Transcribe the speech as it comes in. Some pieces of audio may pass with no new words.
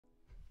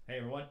Hey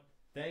everyone,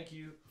 thank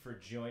you for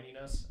joining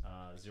us,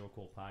 Zero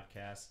Cool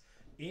Podcast.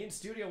 In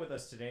studio with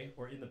us today,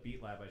 or in the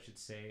Beat Lab, I should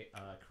say,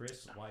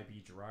 Chris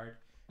YB Gerard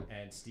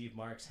and Steve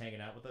Marks hanging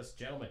out with us.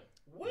 Gentlemen,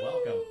 Woo!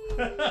 welcome.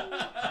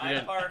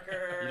 Hi,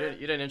 Parker.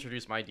 You didn't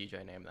introduce my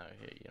DJ name though.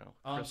 You know.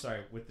 Oh, I'm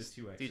sorry, with the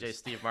two X's. DJ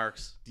Steve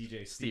Marks.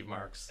 DJ Steve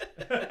Marks.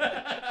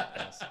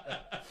 Yes.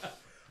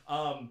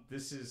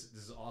 This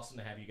is awesome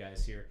to have you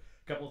guys here.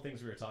 A couple of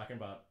things we were talking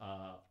about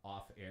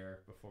off air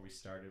before we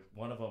started.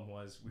 One of them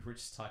was we were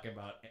just talking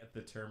about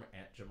the term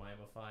Aunt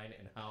Jemima Fine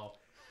and how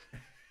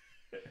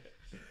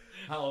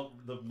how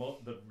the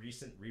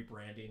recent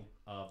rebranding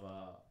of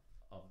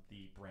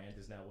the brand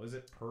is now. Was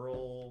it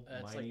Pearl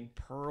It's Mining? like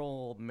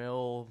Pearl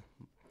Mill.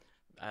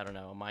 I don't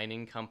know, a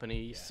mining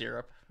company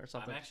syrup or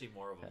something. I'm actually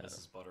more of a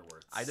Mrs.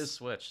 Butterworth. I just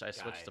switched. I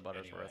switched guy to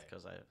Buttersworth anyway.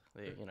 because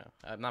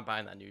I'm not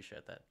buying that new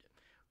shit that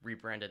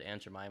rebranded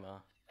Aunt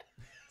Jemima.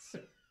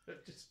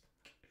 Just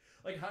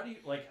like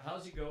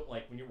how's you go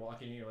like when you're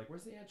walking in, you're like,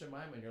 where's the Aunt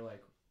Jemima? And you're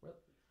like,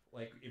 what?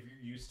 Like if you're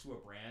used to a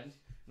brand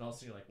and all of a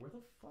sudden you're like,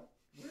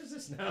 where is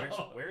this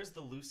now? Where's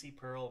the Lucy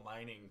Pearl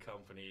Mining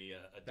Company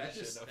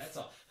edition? That's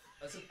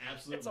an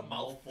absolute It's a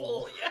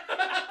mouthful.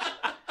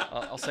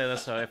 I'll say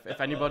this though: if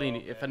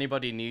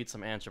anybody needs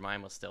some Aunt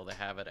Jemima still, they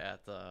have it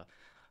at the.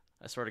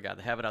 I swear to God,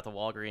 they have it at the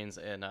Walgreens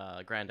in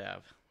Grand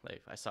Ave.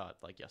 I saw it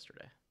like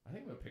yesterday. I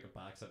think I'm gonna pick a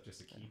box up just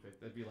to keep it.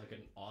 That'd be like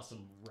an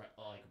awesome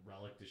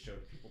relic to show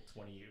to people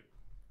 20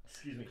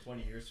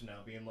 years from now,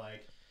 being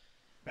like,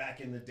 back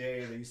in the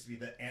day, there used to be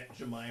the Aunt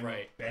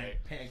Jemima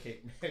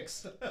pancake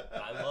mix.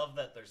 I love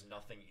that there's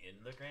nothing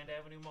in the Grand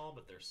Avenue Mall,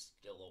 but there's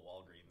still a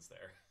Walgreens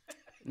there.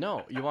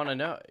 No, you want to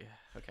know?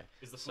 Okay.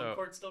 Is the food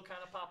court still kind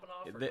of popping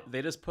off?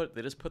 They just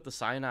put the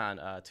sign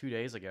on 2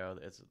 days ago.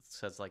 It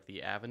says like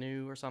the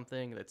Avenue or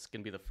something. It's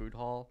gonna be the food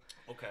hall.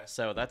 Okay.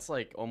 So that's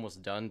like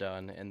almost done.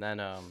 And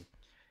then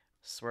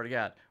swear to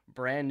God,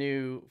 brand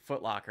new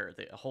Foot Locker.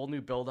 A whole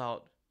new build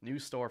out, new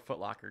store Foot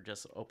Locker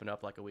just opened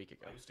up like a week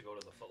ago. I used to go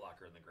to the Foot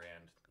Locker in the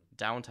Grand.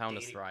 Downtown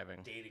is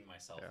thriving. Dating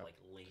myself Yeah. like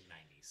late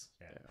 90s.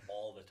 Yeah.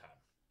 All the time.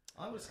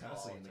 I was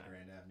constantly in the All the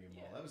Grand Avenue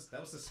Mall. Yeah.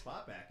 That was the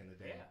spot back in the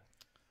day. Yeah.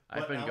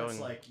 But I've been now going. it's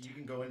like you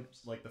can go in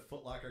like the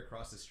Foot Locker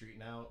across the street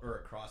now, or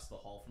across the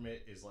hall from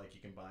it is like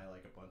you can buy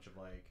like a bunch of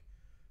like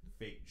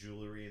fake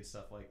jewelry and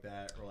stuff like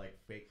that, or like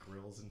fake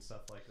grills and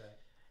stuff like that.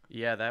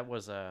 Yeah, that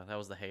was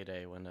the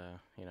heyday when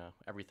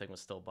everything was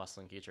still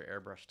bustling. Get your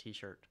airbrush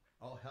T-shirt.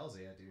 Oh hell's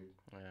yeah, dude!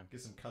 Yeah.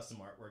 Get some custom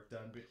artwork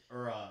done,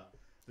 or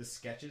the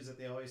sketches that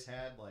they always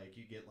had. Like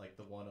you get like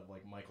the one of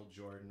like Michael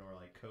Jordan or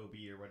like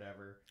Kobe or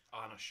whatever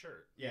On a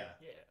shirt. Yeah.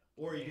 Yeah.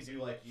 Or you could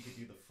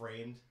do the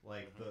framed,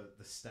 like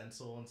the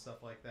stencil and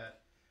stuff like that.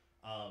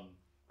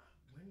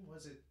 When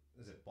was it?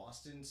 Was it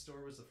Boston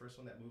store was the first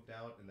one that moved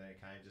out, and then it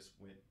kind of just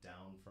went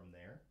down from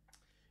there?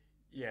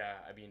 Yeah,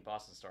 I mean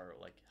Boston Star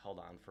like held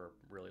on for a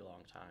really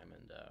long time,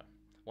 and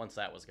once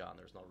that was gone,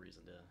 there's no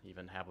reason to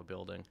even have a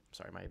building.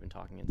 Sorry, am I even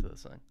talking into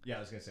this thing? Yeah, I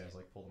was gonna say, I was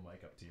like, pull the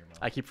mic up to your mouth.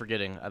 I keep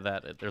forgetting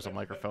that there's a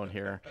microphone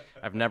here.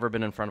 I've never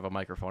been in front of a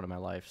microphone in my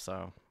life,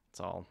 so it's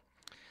all.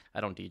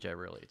 I don't DJ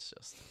really.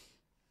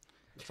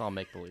 It's all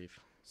make believe.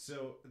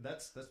 So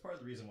that's part of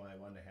the reason why I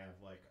wanted to have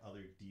like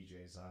other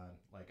DJs on.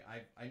 Like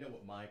I know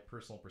what my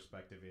personal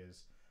perspective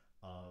is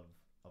of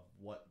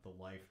what the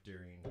life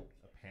during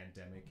a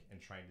pandemic and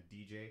trying to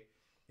DJ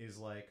is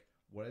like.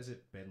 What has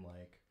it been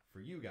like for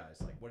you guys?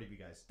 Like, what have you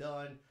guys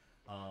done?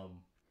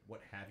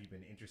 What have you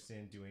been interested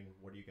in doing?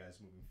 What are you guys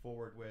moving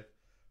forward with?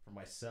 For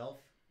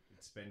myself,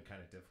 it's been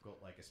kind of difficult,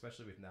 like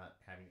especially with not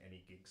having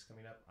any gigs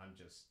coming up. I'm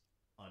just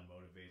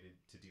unmotivated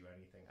to do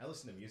anything. I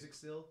listen to music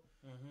still,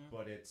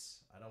 but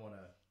I don't want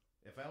to.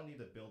 If I don't need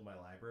to build my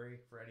library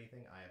for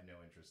anything, I have no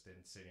interest in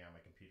sitting on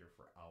my computer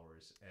for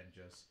hours and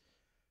just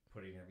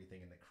putting everything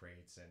in the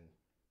crates and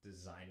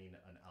designing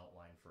an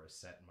outline for a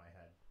set in my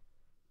head.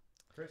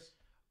 Chris?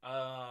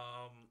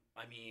 I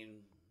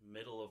mean,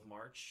 middle of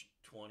March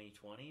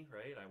 2020,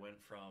 right? I went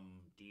from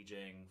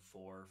DJing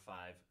 4,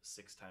 5,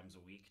 6 times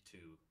a week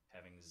to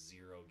having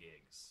 0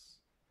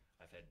 gigs.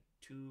 I've had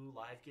 2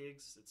 live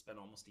gigs. It's been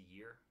almost a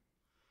year.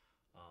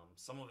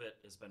 Some of it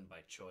has been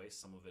by choice.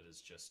 Some of it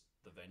is just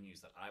the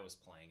venues that I was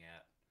playing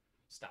at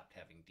stopped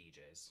having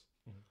DJs.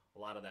 Mm-hmm. A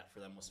lot of that for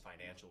them was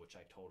financial, which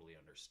I totally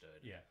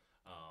understood. Yeah.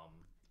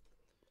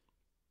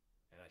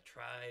 And I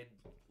tried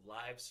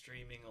live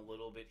streaming a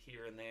little bit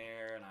here and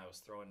there, and I was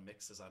throwing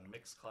mixes on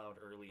Mixcloud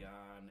early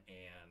on,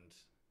 and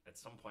at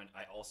some point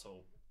I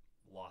also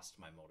lost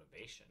my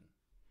motivation.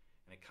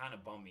 And it kind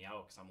of bummed me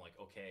out because I'm like,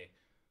 okay,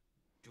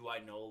 do I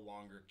no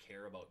longer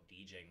care about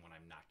DJing when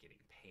I'm not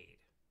getting paid?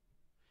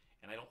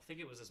 And I don't think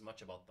it was as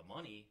much about the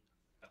money,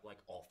 like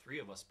all 3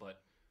 of us,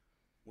 but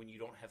when you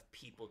don't have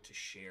people to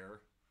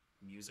share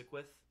music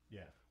with,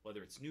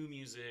 whether it's new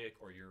music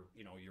or you're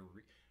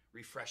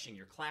refreshing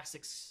your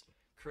classics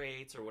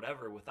crates or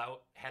whatever,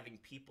 without having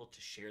people to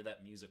share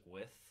that music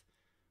with,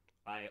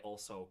 I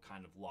also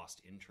kind of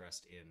lost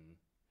interest in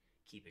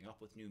keeping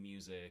up with new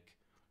music,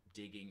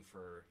 digging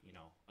for,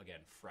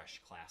 again,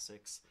 fresh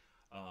classics.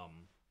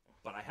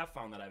 But I have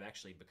found that I've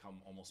actually become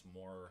almost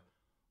more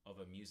of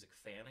a music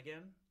fan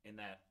again, in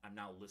that I'm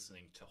now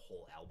listening to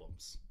whole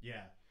albums.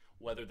 Yeah.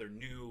 Whether they're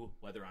new,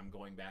 whether I'm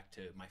going back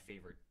to my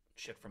favorite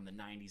shit from the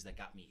 90s that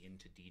got me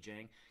into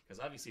DJing. Because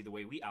obviously the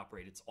way we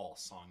operate, it's all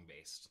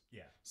song-based.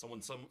 Yeah.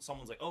 Someone's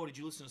like, oh, did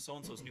you listen to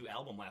so-and-so's new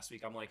album last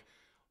week? I'm like,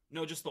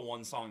 no, just the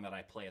one song that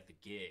I play at the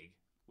gig,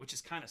 which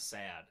is kind of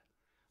sad.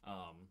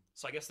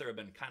 So I guess there have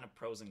been kind of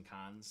pros and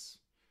cons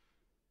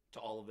to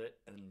all of it.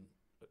 And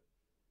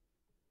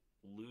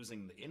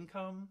losing the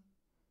income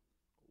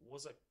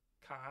was a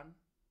con.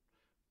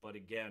 But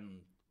again,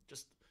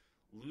 just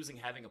losing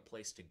having a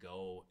place to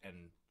go and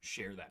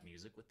share that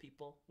music with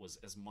people was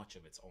as much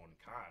of its own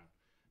con,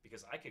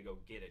 because I could go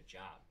get a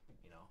job,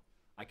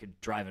 I could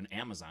drive an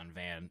Amazon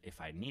van if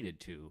I needed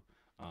to,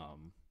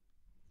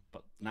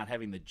 but not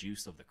having the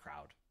juice of the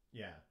crowd.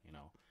 Yeah.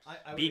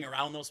 I being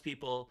around those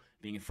people,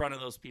 being in front of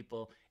those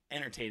people,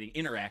 entertaining,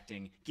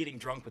 interacting, getting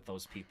drunk with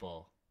those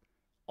people,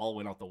 all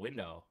went out the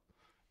window.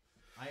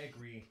 I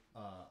agree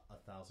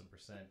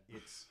 1,000%.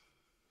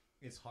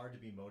 It's hard to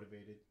be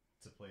motivated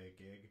to play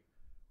a gig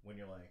when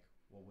you're like,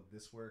 well, would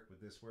this work? Would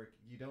this work?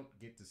 You don't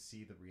get to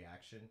see the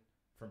reaction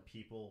from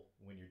people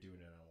when you're doing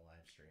it on a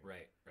live stream.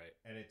 Right.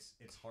 And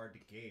it's hard to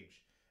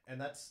gauge.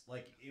 And that's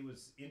like, it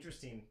was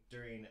interesting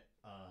during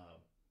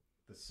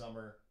the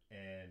summer,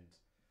 and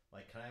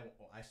like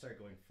I started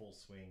going full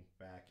swing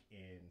back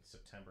in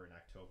September and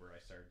October.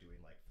 I started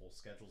doing like full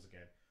schedules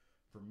again.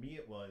 For me,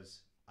 I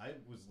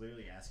was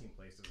literally asking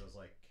places. I was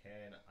like,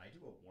 can I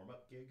do a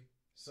warm-up gig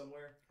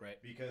somewhere?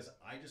 Right. Because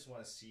I just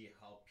want to see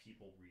how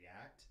people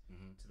react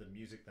to the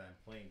music that I'm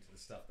playing, to the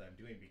stuff that I'm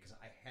doing, because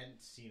I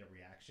hadn't seen a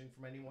reaction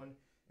from anyone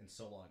in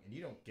so long, and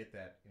you don't get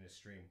that in a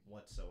stream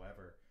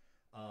whatsoever.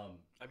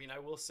 I mean, I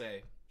will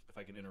say, if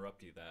I can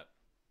interrupt you, that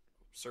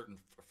certain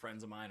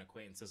friends of mine,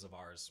 acquaintances of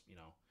ours,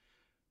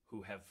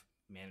 who have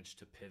managed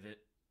to pivot,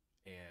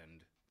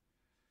 and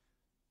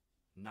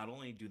not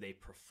only do they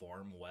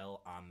perform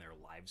well on their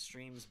live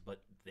streams,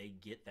 but they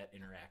get that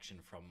interaction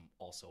from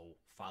also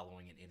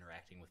following and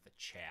interacting with the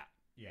chat.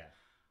 Yeah.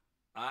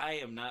 I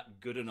am not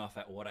good enough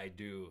at what I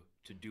do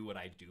to do what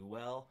I do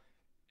well,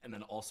 and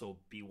then also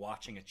be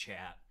watching a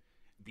chat,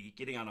 be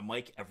getting on a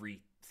mic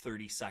every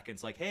 30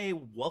 seconds, like, hey,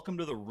 welcome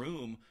to the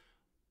room.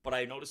 But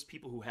I noticed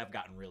people who have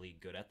gotten really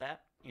good at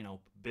that,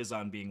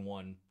 Bizon being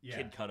one, Yeah.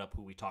 Kid Cut Up,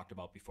 who we talked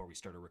about before we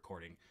started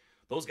recording.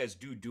 Those guys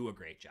do a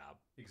great job.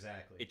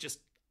 Exactly.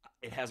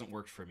 It hasn't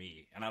worked for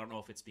me, and I don't know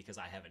if it's because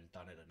I haven't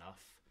done it enough.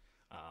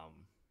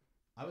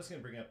 I was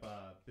gonna bring up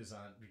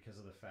Bizon because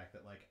of the fact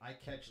that like I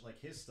catch like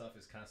his stuff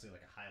is constantly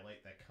like a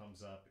highlight that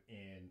comes up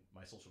in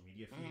my social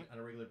media feed on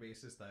a regular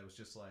basis. That I was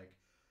just like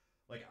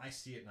I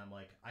see it and I'm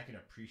like, I can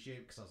appreciate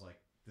it because I was like,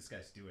 this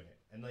guy's doing it,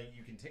 and like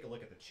you can take a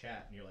look at the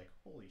chat and you're like,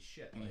 holy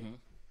shit, like.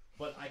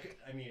 But I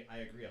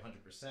agree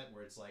 100%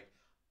 where it's like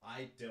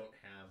I don't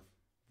have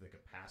the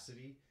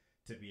capacity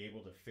to be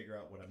able to figure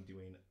out what I'm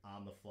doing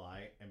on the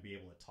fly and be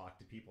able to talk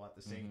to people at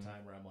the same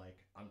time, where I'm like,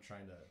 I'm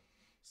trying to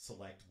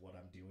select what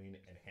I'm doing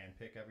and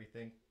handpick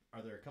everything.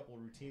 Are there a couple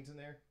of routines in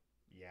there?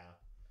 Yeah.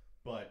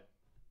 But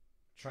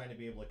trying to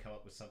be able to come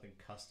up with something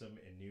custom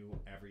and new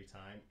every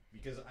time,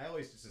 because I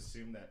always just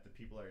assume that the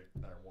people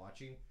that are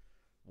watching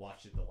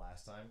watched it the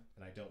last time,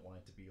 and I don't want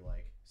it to be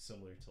like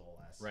similar to the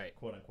last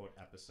quote unquote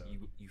episode.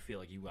 You feel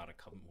like you got to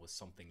come with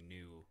something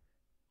new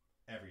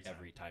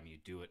every time you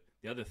do it.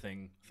 The other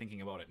thing,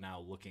 thinking about it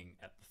now, looking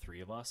at the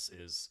three of us,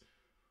 is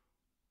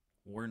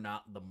we're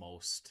not the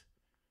most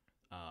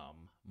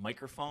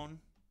microphone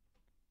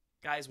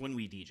guys when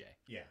we DJ.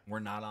 Yeah. We're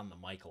not on the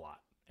mic a lot.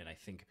 And I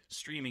think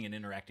streaming and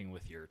interacting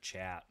with your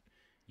chat,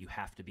 you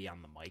have to be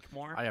on the mic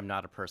more. I am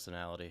not a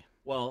personality.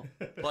 Well,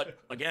 but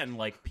again,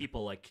 like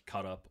people like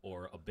Cut Up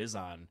or a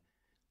Bizon,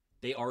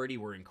 they already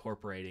were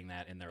incorporating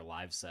that in their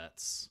live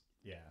sets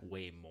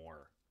way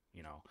more.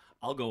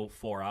 I'll go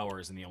 4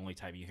 hours and the only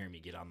time you hear me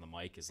get on the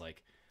mic is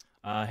like,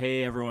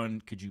 hey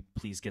everyone, could you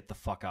please get the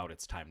fuck out?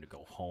 It's time to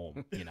go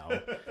home.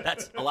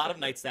 That's a lot of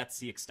nights. That's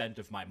the extent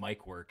of my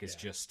mic work is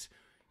just,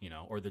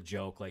 or the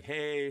joke like,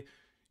 hey,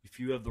 if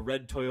you have the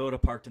red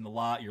Toyota parked in the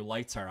lot, your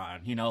lights are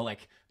on,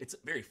 like it's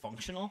very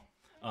functional.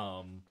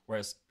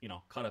 Whereas,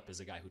 Cut Up is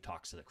a guy who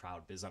talks to the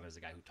crowd. Bizon is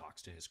a guy who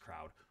talks to his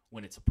crowd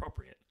when it's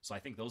appropriate. So I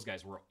think those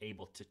guys were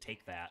able to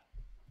take that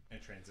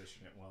and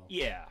transition it well.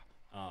 Yeah.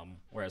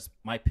 Whereas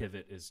my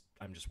pivot is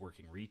I'm just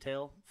working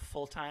retail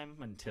full time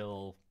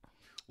until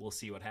we'll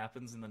see what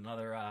happens in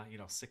another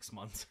 6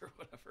 months or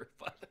whatever.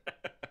 But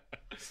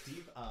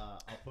Steve,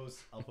 I'll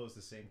pose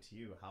the same to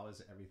you. How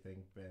has everything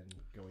been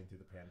going through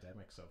the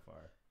pandemic so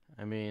far?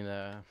 I mean,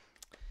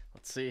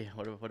 let's see.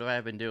 What have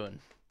I been doing?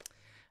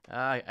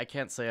 I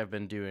can't say I've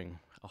been doing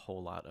a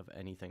whole lot of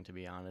anything, to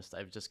be honest.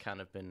 I've just kind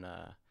of been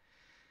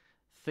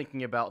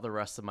thinking about the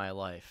rest of my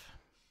life.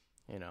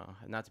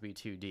 Not to be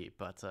too deep,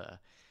 but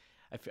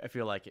I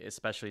feel like,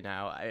 especially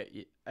now,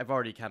 I've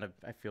already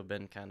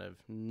been kind of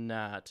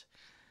not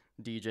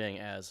DJing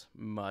as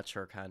much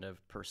or kind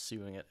of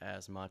pursuing it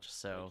as much.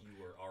 So like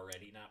you were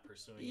already not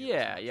pursuing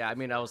it. Yeah. I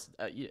mean, I was.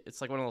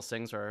 It's like one of those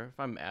things where if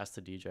I'm asked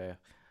to DJ,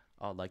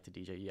 I'd like to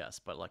DJ, yes,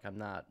 but like I'm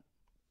not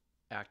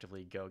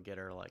actively go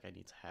getter. Like, I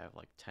need to have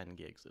like 10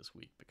 gigs this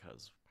week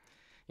because,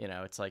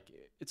 it's like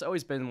it's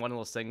always been one of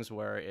those things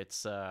where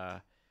it's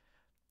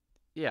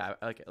yeah,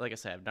 like I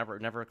said,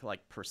 I've never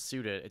like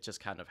pursued it. It just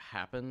kind of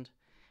happened,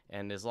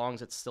 and as long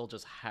as it's still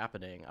just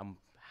happening, I'm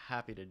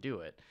happy to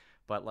do it.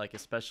 But like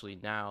especially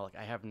now, like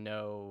I have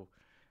no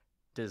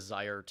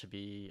desire to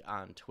be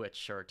on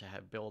Twitch or to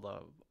have build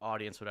a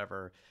audience,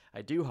 whatever.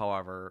 I do,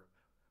 however,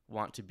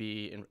 want to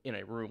be in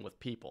a room with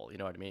people. You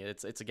know what I mean?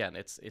 It's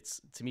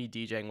to me,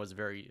 DJing was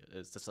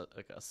it's just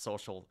like a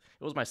social.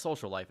 It was my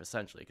social life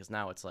essentially, because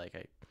now it's like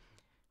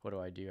what do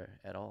I do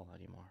at all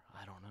anymore?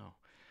 I don't know.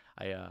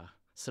 I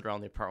sit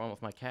around the apartment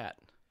with my cat.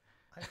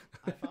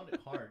 I found it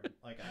hard.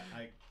 Like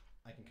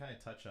I can kind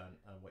of touch on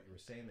what you were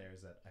saying there,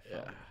 is that I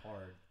found it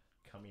hard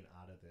coming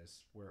out of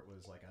this, where it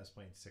was like I was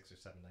playing 6 or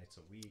 7 nights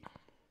a week,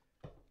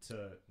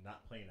 to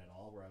not playing at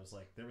all, where I was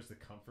like, there was the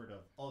comfort of,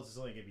 oh, this is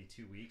only gonna be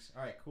 2 weeks.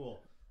 All right,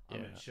 cool. I'm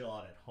gonna chill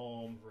out at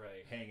home,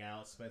 hang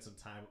out, spend some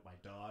time with my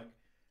dog.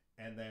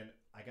 And then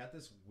I got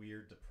this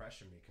weird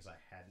depression because I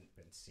hadn't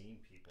been seeing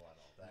people at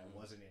all. That I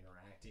wasn't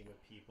interacting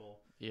with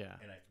people. Yeah.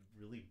 And it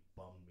really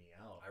bummed me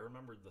out. I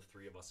remember the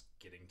three of us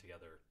getting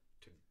together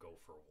to go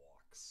for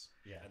walks.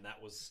 Yeah. And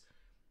that was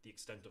the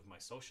extent of my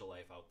social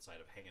life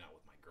outside of hanging out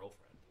with my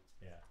girlfriend.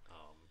 Yeah.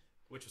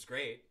 Which was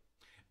great.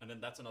 And then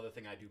that's another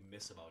thing I do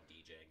miss about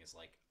DJing is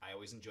like I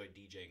always enjoyed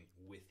DJing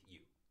with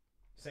you.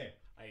 Same.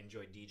 I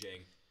enjoyed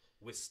DJing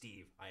with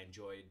Steve. I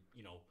enjoyed,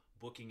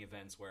 booking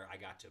events where I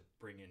got to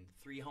bring in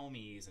 3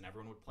 homies and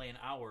everyone would play an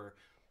hour,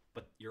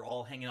 but you're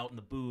all hanging out in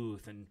the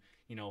booth and,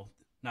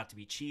 not to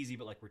be cheesy,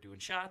 but like we're doing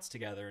shots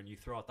together and you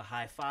throw out the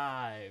high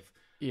five.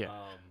 Yeah.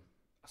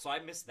 So I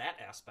miss that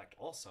aspect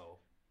also.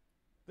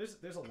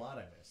 There's a lot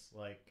I miss.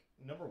 Like,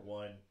 number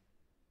one,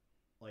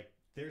 like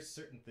there's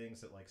certain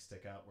things that like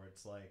stick out where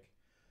it's like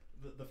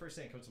the first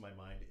thing that comes to my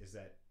mind is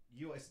that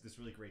you guys did this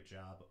really great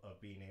job of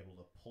being able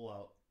to pull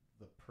out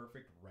the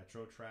perfect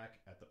retro track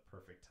at the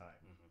perfect time.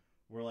 Mm-hmm.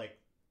 Where like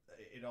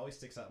it always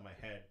sticks out in my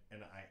head,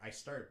 and I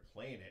started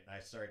playing it, and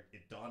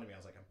it dawned on me, I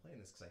was like, I'm playing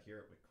this because I hear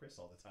it with Chris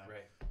all the time.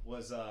 Right.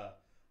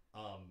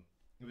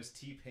 It was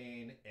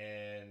T-Pain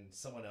and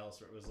someone else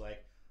where it was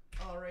like,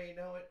 all right, you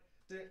know what?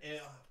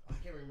 I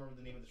can't remember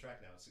the name of the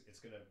track now. It's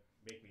gonna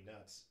make me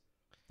nuts.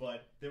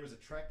 But there was a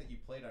track that you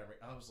played on.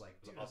 I was like,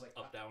 dude,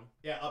 up, down.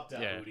 Yeah, up,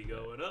 down. Yeah. Booty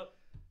going up,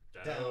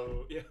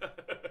 down. Yeah.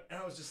 And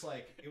I was just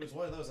like, it was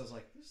one of those. I was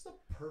like, this is the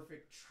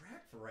perfect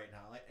track for right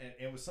now. And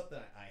it was something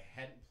I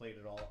hadn't played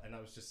at all. And I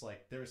was just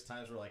like, there was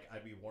times where like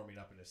I'd be warming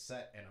up in a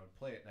set, and I would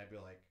play it, and I'd be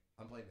like,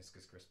 I'm playing this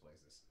because Chris plays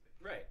this.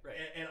 Right.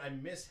 And I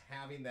miss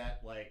having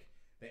that like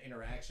the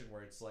interaction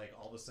where it's like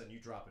all of a sudden you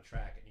drop a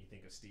track and you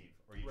think of Steve,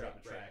 or you drop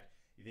a track,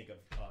 you think of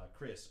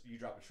Chris. You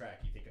drop a track,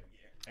 you think of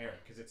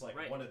Eric, because it's like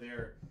one of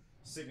their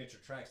signature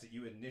tracks that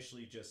you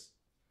initially just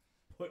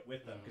put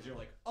with them because you're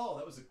like, oh,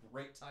 that was a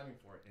great timing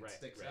for it. And it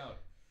sticks out.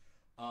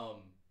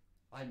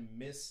 I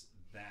miss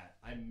that.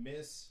 I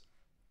miss,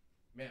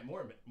 man,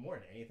 more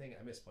than anything,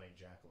 I miss playing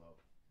Jackalope.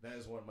 That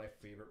is one of my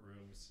favorite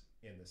rooms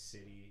in the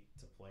city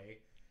to play.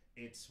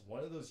 It's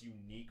one of those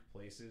unique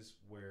places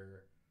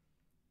where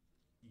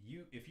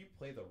if you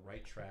play the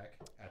right track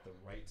at the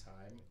right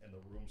time and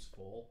the room's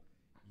full,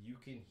 you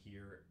can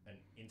hear an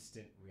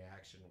instant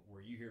reaction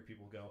where you hear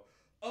people go,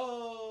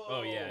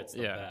 oh yeah, it's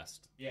the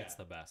best. Yeah, it's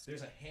the best.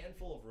 There's a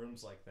handful of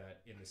rooms like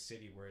that in the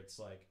city where it's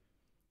like,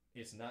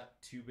 it's not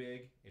too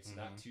big, it's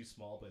not too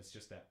small, but it's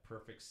just that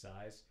perfect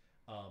size.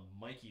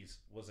 Mikey's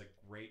was a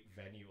great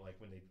venue, like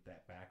when they did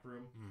that back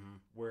room,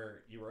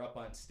 where you were up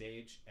on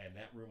stage and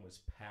that room was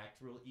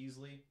packed real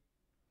easily.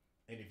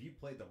 And if you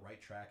played the right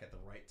track at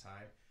the right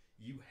time,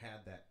 you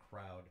had that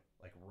crowd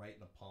like right in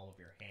the palm of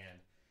your hand.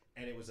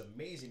 And it was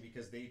amazing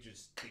because they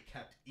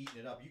kept eating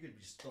it up. You could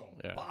be just throwing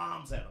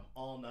bombs at them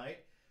all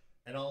night.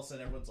 And all of a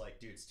sudden everyone's like,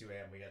 dude, it's 2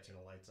 a.m. We got to turn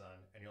the lights on.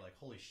 And you're like,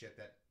 holy shit,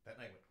 that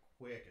night went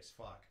quick as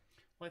fuck.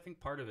 Well, I think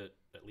part of it,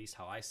 at least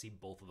how I see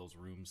both of those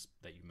rooms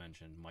that you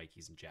mentioned,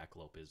 Mikey's and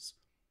Jackalope, is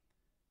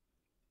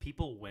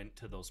people went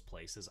to those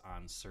places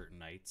on certain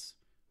nights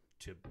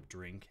to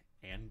drink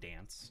and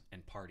dance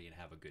and party and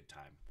have a good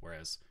time.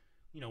 Whereas,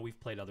 we've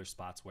played other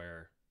spots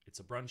where it's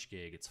a brunch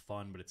gig, it's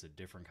fun, but it's a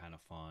different kind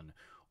of fun.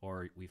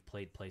 Or we've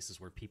played places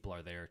where people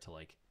are there to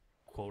like,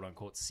 quote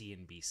unquote, see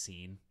and be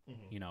seen.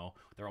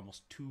 They're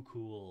almost too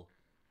cool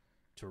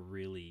to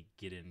really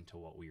get into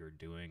what we were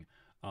doing.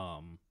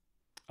 I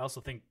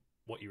also think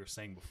what you were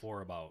saying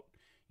before about,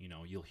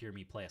 you'll hear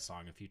me play a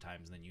song a few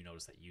times and then you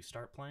notice that you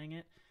start playing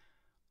it.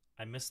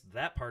 I missed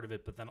that part of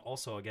it, but then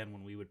also, again,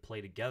 when we would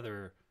play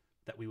together,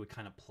 that we would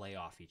kind of play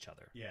off each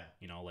other. Yeah.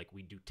 Like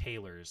we do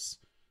Taylor's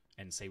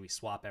and say we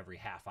swap every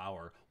half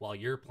hour. While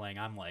you're playing,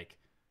 I'm like,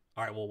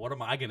 all right, well, what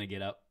am I going to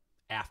get up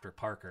after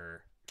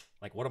Parker?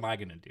 Like, what am I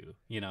going to do?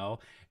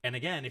 And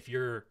again, if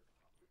you're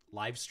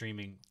live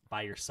streaming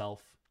by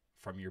yourself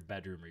from your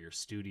bedroom or your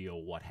studio,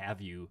 what have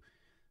you,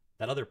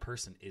 that other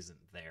person isn't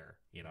there,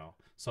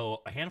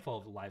 So a handful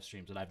of live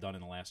streams that I've done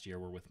in the last year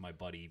were with my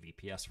buddy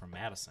VPS from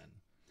Madison.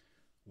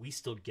 We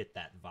still get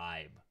that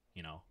vibe,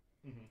 All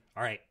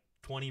right,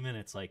 20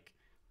 minutes, like,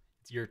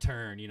 it's your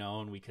turn,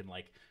 and we can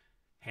like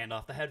hand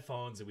off the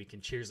headphones and we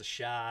can cheers a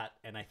shot.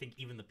 And I think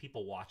even the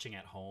people watching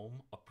at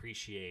home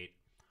appreciate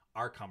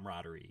our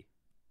camaraderie,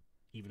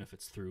 even if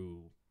it's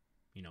through,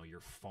 your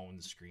phone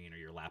screen or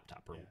your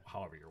laptop or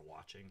however you're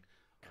watching.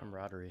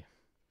 Camaraderie.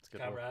 It's a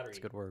good Camaraderie. word. It's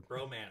a good word.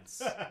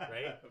 Romance,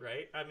 right?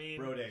 Right? I mean,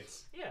 Bro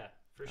dates. yeah,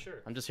 for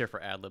sure. I'm just here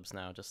for ad libs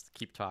now. Just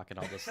keep talking.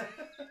 I'll just.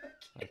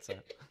 That's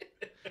it.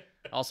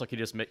 Also, can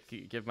you just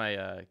give my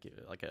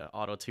like an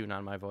auto tune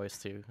on my voice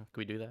too? Can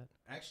we do that?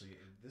 Actually,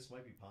 this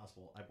might be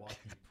possible. I bought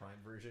the Prime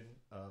version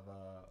of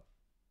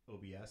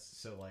OBS,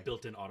 so like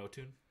Built-in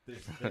auto-tune.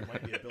 there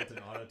might be a built-in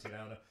auto tune. I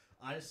don't know.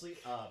 Honestly,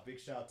 big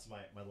shout out to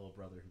my little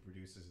brother who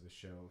produces the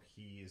show.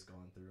 He has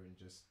gone through and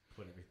just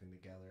put everything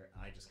together.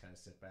 I just kind of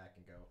sit back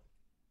and go,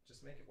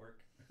 just make it work.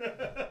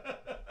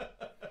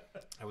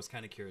 I was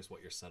kind of curious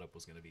what your setup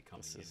was going to be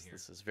coming in here.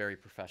 This is very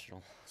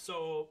professional.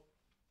 So,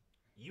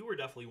 you were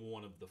definitely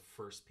one of the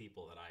first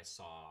people that I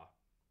saw,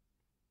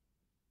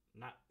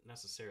 not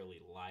necessarily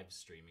live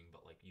streaming,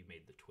 but like you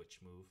made the Twitch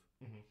move.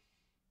 Mm-hmm.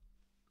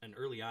 And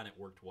early on, it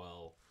worked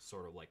well,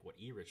 sort of like what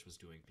E-Rich was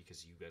doing,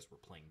 because you guys were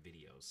playing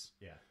videos.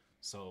 Yeah.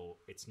 So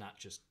it's not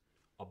just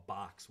a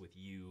box with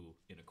you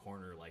in a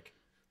corner, like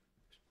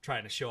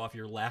trying to show off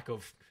your lack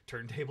of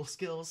turntable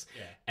skills.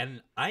 Yeah.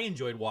 And I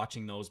enjoyed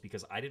watching those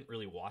because I didn't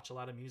really watch a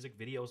lot of music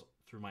videos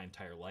through my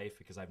entire life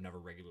because I've never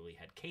regularly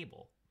had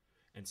cable.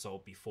 And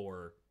so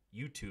before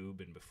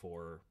YouTube and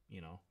before,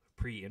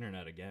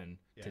 pre-internet again,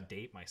 to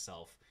date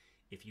myself,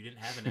 if you didn't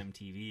have an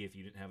MTV, if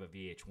you didn't have a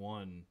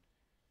VH1,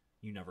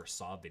 you never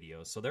saw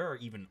videos. So there are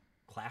even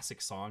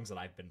classic songs that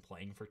I've been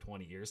playing for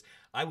 20 years.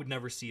 I would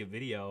never see a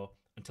video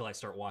until I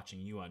start watching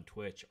you on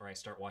Twitch, or I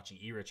start watching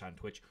E-Rich on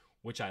Twitch,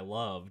 which I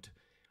loved.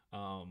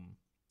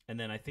 And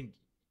then I think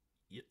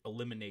it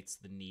eliminates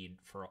the need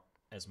for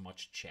as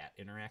much chat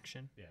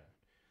interaction. Yeah.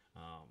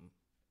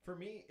 For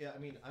me, I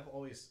mean, I've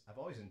always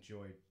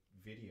enjoyed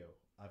video.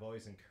 I've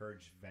always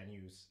encouraged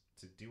venues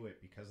to do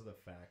it because of the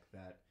fact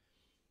that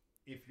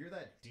if you're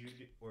that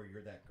dude or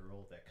you're that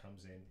girl that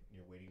comes in and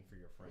you're waiting for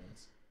your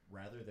friends,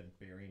 rather than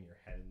burying your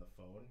head in the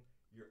phone,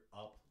 you're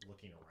up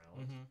looking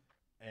around. Mm-hmm.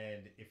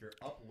 And if you're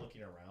up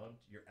looking around,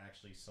 you're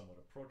actually somewhat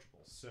approachable.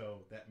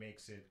 So that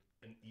makes it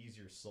an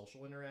easier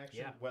social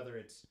interaction, whether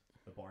it's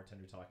the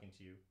bartender talking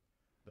to you,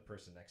 the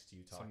person next to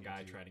you talking some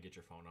guy to you, trying to get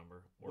your phone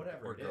number, or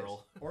whatever or it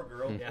girl, is. Or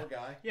girl, Yeah. or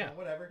guy, Yeah.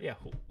 whatever. yeah,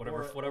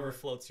 whatever Or-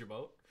 floats your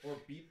boat. Or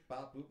beep,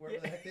 bop, boop,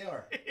 wherever the heck they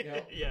are.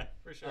 Yeah,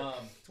 for sure.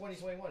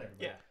 2021,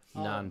 everybody. Yeah.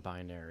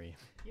 Non-binary.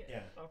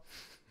 Yeah. Oh.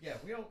 Yeah,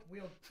 we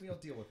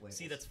don't deal with labels.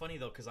 See, that's funny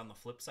though, because on the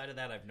flip side of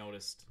that, I've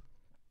noticed,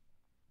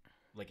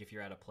 like, if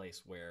you're at a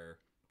place where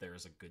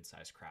there's a good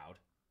sized crowd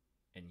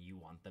and you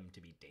want them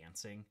to be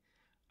dancing,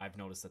 I've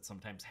noticed that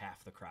sometimes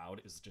half the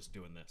crowd is just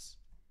doing this.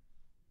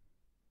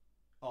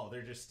 Oh,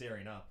 they're just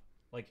staring up.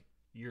 Like,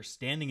 you're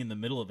standing in the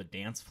middle of a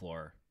dance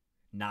floor,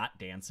 not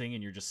dancing,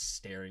 and you're just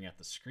staring at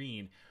the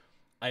screen.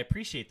 I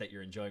appreciate that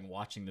you're enjoying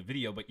watching the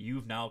video, but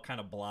you've now kind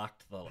of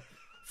blocked the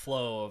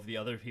flow of the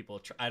other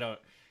people. I don't.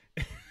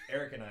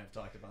 Eric and I have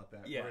talked about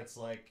that. Yeah. Where it's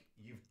like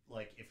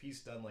if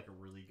he's done like a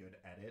really good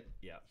edit,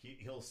 Yeah.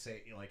 he'll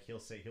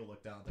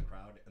look down at the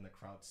crowd and the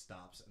crowd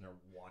stops and they're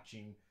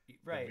watching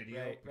Right, the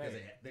video right, because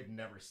right. they've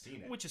never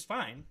seen it. Which is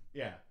fine.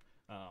 Yeah.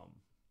 Um,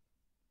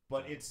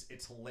 But it's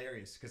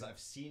hilarious because I've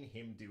seen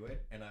him do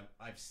it and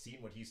I've seen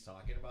what he's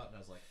talking about and I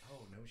was like,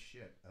 oh no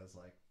shit. I was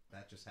like,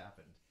 that just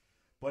happened.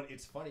 But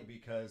it's funny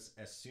because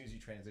as soon as you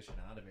transition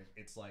out of it,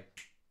 it's like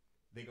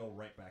they go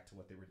right back to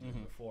what they were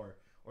doing before.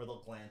 Or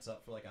they'll glance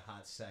up for like a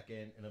hot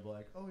second and they'll be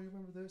like, oh, you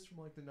remember this from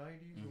like the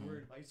 90s when we were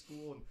in high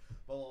school and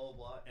blah, blah, blah,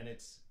 blah. And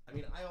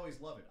I always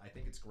love it. I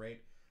think it's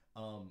great.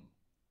 And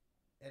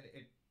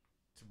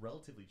it's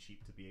relatively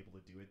cheap to be able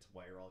to do it, to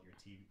wire all your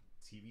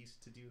TVs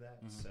to do that.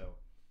 So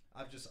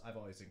I've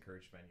always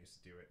encouraged venues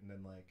to do it. And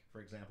then like,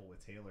 for example,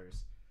 with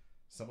Taylor's,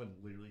 someone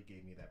literally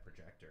gave me that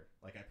projector.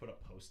 Like I put a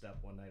post up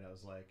one night. I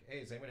was like,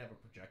 hey, does anyone have a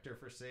projector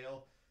for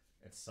sale?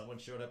 And someone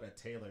showed up at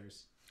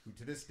Taylor's who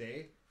to this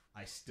day,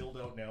 I still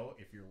don't know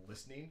if you're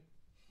listening.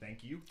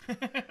 Thank you.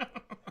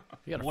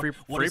 You got a free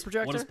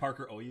projector? What does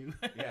Parker owe you?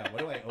 Yeah, what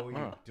do I owe you?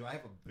 Huh. Do I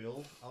have a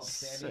bill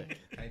outstanding? Sick.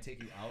 Can I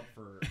take you out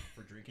for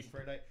drinking for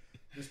a night?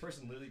 This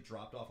person literally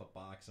dropped off a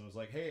box and was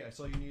like, hey, I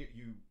saw you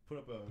put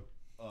up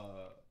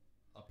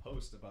a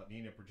post about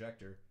needing a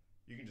projector.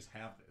 You can just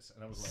have this.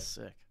 And I was like,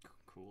 Sick.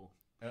 Cool.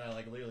 and I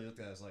like literally looked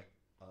at it, I was like,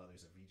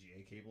 there's a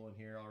VGA cable in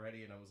here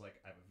already, and I was like,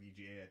 I have a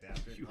VGA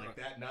adapter. Like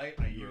that night,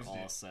 I You're used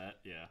all it. set,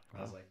 yeah.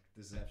 I was like,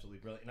 this is absolutely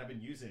brilliant, and I've been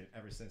using it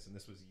ever since. And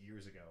this was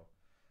years ago.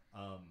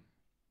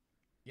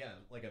 Yeah,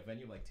 like a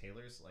venue like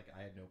Taylor's, like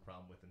I had no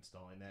problem with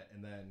installing that.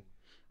 And then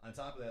on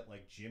top of that,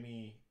 like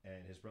Jimmy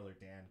and his brother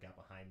Dan got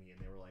behind me, and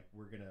they were like,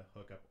 we're gonna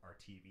hook up our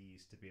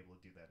TVs to be able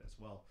to do that as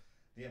well.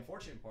 The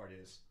unfortunate part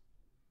is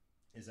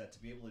that to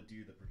be able to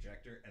do the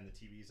projector and the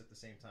TVs at the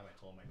same time, I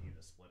told them I needed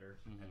a splitter,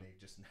 and they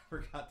just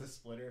never got the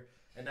splitter.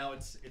 And now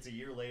it's a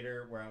year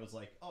later where I was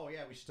like, oh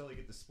yeah, we should totally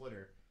get the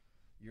splitter.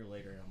 A year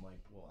later, and I'm like,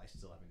 well, I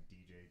still haven't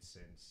DJ'd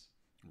since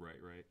Right.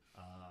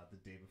 the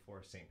day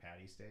before St.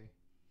 Patty's Day.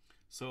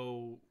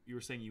 So you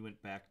were saying you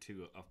went back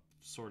to a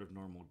sort of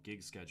normal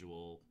gig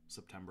schedule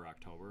September,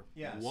 October.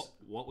 Yes.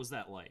 What was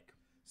that like?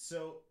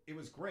 So it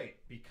was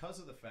great because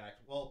of the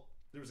fact, well,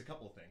 there was a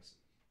couple of things.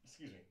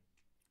 Excuse me.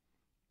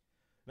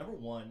 Number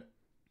one,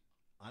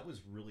 I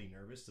was really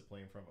nervous to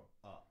play in front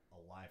of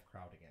a live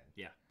crowd again.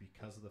 Yeah.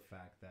 Because of the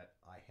fact that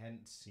I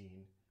hadn't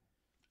seen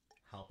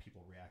how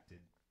people reacted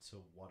to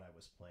what I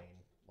was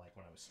playing, like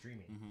when I was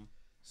streaming. Mm-hmm.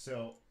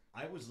 So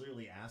I was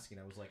literally asking,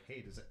 I was like,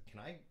 hey, can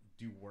I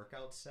do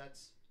workout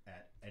sets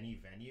at any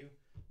venue?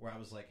 Where I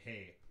was like,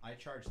 hey, I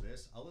charge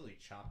this, I'll literally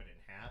chop it in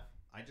half.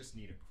 I just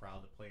need a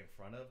crowd to play in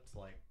front of to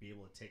like be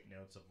able to take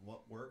notes of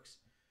what works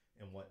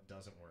and what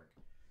doesn't work.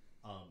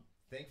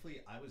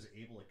 Thankfully, I was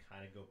able to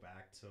kind of go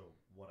back to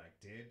what I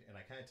did, and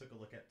I kind of took a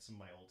look at some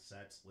of my old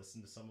sets,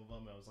 listened to some of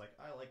them, and I was like,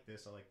 I like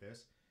this,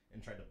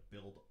 and tried to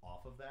build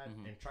off of that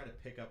and try to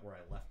pick up where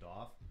I left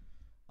off.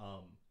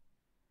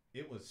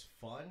 It was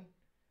fun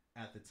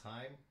at the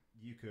time.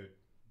 You could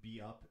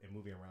be up and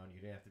moving around.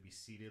 You didn't have to be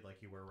seated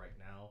like you were right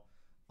now.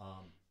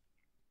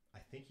 I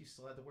think you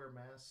still had to wear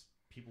masks.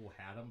 People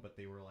had them, but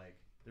they were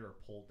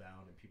pulled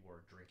down, and people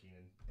were drinking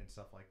and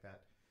stuff like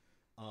that.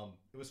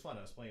 It was fun.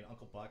 I was playing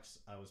Uncle Buck's.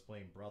 I was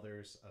playing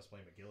Brothers. I was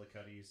playing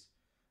McGillicuddy's.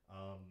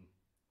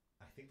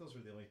 I think those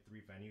were the only 3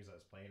 venues I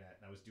was playing at,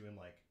 and I was doing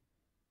like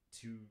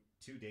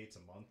two dates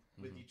a month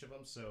with each of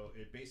them. So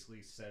it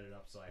basically set it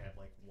up so I had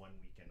like 1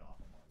 weekend off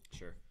a month.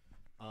 Sure.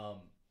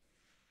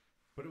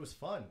 But it was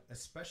fun,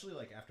 especially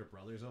like after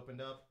Brothers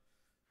opened up.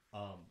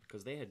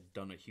 Because they had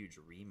done a huge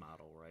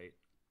remodel, right?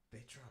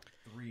 They dropped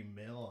 $3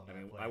 million on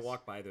that place. I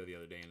walked by there the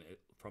other day, and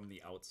from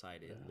the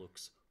outside, it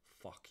looks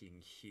fucking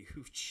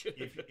huge.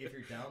 if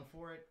you're down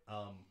for it,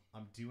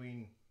 I'm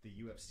doing the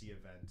UFC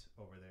event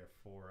over there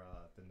for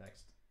the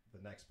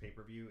next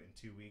pay-per-view in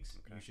 2 weeks.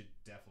 Okay. You should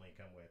definitely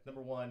come with.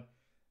 Number one,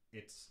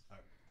 it's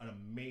an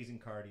amazing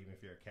card, even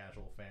if you're a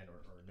casual fan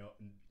or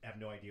have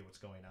no idea what's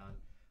going on.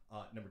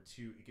 Number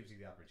two, it gives you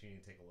the opportunity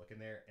to take a look in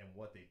there, and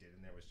what they did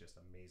in there was just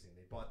amazing.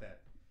 They bought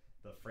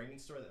the framing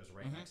store that was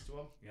right next to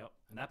them. Yep,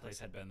 and that place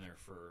had been there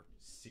for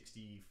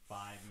 65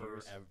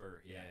 years.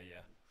 Forever,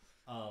 yeah.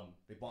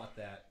 They bought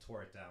that,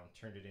 tore it down,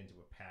 turned it into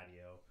a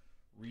patio,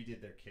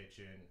 redid their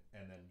kitchen,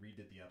 and then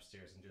redid the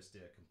upstairs and just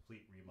did a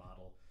complete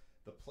remodel.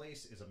 The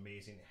place is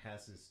amazing. It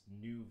has this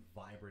new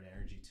vibrant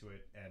energy to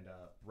it, and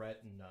Brett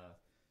and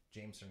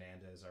James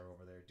Hernandez are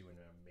over there doing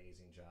an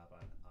amazing job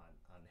on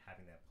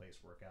having that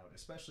place work out,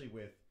 especially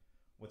with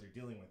what they're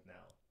dealing with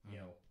now. You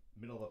know,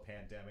 middle of a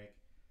pandemic,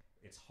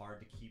 it's hard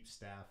to keep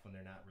staff when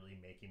they're not really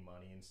making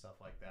money and stuff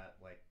like that.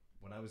 Like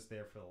when I was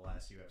there for the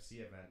last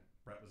UFC event,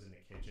 Brett was in the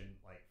kitchen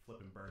like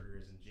flipping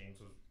burgers, and James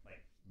was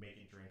like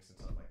making drinks and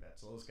stuff like that.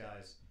 So those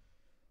guys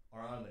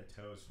are on their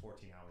toes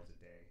 14 hours a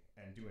day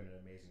and doing an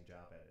amazing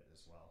job at it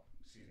as well.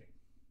 Excuse me.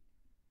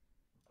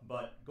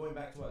 But going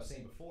back to what I was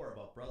saying before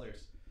about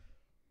Brothers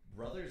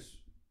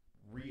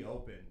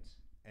reopened,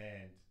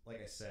 and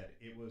like I said,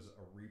 it was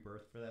a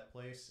rebirth for that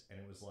place. And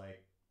it was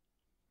like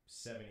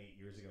 7-8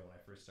 years ago when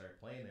I first started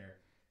playing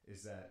there,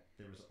 is that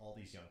there was all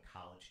these young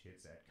college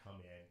kids that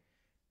come in,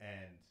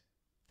 and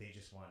they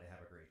just wanted to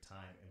have a great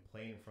time, and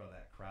playing in front of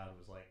that crowd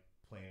was like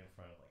playing in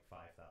front of like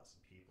 5,000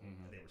 people,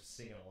 and they were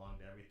singing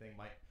along to everything.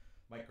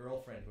 My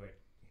girlfriend who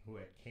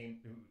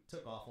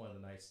took off one of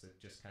the nights to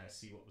just kind of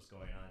see what was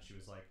going on, she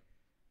was like,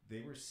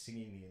 they were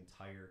singing the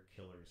entire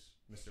Killers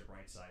Mr.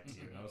 Brightside to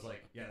you. And I was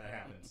like, yeah, that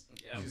happens.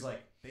 Yeah. She's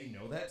like, they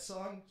know that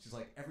song? She's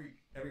like, every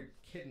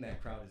kid in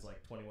that crowd is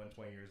like 21,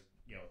 20 years,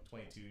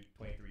 22,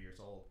 23 years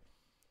old.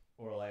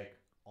 Or like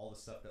all the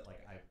stuff that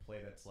like I play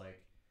that's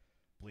like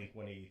Blink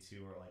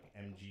 182 or like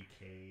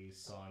MGK's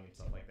song and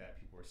stuff like that,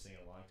 people were singing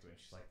along to it. And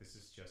she's like, this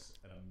is just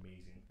an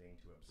amazing thing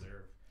to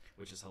observe.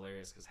 Which is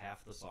hilarious because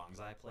half the songs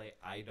I play,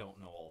 I don't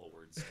know all the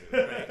words to.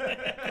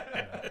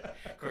 Right?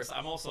 Of course,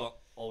 I'm also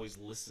always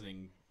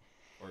listening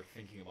or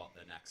thinking about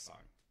the next song.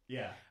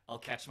 Yeah. I'll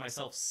catch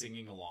myself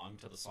singing along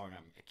to the song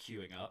I'm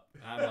queuing up.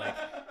 And I'm like,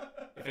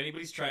 if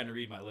anybody's trying to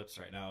read my lips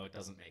right now, it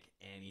doesn't make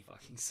any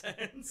fucking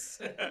sense.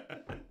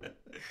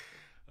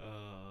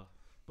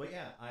 But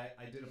yeah,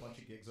 I did a bunch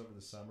of gigs over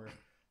the summer.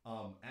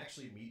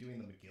 Actually, me doing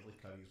the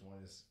McGillicuddy's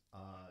one is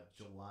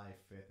July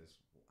 5th is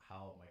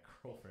how my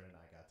girlfriend and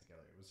I got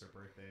together. It was her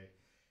birthday.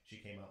 She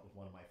came out with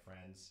one of my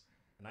friends,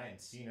 and I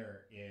hadn't seen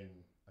her in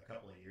a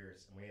couple of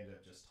years, and we ended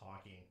up just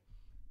talking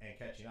and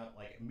catching up.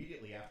 Like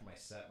immediately after my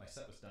set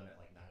was done at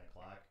like 9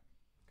 o'clock,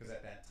 because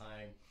at that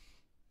time,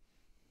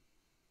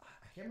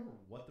 I can't remember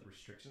what the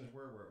restrictions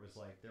were, where it was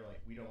like, they're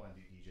like, we don't want to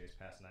do DJs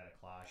past 9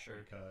 o'clock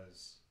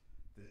because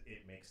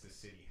it makes the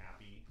city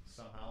happy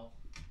somehow.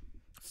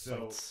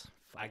 So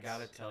I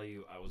gotta tell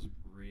you, I was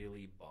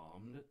really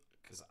bummed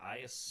because I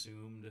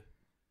assumed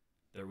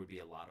there would be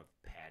a lot of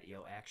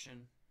patio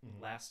action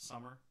last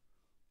summer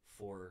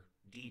for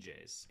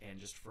DJs and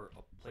just for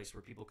a place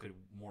where people could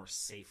more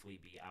safely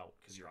be out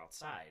because you're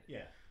outside.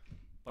 Yeah.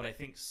 But I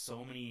think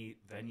so many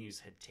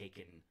venues had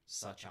taken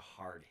such a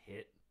hard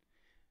hit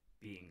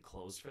being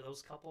closed for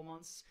those couple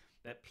months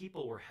that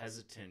people were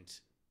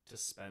hesitant to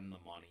spend the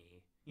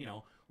money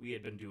we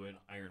had been doing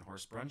Iron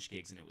Horse brunch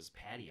gigs and it was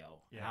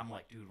patio. And Yeah. I'm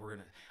like, dude,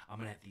 I'm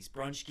gonna have these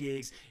brunch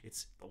gigs.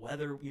 It's the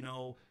weather,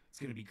 it's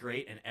gonna be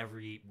great. And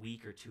every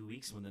week or 2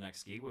 weeks when the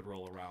next gig would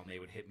roll around, they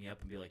would hit me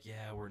up and be like,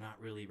 yeah, we're not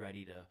really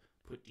ready to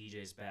put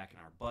DJs back in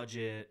our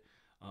budget,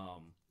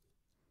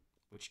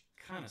 which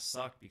kind of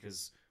sucked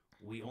because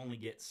we only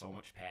get so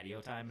much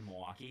patio time in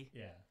Milwaukee.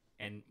 Yeah.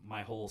 And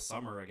my whole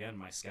summer, again,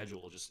 my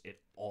schedule it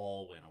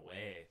all went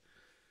away.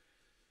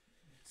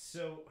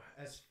 So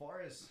as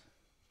far as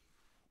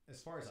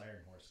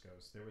Iron Horse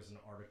goes, there was an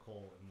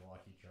article in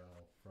Milwaukee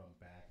Journal from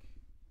back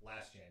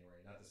last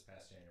January, not this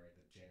past January,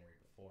 the January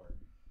before,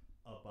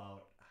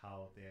 about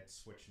how they had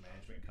switched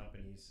management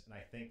companies, and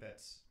I think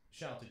that's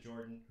shout out to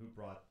Jordan who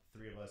brought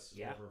three of us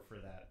over for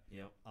that.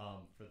 Yep.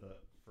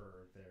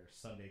 For their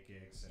Sunday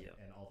gigs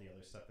and all the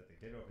other stuff that they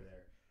did over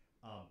there.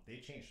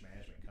 They changed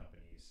management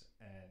companies,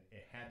 and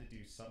it had to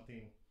do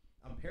something.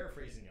 I'm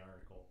paraphrasing the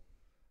article.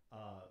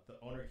 The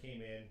owner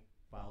came in,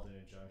 filed an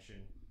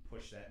injunction,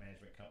 pushed that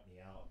management company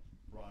out,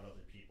 brought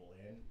other people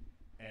in,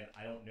 and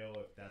I don't know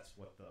if that's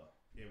what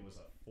it was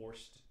a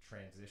forced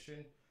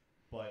transition,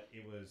 but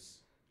it was,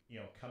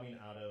 coming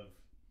out of.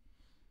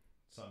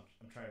 So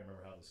I'm trying to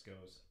remember how this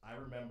goes. I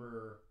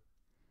remember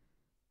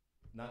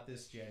not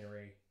this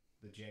January,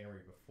 the January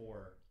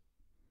before.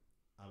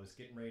 I was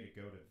getting ready to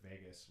go to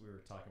Vegas. We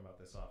were talking about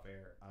this off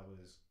air. I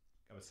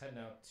was heading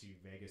out to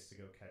Vegas to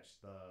go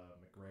catch the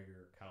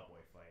McGregor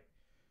Cowboy fight.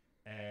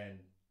 And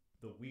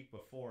the week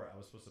before, I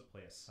was supposed to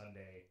play a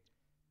Sunday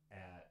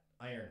at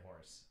Iron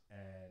Horse.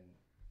 And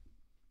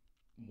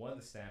one of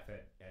the staff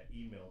had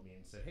emailed me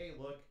and said, hey,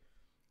 look,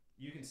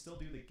 you can still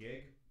do the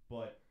gig,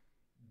 but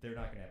they're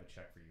not going to have a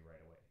check for you right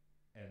away.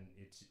 And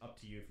it's up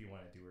to you if you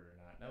want to do it or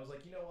not. And I was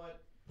like, you know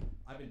what?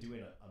 I've been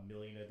doing a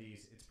million of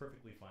these. It's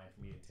perfectly fine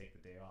for me to take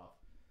the day off.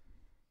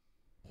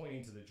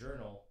 Pointing to the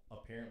Journal,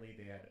 apparently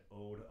they had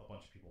owed a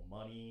bunch of people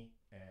money,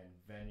 and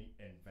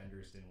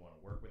vendors didn't want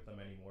to work with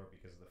them anymore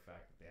because of the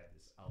fact that they had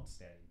this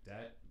outstanding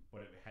debt,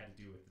 but it had to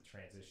do with the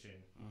transition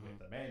with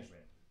the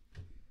management.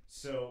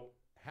 So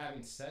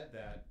having said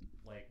that,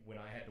 like when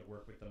I had to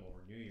work with them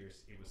over New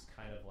Year's, it was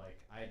kind of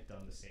like I had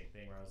done the same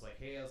thing where I was like,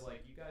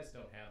 you guys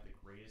don't have the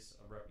greatest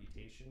of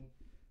reputation.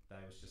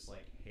 That I was just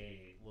like,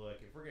 hey,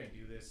 look, if we're going to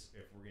do this,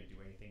 if we're going to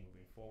do anything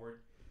moving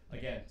forward,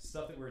 again,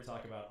 stuff that we were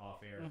talking about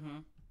off air.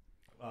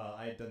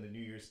 I had done the New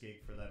Year's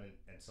gig for them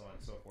and so on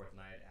and so forth, and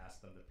I had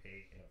asked them to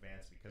pay in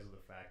advance because of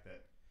the fact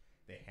that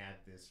they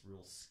had this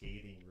real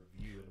scathing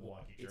review in the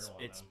Milwaukee Journal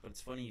on them. But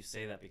it's funny you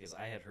say that because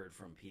I had heard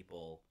from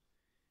people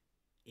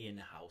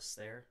in-house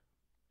there.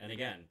 And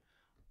again,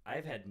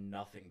 I've had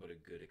nothing but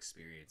a good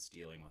experience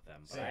dealing with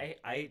them. But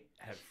I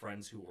have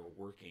friends who were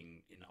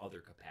working in other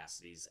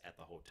capacities at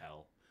the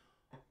hotel.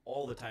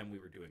 All the time we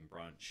were doing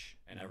brunch,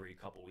 and every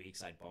couple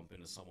weeks I'd bump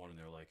into someone and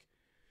they're like,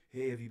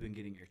 hey, have you been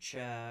getting your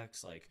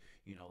checks? Like,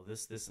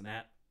 this and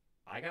that.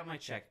 I got my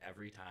check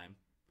every time.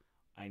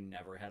 I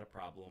never had a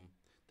problem.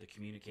 The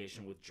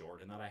communication with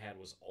Jordan that I had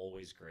was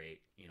always great.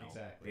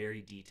 Exactly.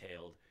 Very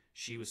detailed.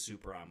 She was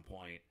super on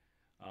point.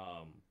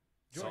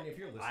 Jordan, if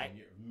you're listening,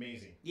 you're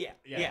amazing. Yeah.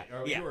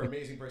 You were an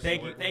amazing person.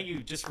 Thank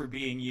you just for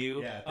being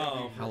you. Yeah,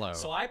 thank you. Hello.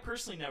 So I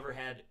personally never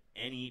had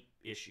any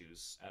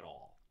issues at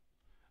all.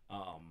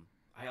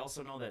 I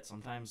also know that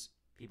sometimes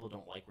people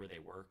don't like where they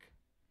work.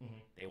 Mm-hmm.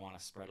 They want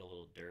to spread a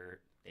little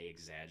dirt. They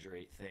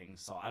exaggerate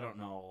things. So I don't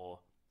know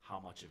how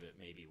much of it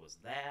maybe was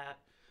that.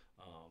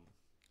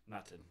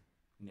 Not to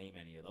name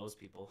any of those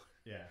people.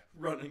 Yeah.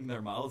 Running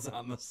their mouths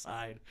on the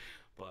side.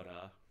 But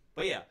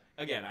yeah,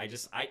 again, I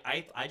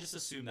just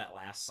assumed that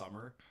last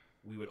summer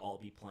we would all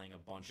be playing a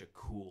bunch of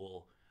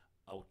cool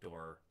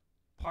outdoor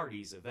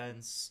parties,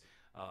 events.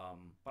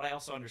 But I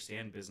also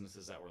understand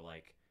businesses that were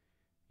like,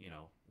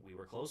 we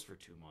were closed for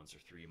 2 months or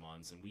 3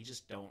 months, and we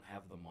just don't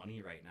have the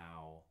money right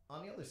now.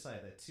 On the other side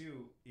of that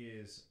too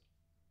is,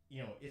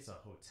 it's a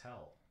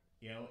hotel.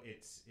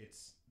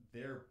 It's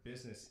their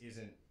business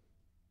isn't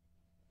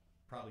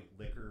probably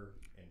liquor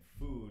and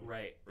food.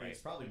 Right.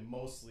 It's probably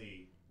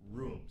mostly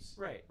rooms.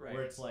 Right.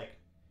 Where it's like,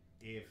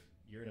 if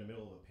you're in the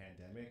middle of a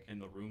pandemic and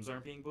the rooms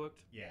aren't being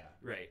booked. Yeah.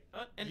 Right.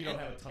 And you don't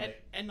have a ton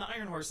and the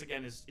Iron Horse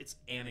again it's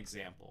an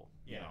example.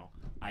 Yeah.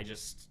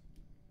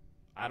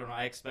 I don't know.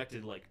 I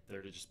expected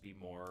there to just be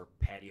more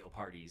patio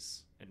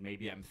parties, and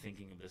maybe I'm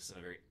thinking of this in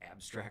a very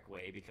abstract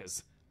way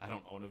because I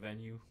don't own a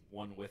venue,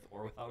 one with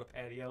or without a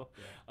patio.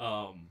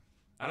 Yeah.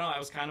 I don't know. I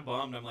was kind of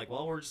bummed. I'm like,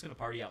 well, we're just gonna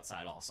party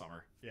outside all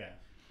summer. Yeah.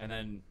 And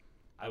then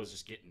I was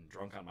just getting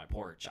drunk on my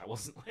porch. I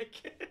wasn't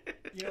like.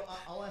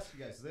 I'll ask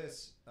you guys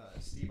this,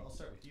 Steve. I'll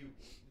start with you.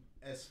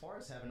 As far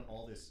as having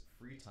all this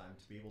free time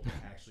to be able to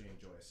actually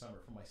enjoy a summer,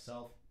 for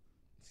myself,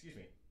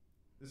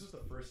 this was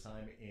the first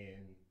time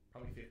in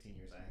probably 15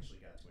 years I actually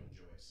got to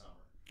enjoy a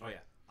summer. Oh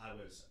yeah. I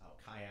was out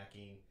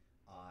kayaking.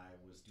 I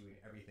was doing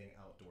everything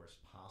outdoors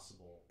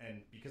possible, and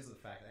because of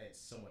the fact that I had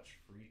so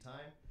much free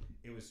time,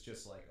 it was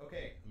just like,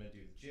 okay, I'm gonna do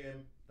the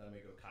gym, then I'm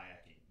gonna go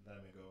kayaking, then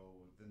I'm gonna go.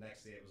 The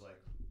next day, it was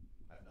like,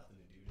 I have nothing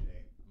to do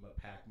today. I'm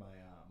gonna pack my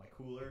my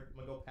cooler. I'm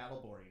gonna go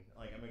paddleboarding.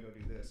 I'm gonna go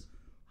do this.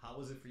 How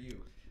was it for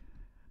you?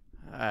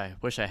 I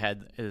wish I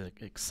had an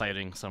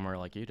exciting summer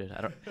like you did.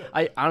 I don't.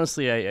 I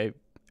honestly, I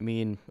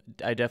mean,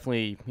 I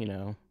definitely,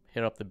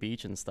 hit up the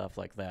beach and stuff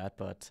like that,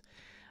 but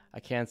I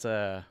can't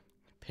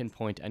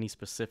pinpoint any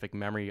specific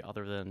memory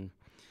other than,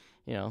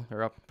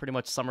 they're up pretty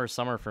much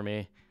summer for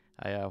me.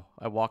 I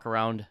walk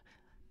around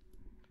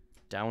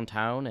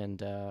downtown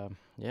and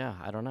yeah,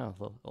 I don't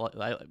know.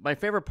 My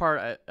favorite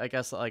part, I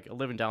guess, like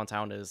living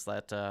downtown is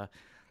that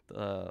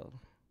the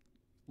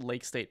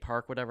Lake State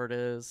Park, whatever it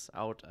is,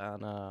 out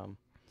on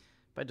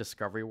by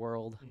Discovery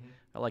World.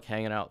 I like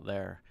hanging out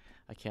there.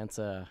 I can't.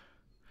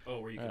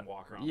 Where you can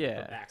walk around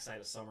yeah. the backside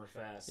of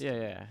Summerfest.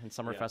 Yeah. And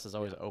Summerfest is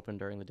always open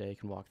during the day. You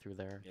can walk through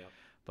there. Yep.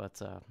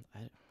 But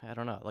I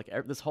don't know. Like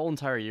this whole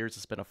entire year has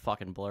just been a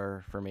fucking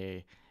blur for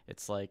me.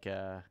 It's like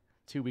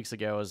 2 weeks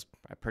ago was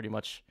pretty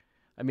much.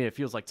 I mean, it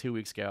feels like 2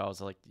 weeks ago I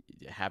was like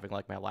having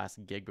like my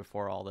last gig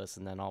before all this,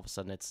 and then all of a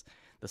sudden it's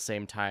the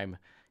same time,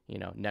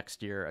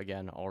 next year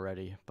again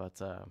already.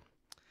 But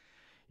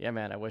yeah,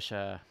 man, I wish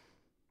I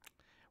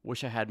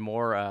had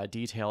more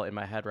detail in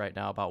my head right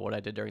now about what I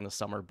did during the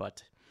summer,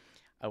 but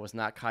I was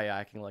not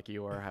kayaking like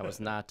you were. I was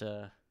not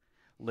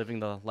living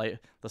the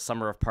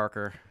summer of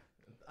Parker.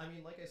 I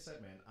mean, like I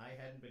said, man, I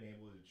hadn't been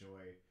able to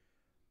enjoy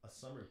a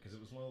summer because it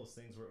was one of those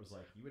things where it was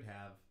like you would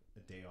have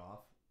a day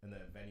off and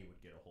then a venue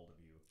would get a hold of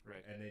you.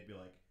 Right. And they'd be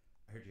like,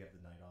 I heard you have the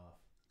night off.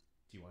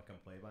 Do you want to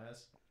come play by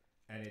us?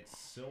 And it's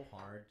so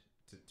hard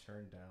to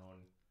turn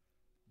down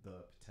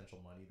the potential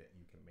money that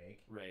you can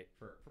make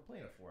for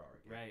playing a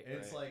 4-hour game. Right. And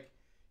it's like,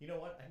 you know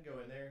what? I can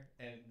go in there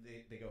and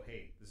they go,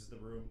 hey, this is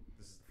the room.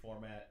 This is the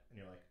format. And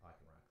you're like, oh, I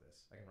can rock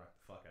this. I can rock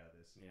the fuck out of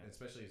this. Yeah. And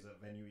especially as a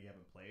venue you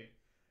haven't played.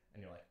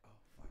 And you're like, oh,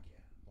 fuck yeah.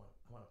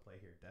 I want to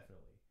play here,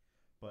 definitely.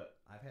 But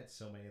I've had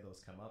so many of those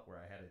come up where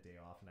I had a day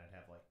off and I'd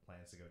have like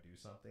plans to go do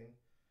something.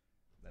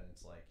 Then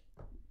it's like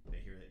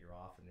they hear that you're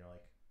off and you're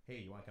like,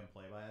 hey, you want to come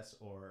play by us?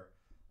 Or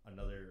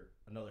another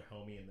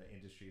homie in the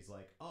industry is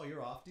like, oh,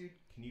 you're off, dude?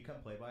 Can you come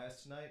play by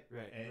us tonight?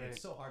 Right. And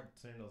it's so hard to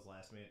turn those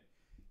last minute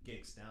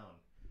gigs down.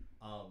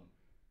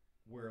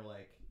 Where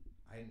like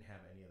I didn't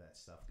have any of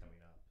that stuff coming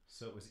up.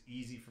 So it was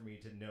easy for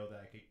me to know that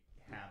I could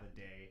have a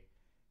day,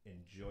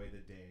 enjoy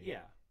the day,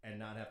 and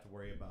not have to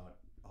worry about,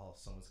 oh,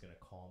 someone's going to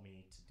call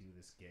me to do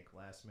this gig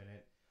last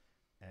minute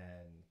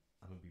and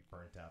I'm going to be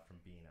burnt out from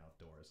being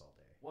outdoors all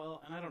day.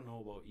 Well, and I don't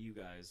know about you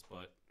guys,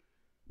 but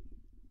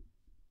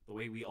the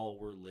way we all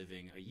were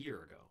living a year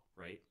ago,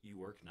 right? You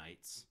work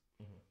nights.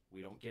 Mm-hmm.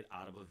 We don't get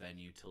out of a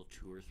venue till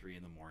 2 or 3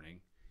 in the morning.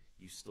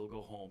 You still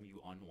go home,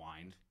 you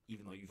unwind,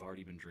 even though you've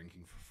already been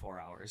drinking for 4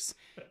 hours.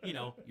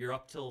 You're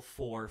up till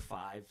 4,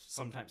 5,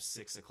 sometimes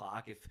 6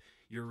 o'clock if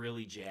you're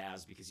really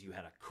jazzed because you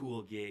had a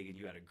cool gig and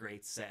you had a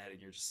great set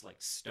and you're just like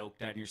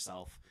stoked on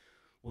yourself.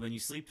 Well, then you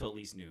sleep till at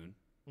least noon.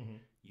 Mm-hmm.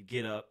 You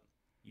get up,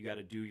 you got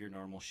to do your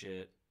normal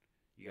shit.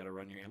 You got to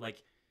run your,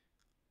 like,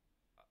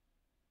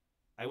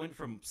 I went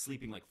from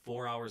sleeping like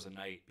 4 hours a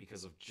night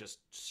because of just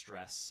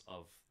stress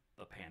of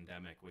the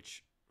pandemic,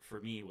 which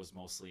for me was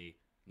mostly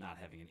not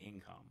having an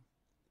income,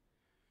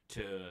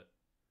 to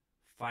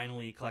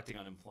finally collecting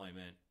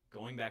unemployment,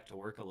 going back to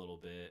work a little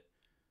bit,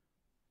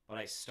 but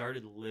I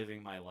started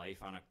living my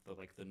life on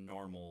the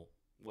normal,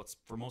 what's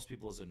for most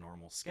people is a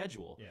normal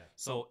schedule. Yeah.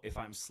 So if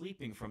I'm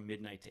sleeping from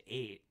midnight to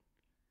 8,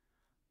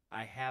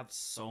 I have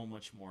so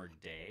much more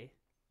day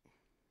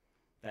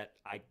that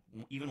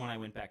even when I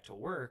went back to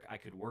work, I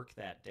could work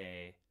that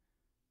day,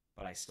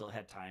 but I still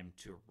had time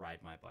to ride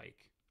my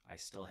bike. I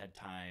still had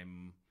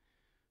time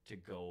to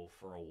go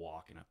for a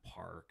walk in a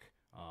park.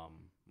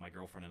 My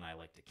girlfriend and I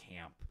like to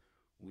camp.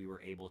 We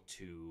were able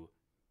to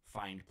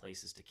find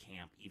places to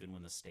camp even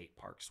when the state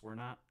parks were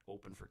not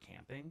open for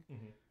camping.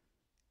 Mm-hmm.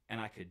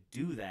 And I could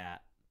do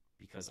that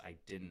because I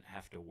didn't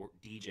have to work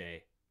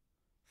DJ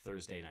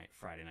Thursday night,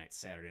 Friday night,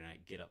 Saturday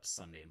night, get up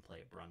Sunday and play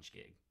a brunch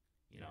gig.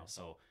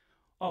 So,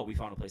 we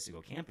found a place to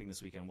go camping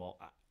this weekend. Well,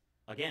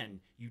 again,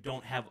 you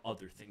don't have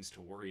other things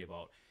to worry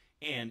about.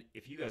 And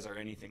if you guys are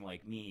anything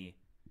like me,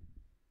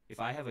 if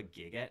I have a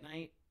gig at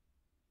night,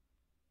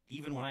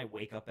 even when I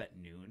wake up at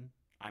noon,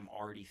 I'm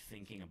already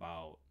thinking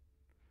about,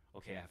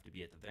 okay, I have to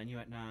be at the venue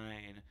at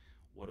 9.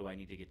 What do I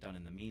need to get done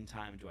in the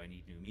meantime? Do I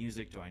need new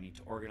music? Do I need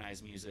to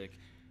organize music?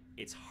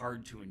 It's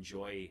hard to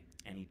enjoy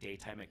any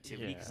daytime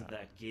activity because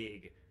that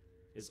gig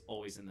is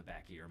always in the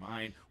back of your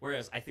mind.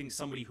 Whereas I think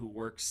somebody who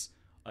works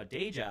a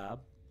day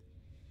job,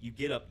 you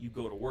get up, you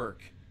go to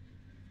work.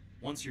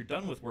 Once you're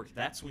done with work,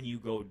 that's when you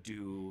go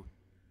do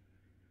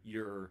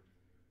your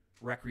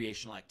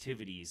recreational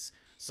activities.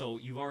 So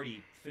you've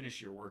already finished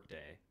your work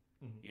day,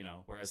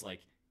 whereas like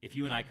if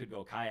you and I could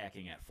go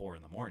kayaking at 4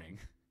 in the morning,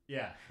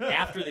 yeah,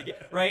 after the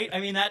right? I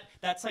mean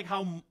that's like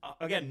how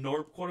again,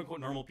 quote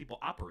unquote normal people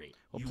operate.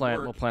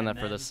 We'll plan that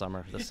for this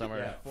summer. This summer,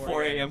 Yeah,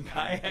 4 a.m.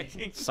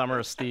 kayaking. Summer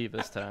of Steve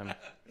this time.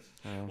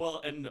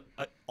 Well, and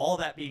all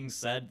that being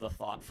said, the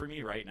thought for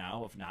me right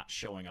now of not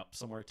showing up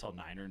somewhere till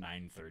 9 or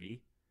 9:30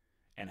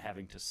 and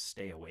having to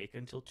stay awake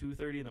until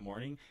 2:30 in the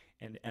morning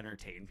and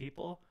entertain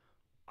people,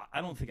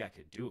 I don't think I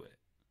could do it.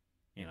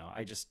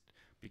 I just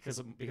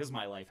because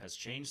my life has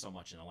changed so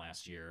much in the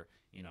last year.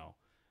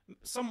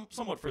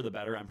 somewhat for the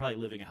better. I'm probably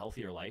living a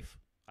healthier life.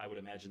 I would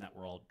imagine that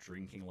we're all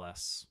drinking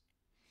less,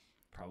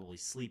 probably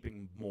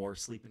sleeping more,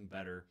 sleeping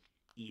better,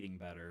 eating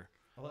better.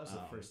 Well, that was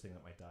the first thing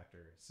that my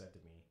doctor said to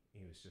me.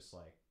 He was just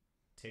like,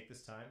 take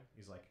this time.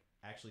 He's like,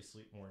 actually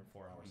sleep more than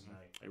 4 hours a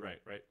night.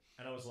 Right.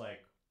 And I was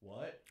like,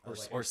 what? I Or, was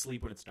like, or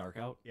sleep when it's dark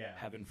out. Yeah.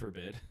 Heaven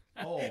forbid.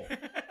 Oh.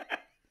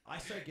 I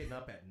started getting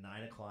up at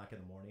 9 o'clock in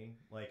the morning.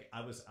 Like,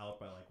 I was out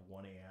by like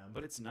 1 a.m.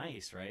 But it's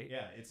nice, right?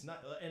 Yeah, it's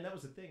not. And that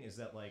was the thing, is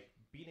that like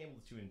being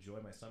able to enjoy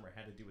my summer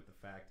had to do with the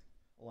fact,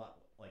 a lot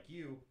like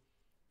you,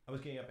 I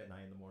was getting up at 9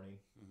 in the morning,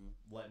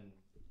 letting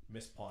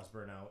Miss Paws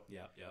burn out.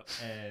 Yeah.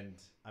 And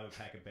I would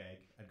pack a bag.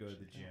 I'd go to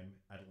the gym.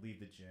 I'd leave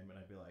the gym, and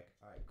I'd be like,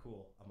 all right,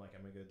 cool. I'm like,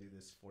 I'm going to go do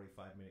this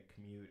 45-minute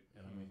commute,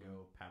 and I'm going to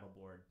go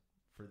paddleboard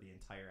for the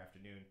entire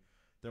afternoon.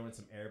 Throw in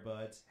some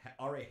earbuds.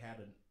 Already had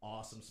an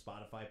awesome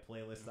Spotify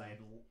playlist that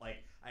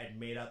I had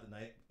made out the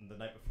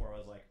night before. I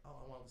was like, oh,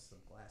 I want to listen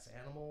to Glass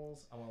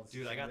Animals. I want to listen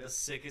Dude, to I got the this.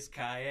 sickest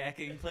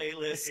kayaking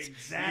playlist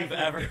Exactly. you've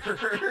ever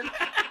heard.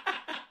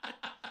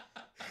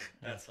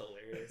 That's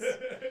hilarious.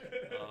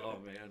 Oh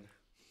man.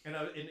 And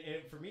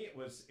for me, it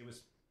was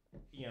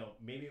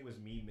maybe it was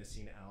me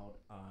missing out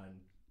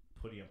on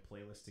putting a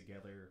playlist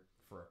together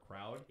for a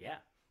crowd. Yeah.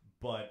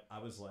 But I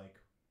was like,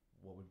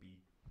 what would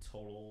be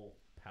total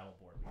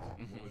paddleboard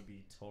music? What would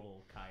be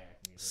total kayak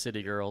music?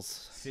 City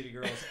Girls. City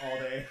Girls all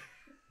day.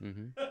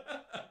 Mm-hmm.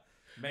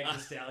 Megan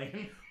Thee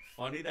Stallion.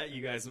 Funny that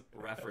you guys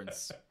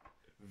reference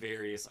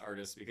various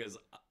artists, because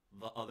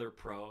the other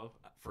pro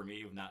for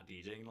me of not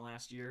DJing the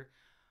last year,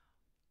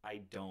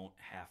 I don't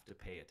have to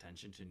pay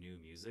attention to new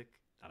music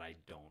that I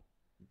don't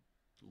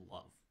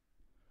love.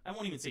 I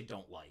won't even say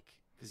don't like,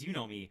 because you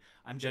know me,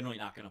 I'm generally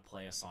not going to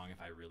play a song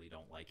if I really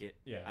don't like it.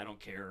 Yeah. I don't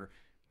care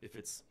if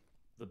it's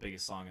the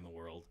biggest song in the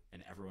world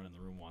and everyone in the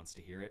room wants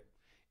to hear it.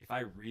 If I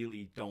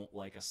really don't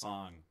like a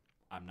song,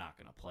 I'm not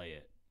going to play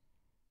it.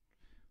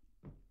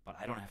 But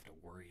I don't have to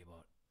worry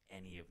about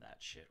any of that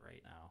shit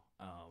right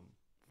now,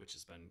 which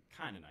has been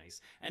kind of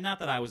nice. And not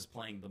that I was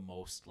playing the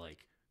most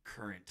like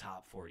current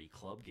top 40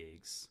 club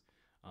gigs,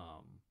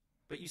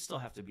 but you still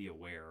have to be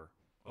aware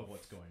Of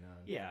what's going on.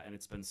 Yeah, and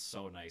it's been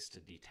so nice to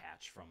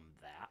detach from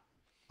that.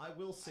 I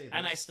will say this.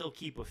 And I still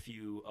keep a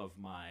few of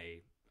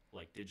my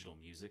like digital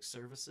music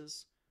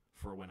services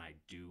for when I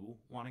do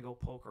want to go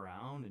poke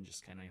around and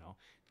just kind of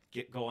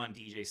go on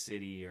DJ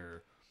City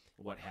or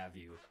what have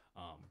you.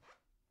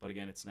 But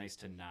again, it's nice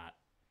to not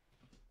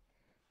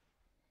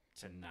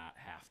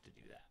have to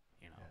do that.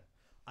 Yeah.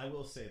 I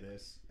will say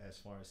this, as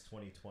far as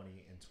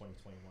 2020 and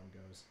 2021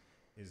 goes,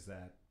 is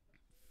that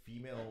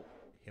female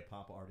hip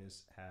hop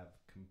artists have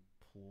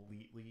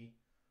completely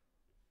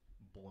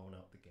blown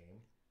up the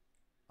game.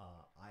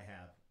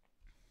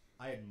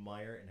 I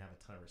admire and have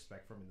a ton of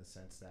respect for him in the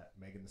sense that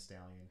Megan Thee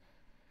Stallion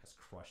has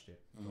crushed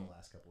it for the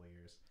last couple of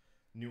years.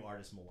 New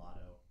artist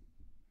Mulatto,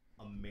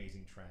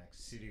 amazing tracks.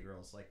 City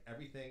Girls, like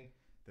everything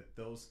that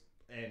those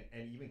and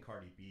even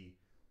Cardi B,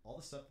 all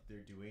the stuff that they're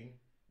doing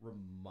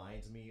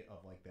reminds me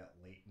of like that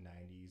late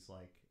 90s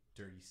like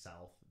Dirty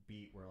South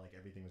beat where like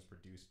everything was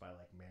produced by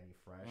like Manny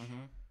Fresh,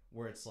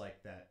 where it's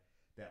like that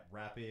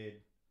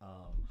rapid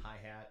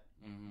hi-hat,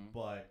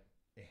 but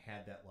it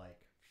had that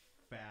like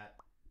fat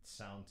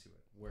sound to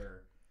it,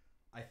 where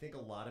I think a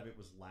lot of it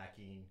was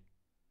lacking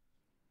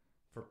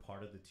for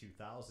part of the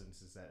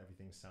 2000s, is that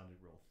everything sounded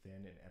real thin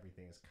and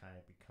everything has kind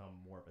of become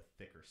more of a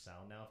thicker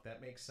sound now, if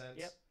that makes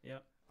sense.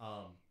 Yep.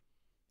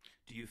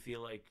 Do you feel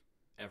like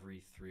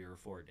every 3 or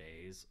 4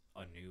 days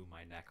a new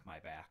My Neck, My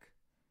Back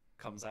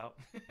comes out?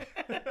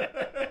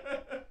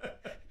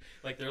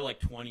 Like there are like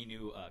 20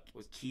 new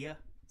was Kia?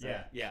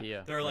 Yeah.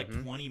 Kia. There are like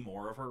 20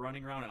 more of her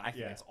running around, and I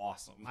think it's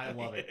awesome. I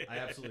love it. I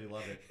absolutely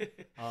love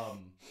it. What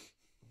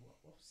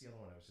was the other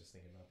one I was just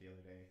thinking about the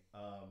other day?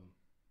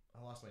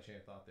 I lost my train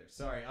of thought there.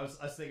 Sorry, I was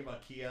thinking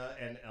about Kia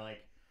and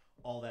like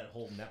all that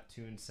whole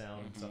Neptune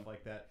sound and stuff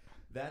like that.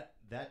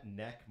 That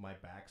Neck My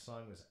Back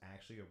song was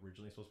actually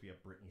originally supposed to be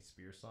a Britney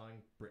Spears song.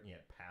 Britney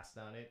had passed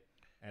on it,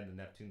 and the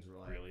Neptunes were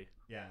like, Really?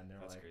 Yeah, and they're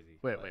That's like, crazy.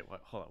 Wait,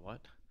 what? Hold on,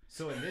 what?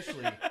 So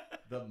initially,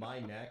 the My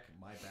Neck,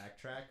 My Back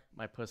track.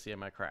 My Pussy and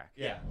My Crack.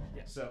 Yeah.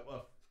 Yeah.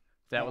 So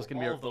That was gonna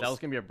be all of those- that was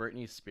gonna be a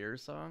Britney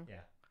Spears song. yeah.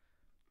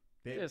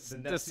 This the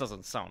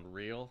doesn't sound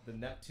real. The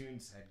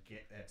Neptunes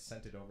had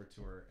sent it over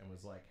to her and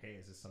was like, "Hey,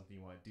 is this something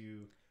you want to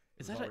do?"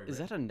 Is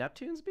that a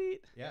Neptunes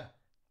beat? Yeah.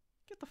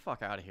 Get the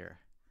fuck out of here.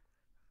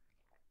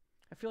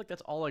 I feel like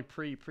that's all like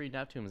pre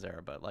Neptunes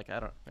era, but like I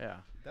don't. Yeah.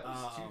 That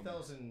was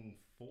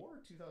 2004,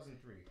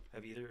 2003.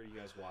 Have either of you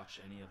guys watched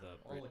any of the?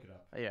 I'll look it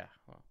up. Yeah.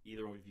 Well,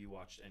 Either of you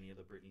watched any of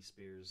the Britney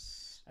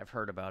Spears? I've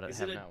heard about it. Is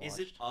have it not is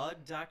watched.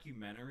 it a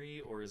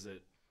documentary or is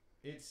it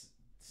It's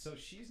so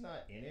she's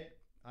not in it.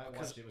 I 'Cause-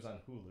 watched it. It was on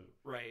Hulu.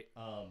 right?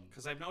 Um,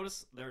 Because I've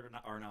noticed there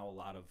are now a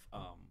lot of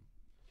I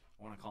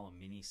want to call them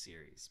mini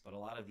series, but a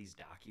lot of these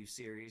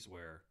docu-series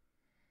where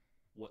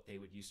what they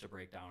would used to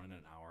break down in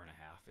an hour and a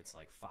half, it's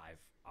like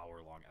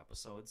 5-hour long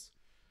episodes.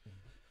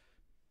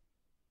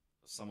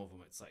 Some of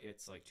them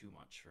it's like too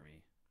much for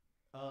me.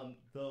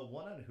 the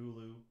one on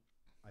Hulu,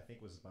 I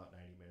think, was about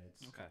 90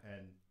 minutes. Okay.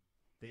 And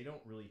they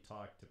don't really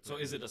talk to. So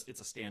Britney. is it? It's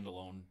a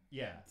standalone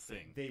Yeah,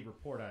 thing. they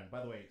report on it.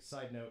 By the way,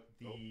 side note: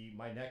 the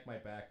My Neck, My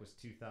Back was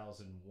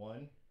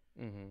 2001.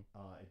 Mm-hmm.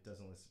 It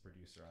doesn't list the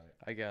producer on it.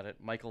 I got it.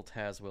 Michael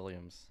Taz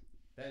Williams.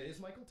 That is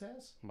Michael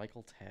Taz.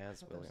 Michael I Taz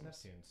thought that was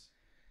Williams.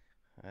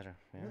 Neptunes. I don't.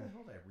 Where Yeah. the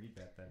hell did I read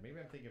that then? Maybe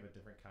I'm thinking of a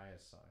different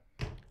Kaya's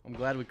song. I'm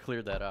glad we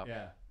cleared that up.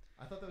 Yeah,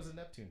 I thought that was a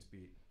Neptunes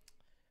beat.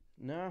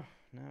 No,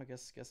 I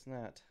guess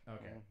not.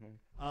 Okay.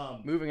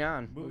 Mhm. Moving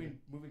on.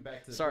 Moving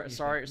back to the Sorry, Britney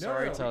sorry, thing.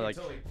 sorry we to can like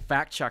totally-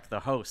 fact check the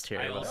host here.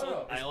 I but- also,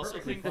 No, it's I also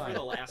perfectly think that for fine.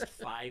 the last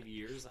 5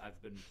 years,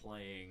 I've been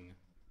playing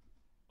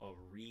a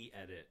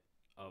re-edit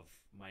of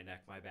My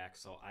Neck, My Back,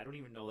 so I don't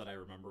even know that I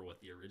remember what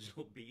the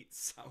original beat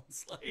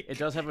sounds like. It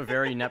does have a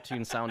very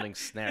Neptune sounding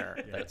snare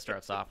Yeah. that it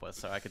starts off with,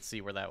 so I could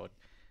see where that would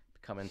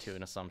come into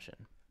an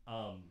assumption.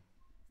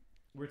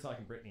 We're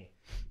talking Britney.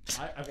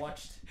 I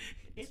watched.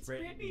 It's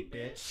Britney, Britney,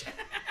 bitch.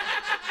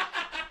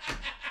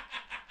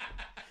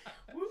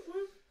 Whoop,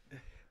 whoop.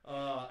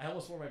 I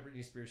almost wore my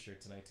Britney Spears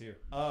shirt tonight too.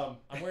 I'm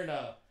wearing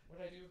a. What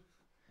did I do?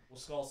 Well,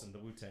 Skullson, the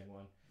Wu Tang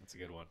one. That's a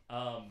good one.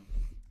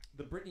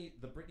 The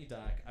Britney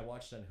doc I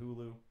watched on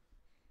Hulu,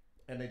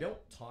 and they don't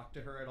talk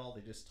to her at all.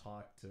 They just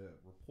talk to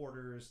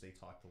reporters. They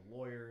talk to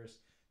lawyers.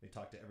 They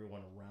talk to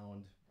everyone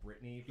around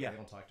Britney, but Yeah. they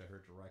don't talk to her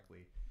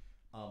directly.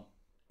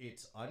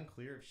 It's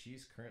unclear if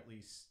she's currently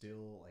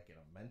still like in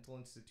a mental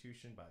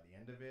institution by the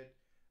end of it.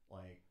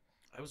 Like,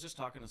 I was just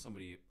talking to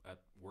somebody at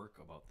work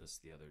about this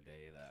the other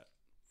day that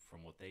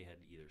from what they had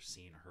either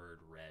seen, heard,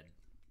 read,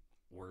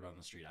 word on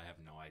the street, I have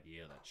no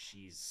idea that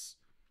she's,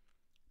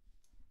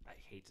 I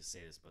hate to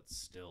say this, but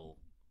still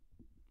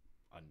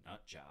a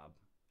nut job.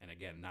 And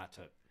again, not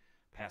to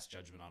pass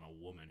judgment on a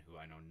woman who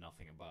I know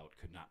nothing about,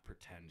 could not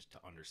pretend to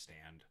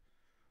understand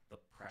the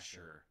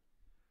pressure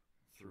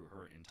through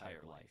her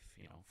entire life,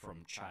 you know,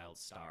 from child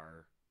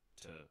star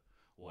to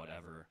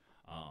whatever.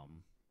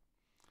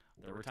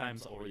 There were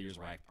times over the years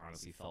where I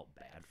honestly felt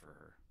bad for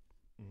her,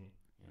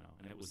 you know,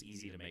 and it was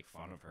easy to make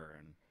fun of her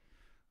and,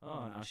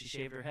 oh, now she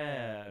shaved her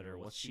head, or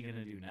what's she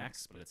gonna do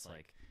next? But it's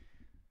like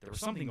there was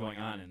something going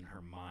on in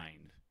her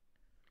mind,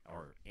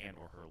 or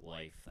her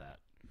life that.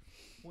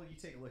 well, you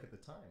take a look at the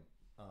time.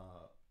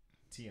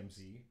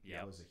 TMZ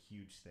Yep. was a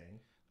huge thing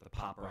The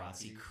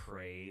paparazzi Paparazzi.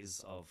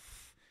 craze of,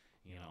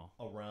 you know,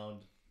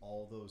 around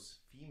all those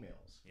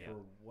females Yeah.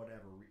 for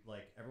whatever.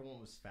 Like, everyone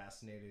was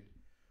fascinated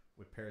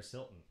with Paris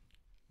Hilton.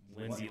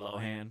 Lindsay What-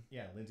 Lohan.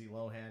 Yeah, Lindsay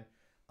Lohan,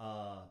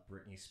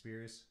 Britney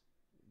Spears.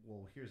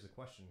 Well, here's the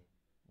question: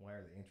 why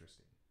are they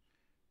interested?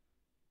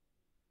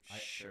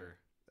 Sure.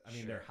 I mean,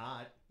 Sure. they're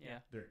hot, Yeah.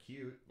 they're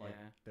cute, like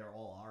Yeah. they're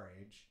all our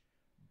age.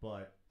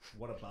 But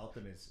what about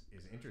them is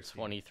interesting?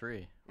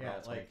 23. We're Yeah, all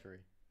like- 23.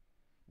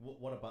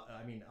 What about?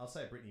 I mean,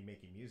 outside Britney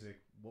making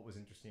music, what was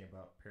interesting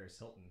about Paris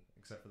Hilton,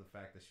 except for the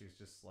fact that she was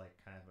just like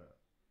kind of a.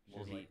 She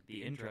Well, was like,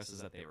 the interest is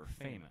that they were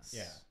famous.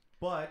 yeah,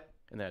 but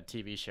In that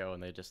TV show,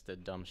 and they just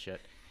did dumb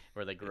shit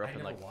where they grew I up in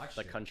never like watched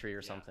the it. country or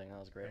Yeah. something. That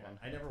was a great yeah, one.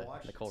 I never With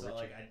watched Nicole it, so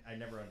Richie. like I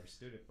never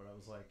understood it. But I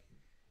was like,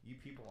 you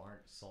people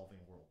aren't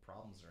solving world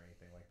problems or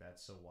anything like that.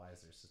 So why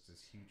is there such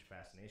this huge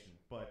fascination?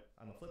 But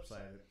on the flip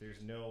side,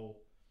 there's no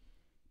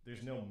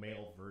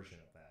male version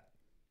of that.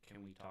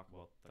 Can we talk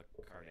about the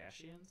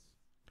Kardashians?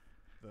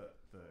 The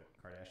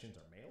Kardashians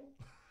are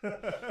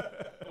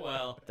male.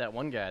 Well, That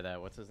one guy,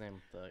 what's his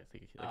name? The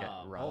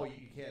guy, Rob. oh,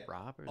 you can't.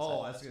 Rob? Or is Oh,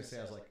 that- I was gonna say,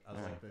 I was like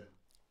the.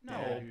 no,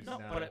 dad who's no,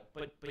 now-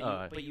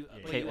 but you Yeah,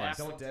 you Caitlyn. asked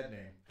Don't dead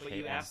name. but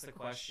you Caitlyn. asked the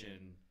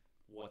question,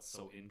 what's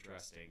so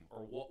interesting,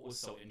 or what was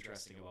so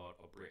interesting about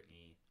a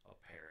Britney, a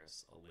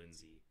Paris, a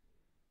Lindsay,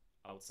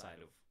 outside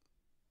of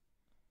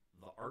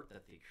the art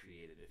that they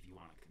created, if you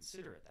want to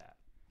consider it that.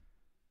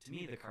 To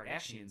me, the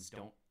Kardashians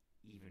don't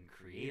even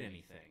create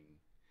anything,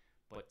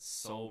 but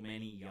so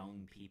many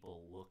young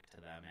people look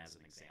to them as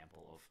an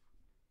example of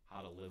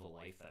how to live a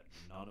life that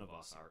none of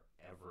us are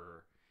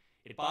ever.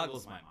 It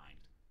boggles my mind.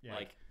 Yeah.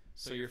 Like,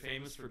 so you're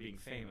famous for being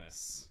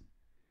famous,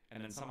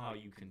 and then somehow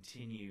you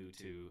continue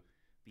to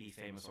be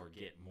famous or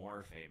get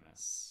more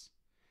famous.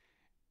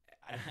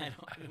 I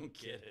don't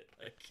get it.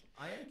 Like,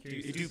 I am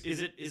curious.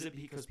 is it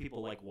because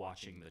people like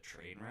watching the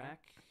train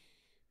wreck?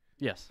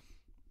 Yes.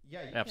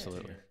 Yeah, you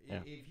Absolutely,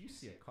 Can't turn if you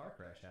see a car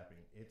crash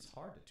happening, it's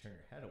hard to turn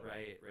your head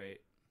away. Right.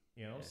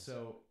 You know, Yeah.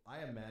 so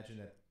I imagine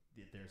that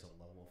there's a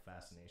level of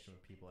fascination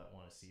with people that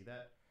want to see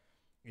that.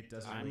 It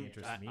doesn't really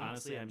interest me.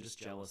 Honestly, I'm just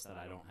jealous that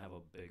I don't have a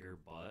bigger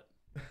butt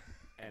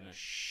and a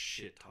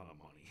shit ton of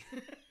money.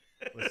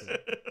 Listen,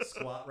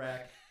 squat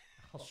rack.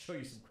 I'll show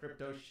you some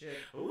crypto shit.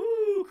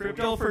 Ooh,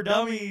 crypto for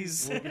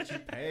dummies. We'll get you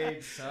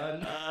paid,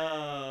 son.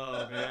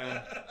 Oh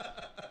man.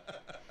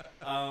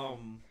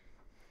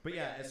 But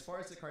yeah, as far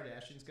as the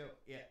Kardashians go,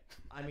 yeah,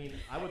 I mean,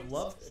 I'd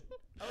love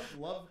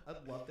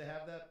to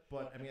have that,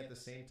 but I mean, at the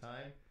same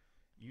time,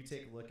 you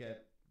take a look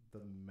at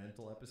the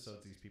mental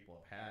episodes these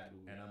people have had,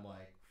 and I'm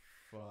like,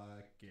 fuck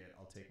it,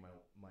 I'll take my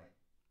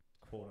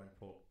quote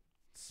unquote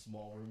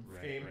small room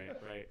fame.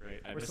 Right.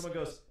 Where someone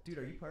goes, dude,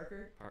 are you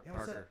Parker? Yeah,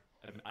 what's Parker.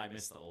 I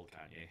miss the old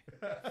Kanye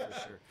that? for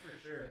sure.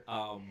 For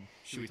sure.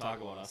 Should we talk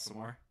about us some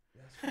more?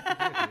 Yes,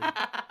 fucking do it,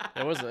 dude.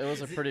 It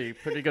was a pretty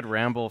good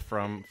ramble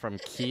from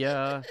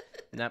Kia,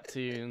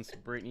 Neptunes,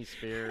 Britney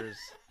Spears.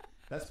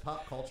 That's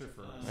pop culture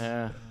for us.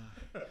 Yeah.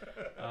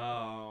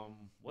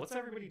 What's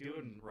everybody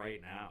doing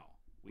right now?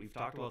 We've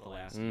talked about the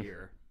last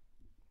year.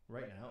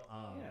 Right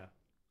now, Yeah.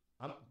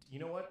 You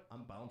know what?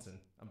 I'm bouncing.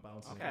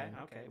 Okay.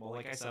 Well,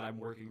 like I said, I'm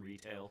working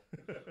retail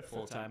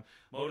full time.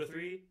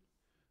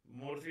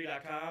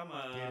 Moto3.com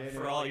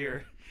for all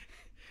your.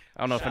 I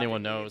don't know if shopping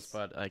anyone knows, needs.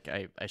 but like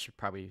I should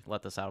probably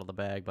let this out of the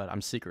bag. But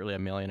I'm secretly a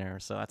millionaire,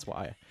 so that's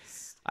why.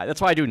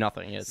 That's why I do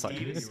nothing. It's like,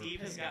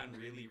 Steve has gotten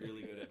really,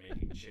 really good at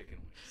making chicken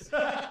wings.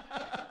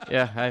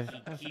 yeah,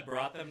 He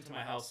brought them to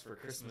my house for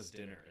Christmas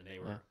dinner, and they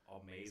were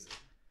amazing.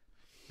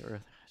 there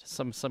were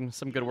some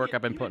good work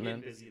I've been putting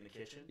in. Busy in the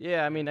kitchen.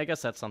 Yeah, I mean, I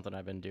guess that's something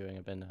I've been doing.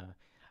 I've been,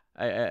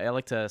 I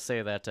like to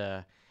say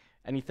that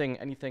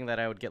anything that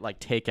I would get like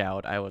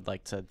takeout, I would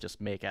like to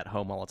just make at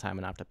home all the time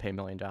and not have to pay $1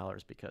 million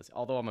because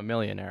although I'm a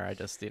millionaire, I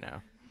just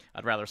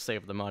I'd rather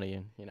save the money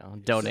and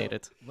donate So,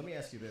 it. Let me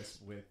ask you this: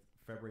 with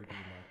February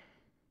being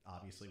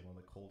obviously one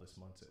of the coldest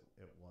months it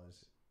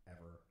was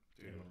ever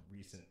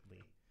recently,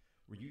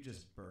 were you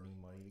just burning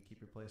money to keep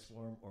your place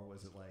warm, or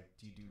was it like,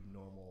 do you do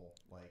normal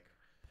like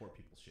poor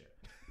people shit?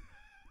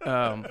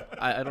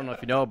 I don't know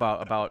if you know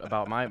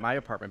about my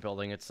apartment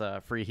building. It's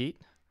free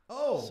heat.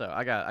 Oh, So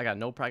I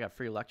got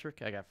free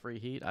electric. I got free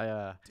heat.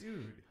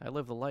 dude, I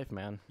live the life,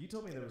 man. you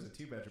told me there was a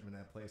 2-bedroom in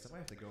that place. I might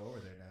have to go over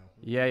there now.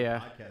 Yeah.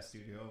 Podcast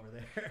studio over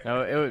there.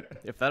 No,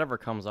 if that ever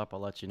comes up,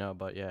 I'll let you know.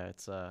 But yeah,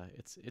 it's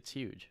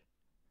huge.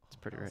 It's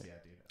pretty Hells great. Yeah,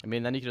 dude. I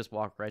mean, then you can just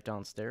walk right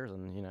downstairs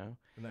and And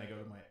then I go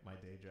to my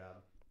day job.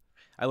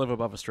 I live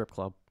above a strip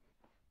club.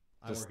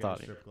 I Just work at thought,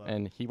 a strip club.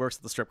 and he works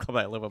at the strip club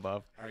I live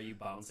above. Are you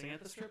bouncing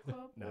at the strip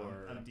club? No,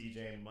 or I'm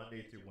DJing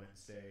Monday through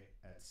Wednesday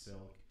at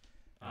Silk.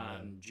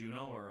 on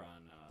Juno or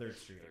on 3rd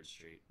Street. 3rd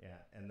Street.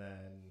 Yeah, and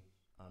then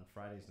on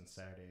Fridays and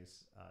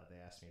Saturdays, they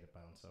asked me to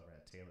bounce over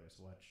at Taylor's,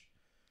 which,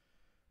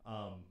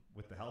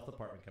 with the health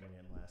department coming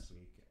in last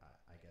week,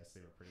 I guess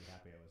they were pretty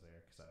happy I was there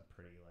because I'm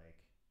pretty like,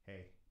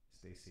 hey,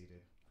 stay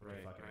seated, put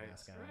your fucking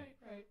mask on,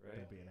 Right.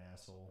 don't be an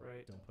asshole,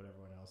 Right. don't put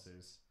everyone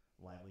else's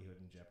livelihood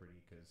in jeopardy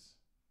because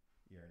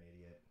you're an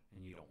idiot.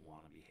 And you don't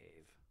want to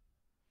behave.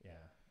 Yeah,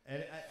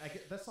 and I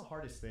get, that's the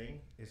hardest thing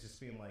is just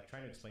being like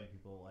trying to explain to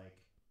people like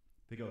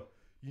they go,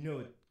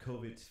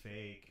 COVID's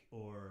fake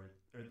or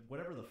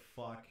whatever the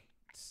fuck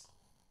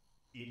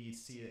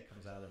idiocy that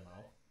comes out of their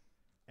mouth,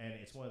 and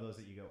it's one of those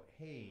that you go,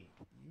 hey,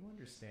 you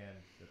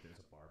understand that there's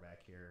a bar back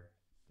here,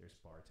 there's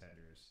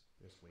bartenders,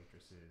 there's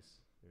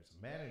waitresses, there's a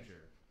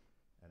manager,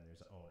 and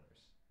there's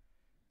owners,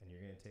 and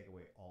you're gonna take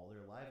away all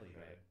their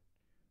livelihood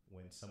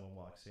when someone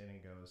walks in and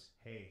goes,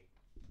 hey,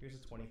 here's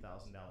a $20,000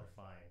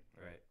 fine.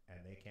 Right. And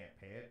they can't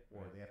pay it,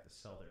 or they have to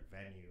sell their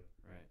venue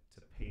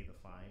to pay the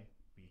fine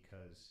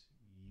because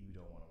you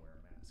don't want to wear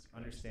a mask.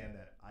 Understand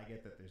that I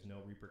get that there's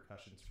no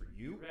repercussions for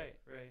you, Right.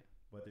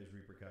 but there's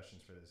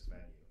repercussions for this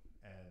venue.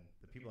 And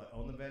the people that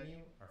own the venue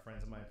are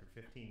friends of mine for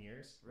 15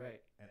 years, Right.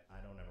 and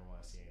I don't ever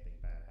want to see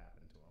anything bad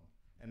happen to them.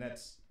 And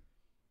that's,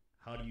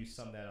 how do you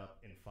sum that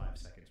up in 5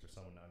 seconds for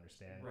someone to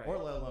understand, Right. or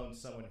let alone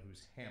someone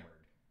who's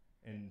hammered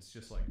and it's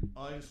just like,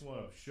 I just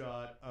want a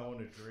shot, I want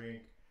to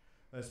drink,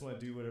 I just want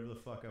to do whatever the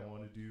fuck I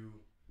want to do.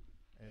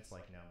 And it's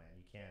like, no, man,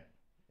 you can't.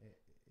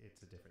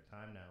 It's a different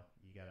time now.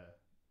 You gotta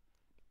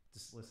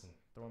just listen,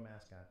 throw a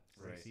mask on,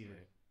 stay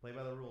seated, play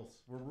by the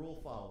rules. We're rule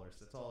followers.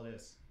 That's all it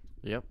is.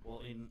 Yep.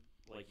 Well,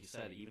 like you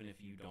said, even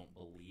if you don't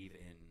believe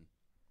in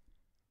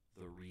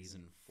the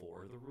reason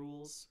for the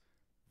rules,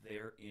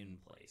 they're in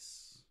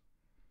place.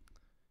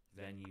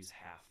 Venues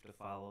have to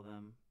follow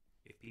them.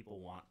 If people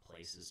want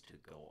places to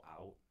go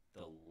out,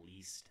 the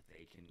least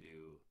they can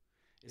do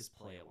is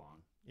play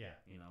along. Yeah.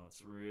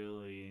 It's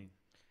really.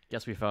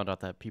 Guess we found out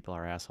that people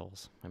are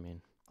assholes. I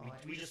mean,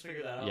 We just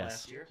figured that out yes.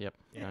 last year. Yep.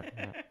 Yeah.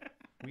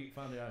 We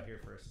found it out here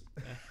first.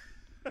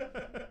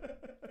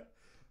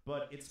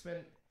 But it's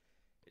been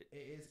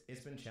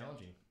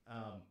challenging.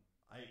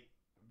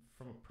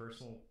 From a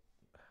personal,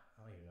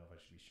 I don't even know if I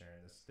should be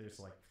sharing this. There's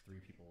like 3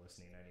 people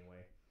listening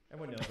anyway.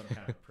 Everyone knows I'm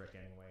kind of a prick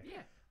anyway.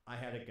 Yeah. I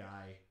had a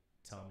guy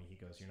tell me, he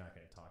goes, you're not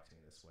going to talk to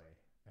me this way.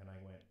 And I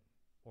went,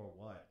 or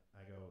what?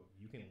 I go,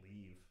 you can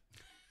leave.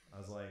 I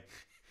was like,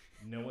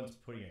 no one's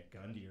putting a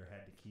gun to your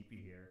head to keep you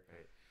here.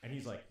 Right. And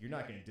he's like, you're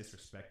not going to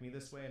disrespect me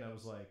this way? And I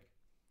was like,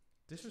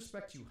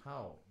 disrespect you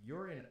how?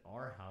 You're in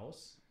our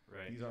house.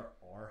 Right. These are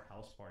our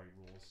house party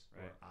rules.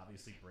 Right. We're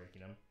obviously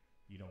breaking them.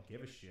 You don't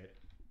give a shit.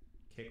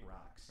 Kick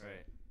rocks.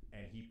 Right.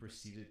 And he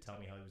proceeded to tell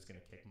me how he was going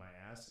to kick my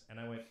ass. And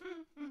I went,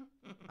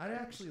 I'd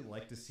actually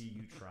like to see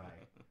you try.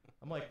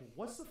 I'm like,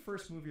 what's the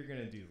first move you're going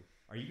to do?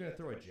 Are you going to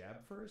throw a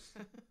jab first?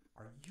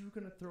 Are you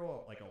going to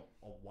throw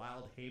a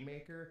wild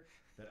haymaker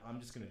that I'm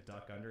just going to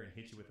duck under and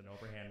hit you with an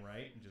overhand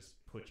right and just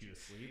put you to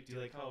sleep? Do you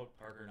like how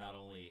Parker not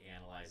only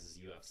analyzes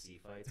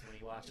UFC fights when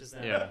he watches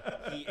them, Yeah.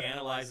 he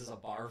analyzes a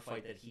bar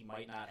fight that he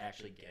might not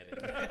actually get in.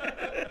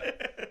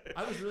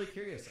 I was really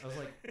curious. I was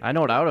like, I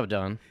know what I would have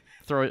done.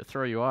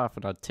 Throw you off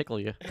and I'd tickle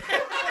you.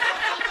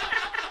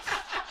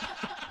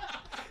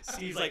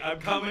 Steve's like, I'm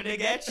coming to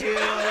get you.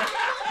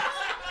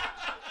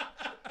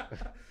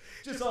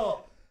 just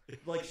all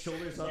like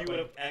shoulders up. You would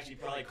have actually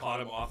probably caught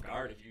him off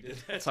guard if you did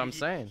that. That's what I'm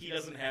saying. He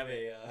doesn't have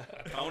a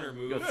counter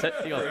move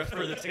You go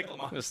for the tickle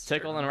monster. Just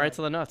tickle and right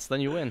to the nuts,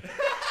 then you win.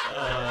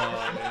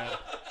 Oh, man.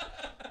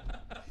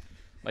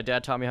 My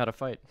dad taught me how to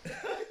fight.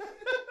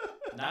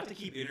 Not to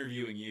keep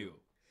interviewing you,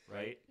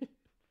 right?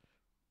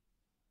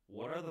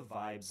 What are the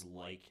vibes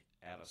like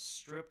at a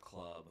strip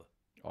club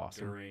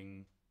Awesome.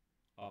 during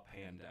a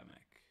pandemic?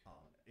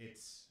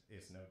 It's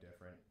no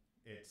different.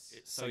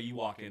 So you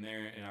walk in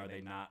there, and are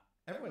they not?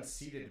 Everyone's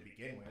seated to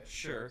begin with.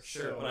 Sure.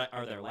 So- But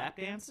are there lap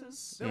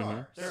dances? There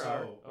are. There so,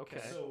 are.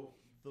 Okay. So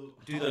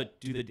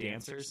Do the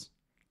dancers?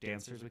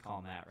 Dancers, we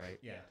call them that, right?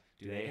 yeah.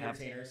 Do they have?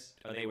 Entertainers?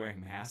 Are they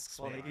wearing masks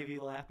while they give you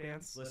the lap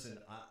dance? Listen,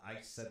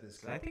 I said this.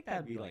 'Cause I think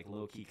that'd be like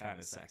low key kind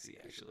of sexy,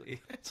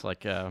 actually. It's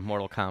like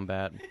Mortal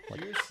Kombat,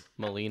 like Here's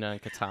Melina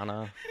and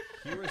Katana.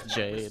 Here is my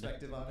Jade.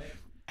 perspective on it.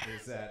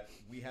 Is that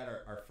we had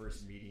our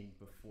first meeting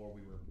before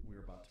we were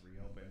about to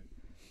reopen,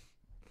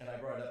 and I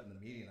brought it up in the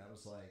meeting. I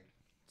was like,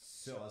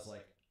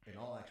 in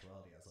all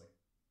actuality, I was like,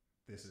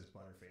 this is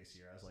Butterface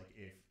here. I was like,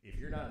 if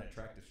you're not an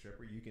attractive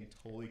stripper, you can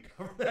totally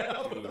cover that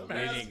up with a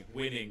mask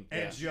winning,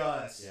 and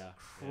just Yeah.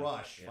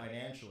 crush Yeah.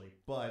 financially.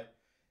 But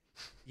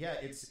yeah,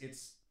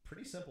 it's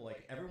pretty simple.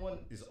 Like everyone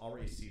is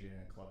already seated in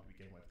a club to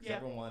begin with. 'Cause Yeah.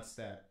 everyone wants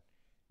that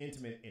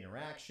intimate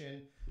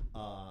interaction.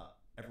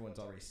 Everyone's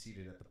already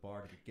seated at the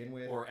bar to begin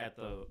with. or at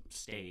the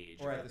stage,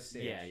 Or at the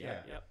stage,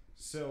 Yeah. yeah.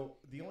 So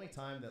the only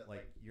time that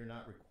like you're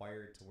not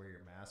required to wear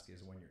your mask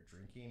is when you're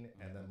drinking,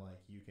 and then like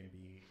you can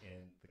be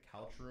in the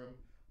couch room.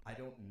 I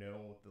don't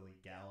know the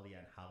legality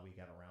on how we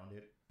got around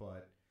it,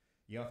 but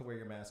you don't have to wear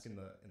your mask in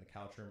the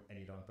couch room, and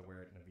you don't have to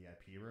wear it in a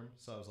VIP room.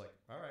 So I was like,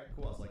 all right,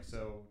 cool. I was like,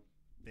 so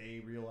they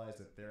realize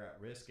that they're at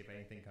risk if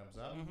anything comes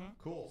up.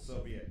 Cool,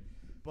 so be it.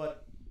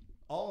 But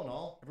all in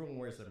all, everyone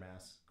wears their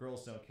masks.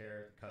 Girls don't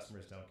care. The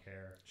customers don't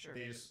care. Sure.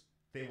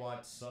 They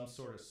want some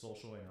sort of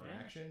social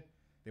interaction.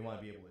 They want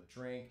to be able to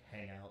drink,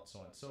 hang out, so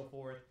on and so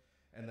forth.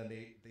 And then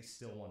they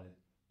still want to,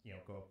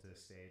 go up to the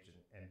stage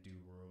and do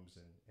rooms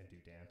and do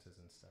dances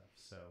and stuff.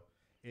 So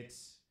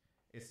it's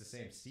the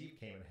same. Steve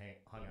came and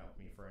hung out with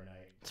me for a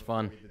night. It's before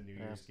fun. We did the New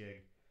Year's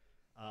gig.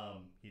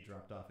 He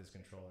dropped off his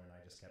controller, and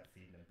I just kept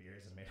feeding him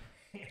beers and made him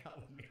hang out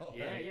with me all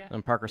night. Yeah.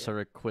 And Parker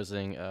started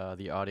quizzing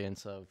the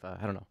audience of,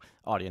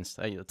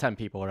 10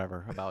 people,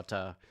 whatever, about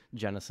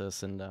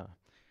Genesis. And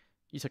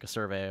you took a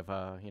survey of,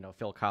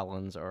 Phil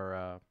Collins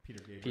or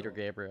Peter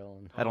Gabriel.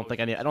 And I don't think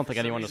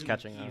anyone was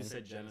catching on. You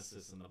said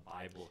Genesis, and the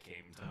Bible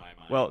came to my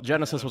mind. Well,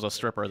 Genesis was a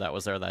stripper that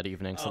was there that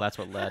evening, so that's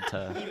what led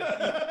to.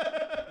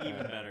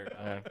 Even better.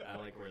 I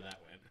like where that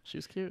went. She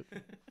was cute.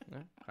 Yeah.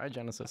 Hi,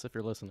 Genesis, if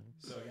you're listening.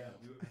 So yeah,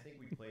 I think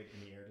we played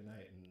in the air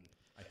tonight, and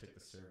I took the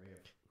survey of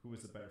who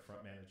was the better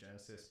frontman of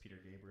Genesis, Peter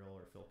Gabriel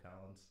or Phil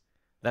Collins.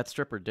 That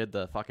stripper did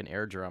the fucking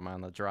air drum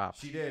on the drop.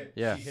 She did.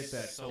 Yeah. She hit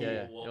that. So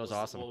Yeah, what it was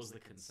awesome. What was the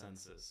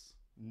consensus?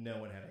 No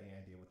one had any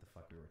idea what the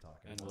fuck we were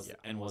talking about.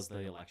 And was the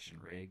election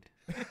rigged?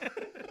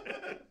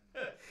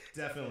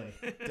 Definitely.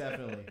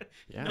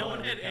 Yeah. No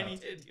one had Yeah. any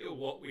idea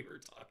what we were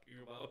talking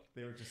about.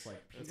 They were just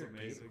like, That's Peter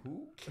amazing.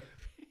 Who?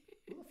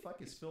 Who the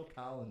fuck is Phil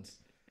Collins?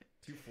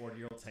 Two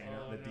 40-year-olds hanging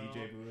out in the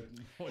DJ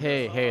booth.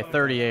 Hey,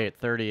 38.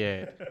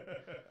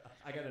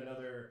 I got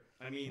another.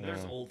 I mean,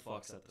 there's old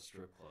fucks at the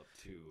strip club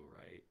too,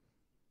 right?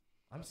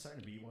 I'm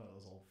starting to be one of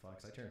those old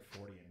fucks. I turned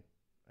 40 in,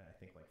 I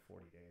think, like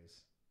 40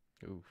 days.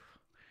 Oof.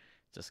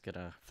 Just get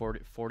a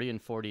 40 in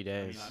 40 I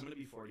days. mean, I'm gonna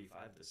be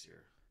 45 this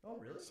year, Oh,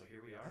 really? so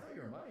here we I are. thought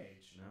you were my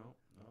age. No.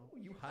 Oh,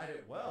 you hide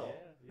it well.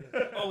 Yeah.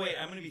 Oh wait,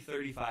 I'm gonna be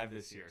 35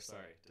 this year.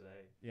 Sorry,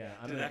 Yeah,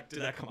 did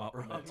that come out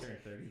I'm wrong? gonna turn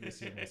 30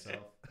 this year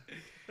myself.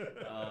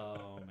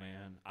 Oh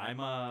man,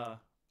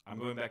 I'm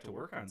going back to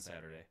work on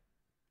Saturday.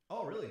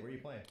 Oh, really? Where are you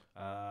playing?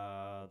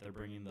 They're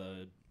bringing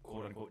the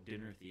quote unquote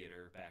dinner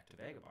theater back to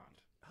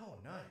Vagabond. Oh,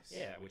 nice.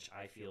 Yeah, which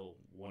I feel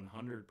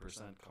 100%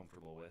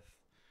 comfortable with.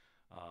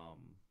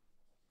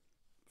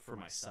 For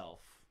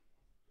myself,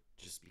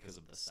 just because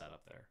of the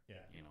setup there. Yeah.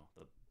 You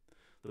know,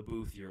 the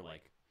booth, you're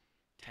like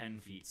 10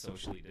 feet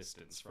socially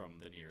distanced from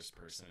the nearest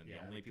person. And Yeah.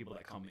 the only people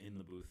that come in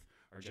the booth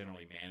are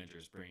generally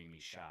managers bringing me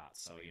shots.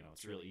 So, you know,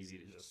 it's real easy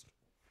to just...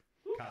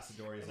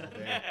 Casadores all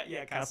day.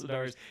 Yeah,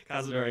 Casadores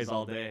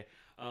all day.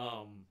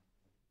 I'm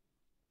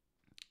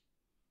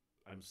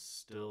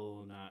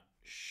still not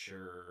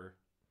sure.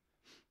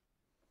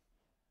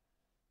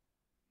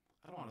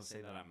 I don't want to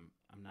say that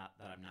I'm not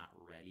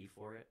ready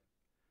for it,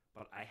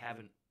 but I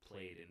haven't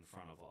played in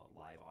front of a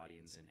live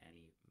audience in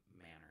any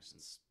manner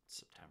since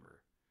September.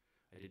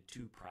 I did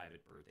 2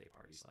 private birthday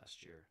parties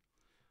last year.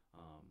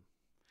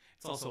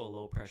 It's also a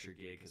low pressure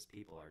gig because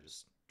people are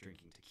just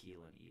drinking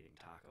tequila and eating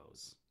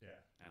tacos, Yeah.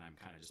 and I'm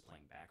kind of just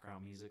playing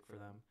background music for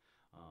them.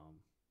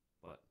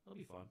 But it'll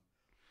be fun.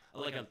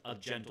 Like a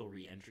gentle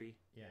re-entry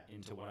Yeah.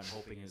 into what I'm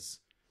hoping is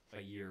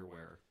a year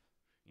where,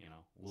 you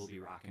know, we'll be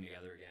rocking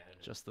together again.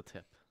 Just the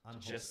tip. I'm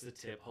Just the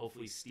tip.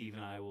 Hopefully Steve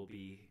and I will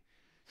be,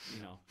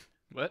 you know.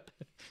 What?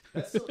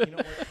 That's still, you know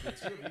what? The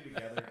two of you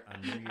together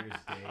on New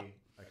Year's Day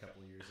a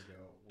couple of years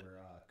ago were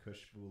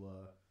Kush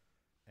Bula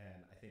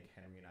and I think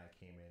Henry and I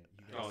came in.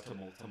 You Oh,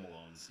 guys, to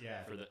Malone's.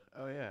 Yeah. For the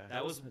Oh yeah,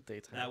 That was- the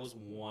daytime. that was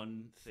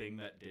one thing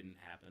that didn't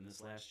happen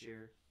this last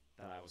year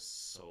that I was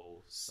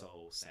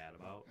so sad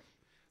about.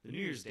 The New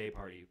Year's Day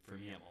party for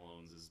me at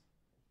Malone's is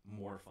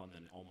more fun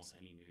than almost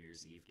any New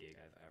Year's Eve gig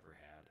I've ever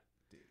had.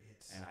 dude,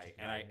 it's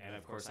And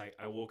of course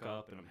I woke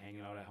up and I'm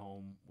hanging out at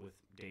home with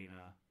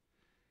Dana,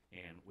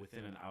 and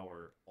within an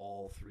hour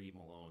all three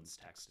Malones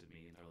texted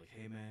me and they're like,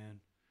 "Hey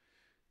man,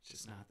 it's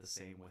just not the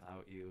same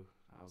without you."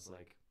 I was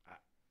like,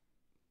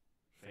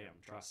 "Fam,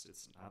 trust,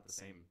 it's not the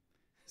same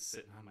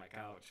sitting on my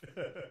couch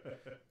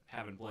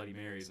having Bloody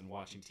Marys and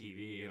watching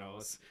TV, you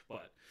know."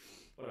 But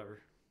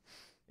whatever.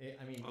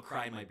 I mean, I'll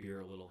cry my beer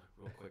a little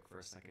real quick for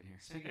a second here.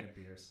 speaking of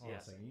beers, hold on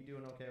Yeah. a second. You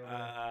doing okay with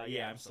that?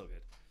 Yeah, I'm still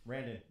good.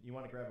 Brandon, you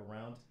want to grab a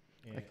round?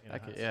 In a I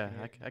hot could, second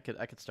yeah, here?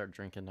 I could start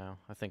drinking now.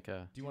 I think. Do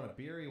you want a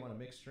beer? You want a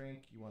mixed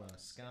drink? You want a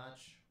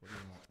scotch? What do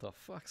you want? The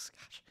fuck,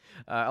 scotch.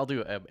 I'll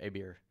do a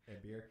beer. A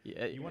beer?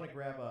 Yeah, You want to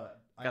grab a?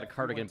 I got a have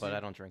cardigan, but 312. I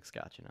don't drink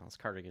scotch. You know, it's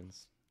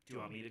cardigans. Do you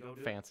want me to go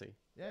do it? Fancy.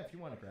 Yeah, if you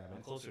want to grab I'm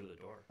it. closer to the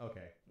door.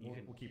 Okay, You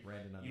can- we'll keep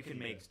Brandon on. You the can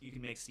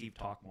feed make Steve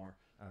talk more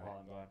All right. while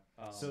I'm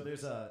gone. So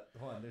there's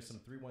hold on. There's some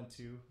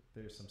 312.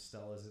 There's some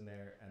Stellas in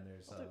there, and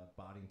there's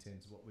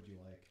Boddingtons. What would you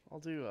like? I'll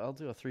do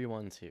a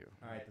 3-1-2.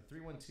 All right, the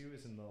 312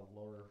 is in the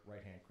lower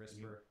right hand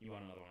crisper. you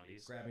want another one of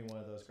these? Grab me one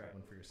of those. Grab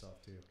one for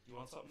yourself too. You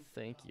want something?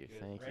 Thank you, Good.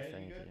 thank you, Brandon,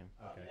 thank good?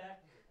 you. Okay.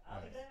 back.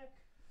 I'll be back.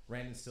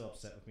 Brandon's still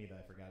upset with me that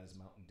I forgot his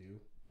Mountain Dew.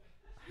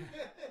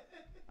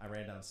 I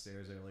ran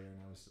downstairs earlier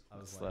and I was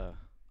It's like, the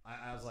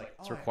I was like,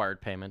 it's oh,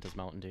 required payment is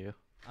Mountain Dew.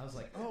 I was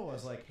like,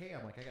 hey,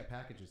 I'm like, I got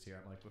packages here.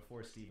 I'm like,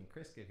 before Steve and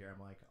Chris get here, I'm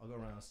like, I'll go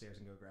around downstairs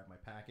and go grab my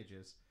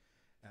packages.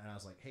 And I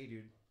was like, hey,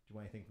 dude, do you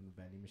want anything from the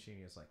vending machine?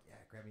 He was like, yeah,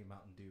 grab me a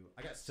Mountain Dew.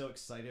 I got so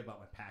excited about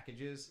my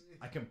packages,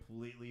 I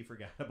completely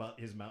forgot about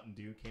his Mountain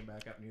Dew. Came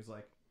back up and he was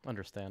like,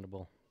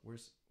 Understandable.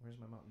 where's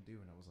my Mountain Dew?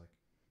 And I was like,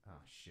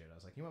 oh shit. I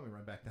was like, you want me to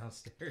run back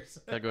downstairs?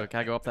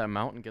 Gotta go up that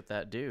mountain, get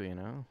that dew, you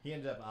know. He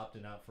ended up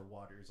opting out for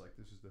water. He's like,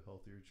 this is the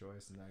healthier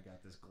choice. And I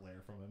got this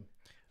glare from him.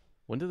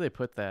 When did they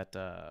put that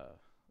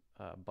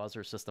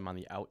buzzer system on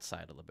the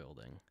outside of the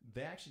building?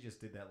 They actually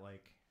just did that,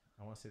 like,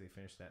 I want to say they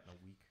finished that in a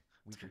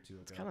week or two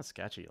ago. It's kind of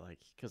sketchy, like,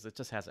 because it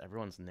just has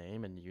everyone's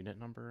name and unit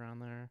number on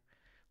there.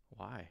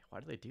 Why? Why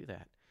do they do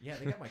that? Yeah,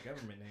 they got my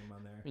government name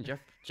on I there. mean,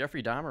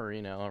 Jeffrey Dahmer,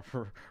 you know,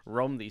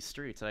 roamed these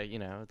streets.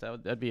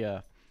 That'd be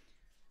a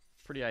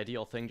pretty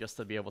ideal thing just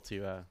to be able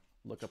to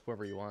look up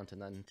whoever you want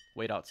and then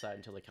wait outside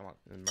until they come out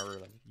and murder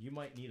them. You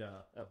might need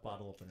a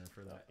bottle opener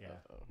for that. Yeah.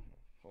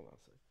 Hold on a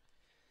second.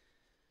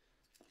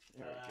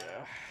 There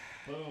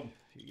we go. Boom.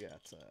 You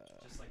got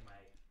Just like my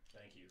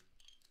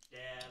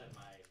dad and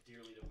my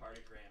dearly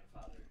departed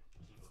grandfather.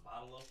 Keep a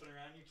bottle opener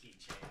on your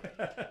keychain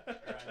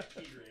or on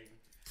your key ring.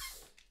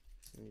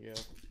 there you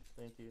go.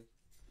 Thank you.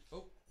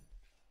 Oh.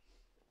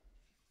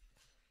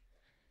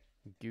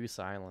 Goose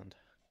Island.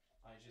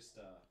 I just,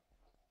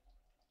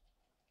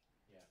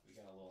 yeah, we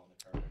got a little on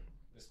the carpet.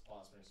 This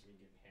plasma is me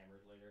getting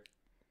hammered later.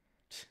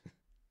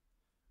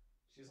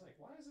 She's like,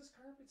 why is this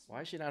carpet smell?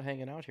 Why is she not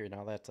hanging out here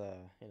now that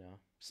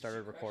started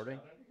Is she recording?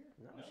 crashed out under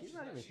here? No, she's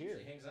not even she here.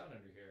 usually hangs out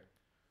under here.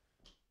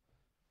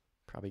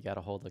 Probably got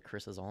a hold of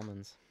Chris's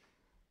almonds.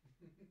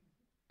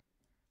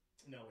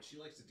 No, what she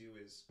likes to do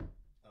is,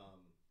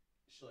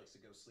 she likes to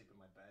go sleep in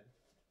my bed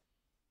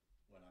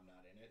when I'm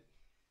not in it,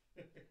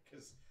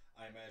 because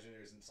I imagine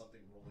there's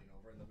something rolling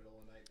over in the middle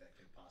of the night that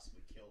could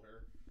possibly kill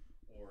her,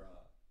 or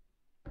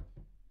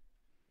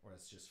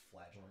it's just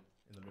flagellant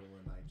in the middle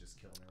of the night, just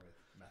killing her with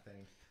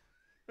methane.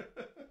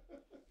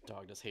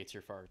 Dog just hates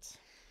your farts.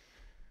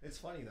 It's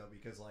funny though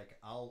because like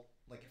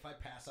if I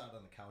pass out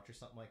on the couch or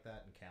something like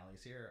that and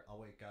Callie's here, I'll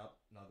wake up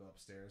and I'll go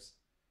upstairs.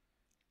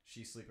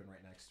 She's sleeping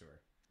right next to her.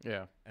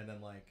 Yeah. And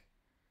then like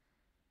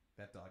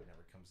that dog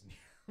never comes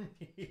near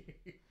me.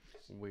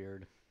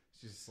 Weird.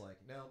 She's just like,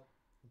 no,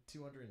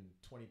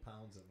 220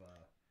 pounds of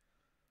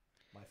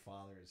my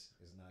father's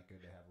is not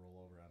good to have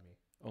roll over on me.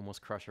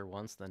 Almost crush her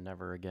once, then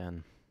never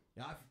again.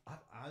 Yeah, I've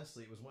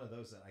honestly, it was one of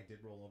those that I did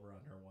roll over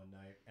on her one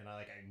night, and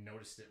I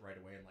noticed it right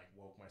away and like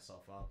woke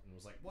myself up and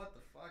was like, "What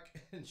the fuck?"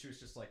 And she was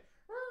just like,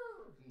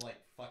 and, like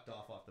fucked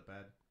off the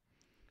bed.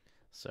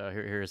 So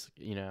here's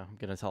I'm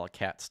gonna tell a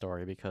cat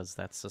story because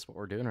that's just what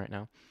we're doing right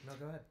now. No,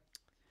 go ahead.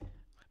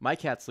 My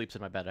cat sleeps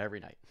in my bed every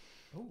night,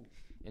 Ooh,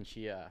 and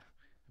she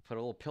put a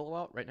little pillow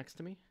out right next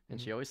to me, and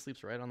she always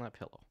sleeps right on that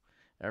pillow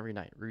every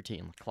night,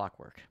 routine,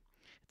 clockwork.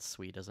 It's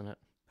sweet, isn't it?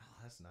 oh,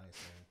 that's nice,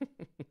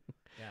 man.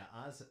 Yeah,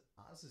 Oz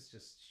is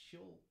just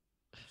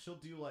she'll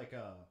do like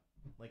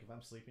if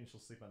I'm sleeping, she'll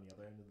sleep on the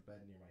other end of the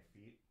bed near my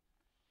feet.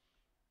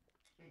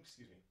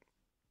 Excuse me.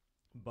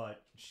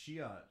 But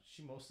she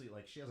mostly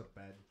she has a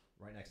bed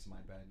right next to my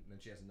bed, and then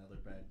she has another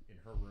bed in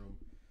her room,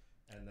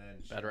 and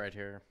then Bed right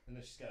here. and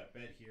then she's got a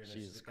bed here, and then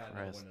Jesus she's got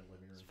another Christ. one in the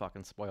living room. It's a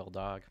fucking spoiled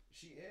dog.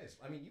 She is.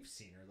 I mean, you've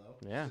seen her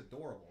though. Yeah. She's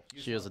adorable. You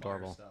just She is wanna buy her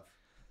adorable. Stuff.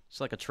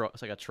 It's like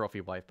it's like a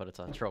trophy wife, but it's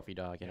a trophy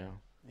dog. You know.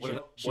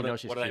 What She knows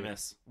she's did I cute.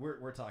 miss?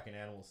 We're talking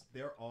animals.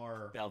 There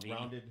are Balvenie.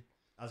 rounded.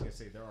 I was gonna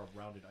say there are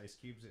rounded ice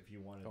cubes if you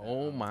wanted. That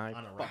Oh on, my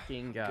on a rack.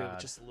 fucking Good, god!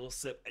 just a little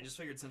sip. I just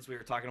figured since we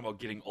were talking about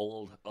getting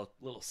old, a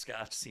little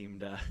scotch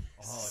seemed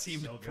it's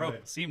seemed so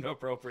good. seemed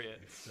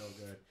appropriate. It's so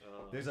good.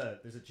 Uh, There's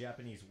a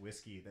Japanese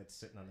whiskey that's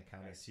sitting on the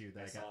counter too. That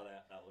I I got. saw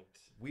that. That looked.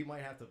 We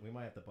might have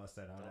to bust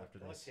that out after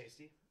that this. looked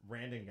tasty.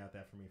 Randon got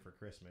that for me for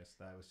Christmas.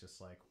 That was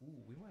just like,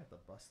 ooh, we might have to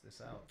bust this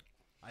out.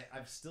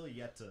 I've still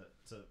yet to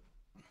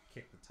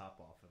kick the top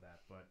off of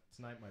that, but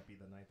tonight might be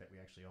the night that we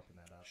actually open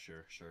that up.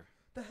 Sure.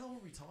 The hell were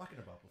we talking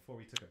about before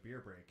we took a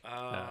beer break?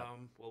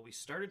 Well, we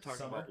started talking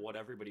Summer? about what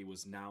everybody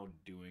was now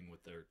doing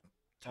with their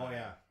time. Oh,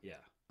 yeah.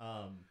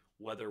 Yeah.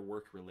 Whether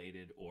work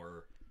related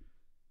or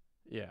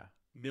Yeah.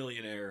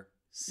 millionaire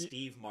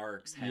Steve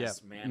Marks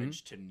has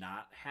managed to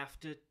not have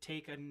to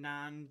take a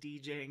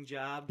non-DJing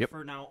job Yep.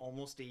 for now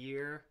almost a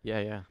year.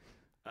 Yeah.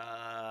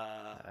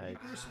 Are you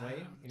Bruce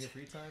Wayne in your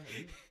free time?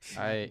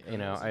 Are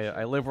you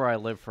I live where I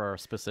live for a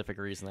specific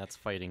reason. That's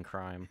fighting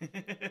crime.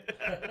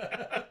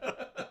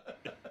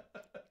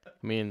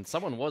 I mean,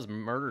 someone was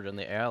murdered in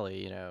the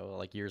alley,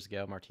 like years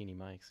ago, Martini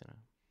Mike's,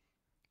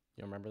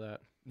 You remember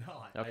that? No,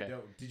 I Okay.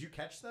 don't. Did you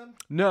catch them?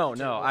 No, Did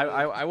you no, go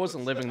I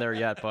wasn't living there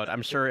yet, but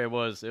I'm sure it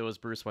was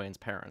Bruce Wayne's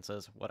parents,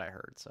 is what I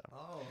heard. So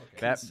Oh,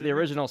 okay. the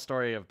original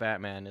story of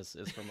Batman is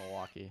from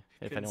Milwaukee.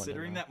 If anyone didn't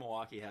Considering know. that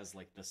Milwaukee has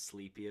like the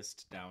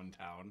sleepiest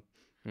downtown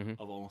Mhm.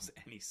 of almost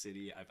any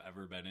city I've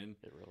ever been in,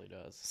 It really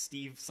does.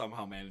 Steve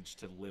somehow managed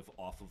to live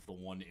off of the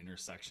one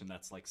intersection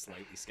that's like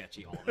slightly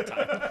sketchy all the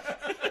time.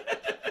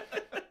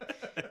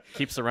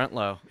 Keeps the rent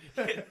low.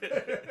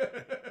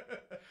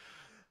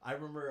 I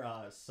remember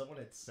someone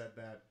had said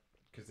that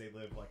because they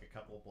live like a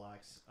couple of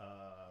blocks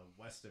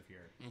west of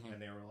here, Mhm.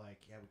 and they were like,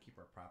 "Yeah, we keep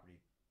our property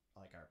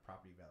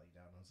value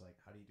down." I was like,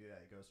 "How do you do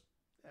that?" He goes,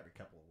 "Every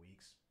couple of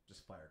weeks,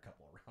 just fire a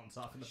couple of rounds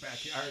off in the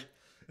backyard,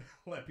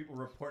 let people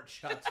report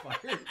shots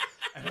fired."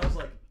 And I was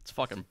like, It's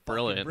fucking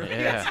brilliant.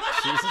 brilliant. Yeah.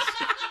 Jesus.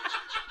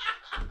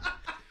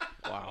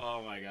 Wow.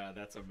 Oh my god,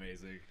 that's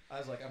amazing. I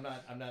was like, I'm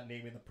not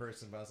naming the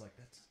person, but I was like,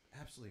 that's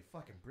absolutely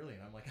fucking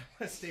brilliant. I'm like, I want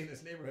to stay in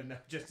this neighborhood now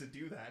just to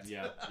do that.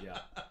 Yeah.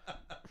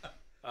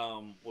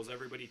 Was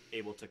everybody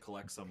able to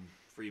collect some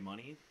free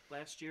money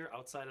last year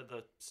outside of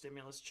the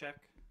stimulus check?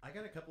 I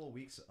got a couple of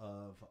weeks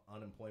of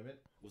unemployment.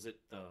 Was it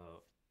the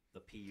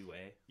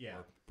PUA? Yeah.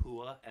 Or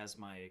PUA, as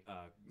my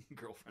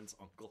girlfriend's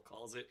uncle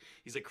calls it.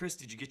 He's like, Chris,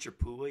 did you get your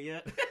PUA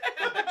yet?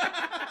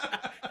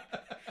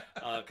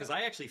 Because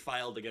I actually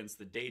filed against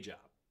the day job.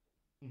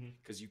 Mhm.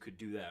 Because you could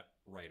do that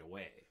right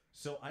away.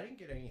 So I didn't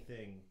get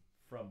anything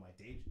from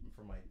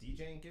my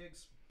DJing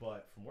gigs,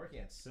 but from working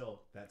at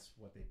Silk, that's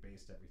what they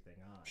based everything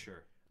on.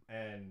 Sure.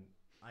 And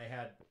I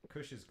had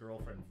Cush's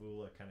girlfriend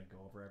Vula kind of go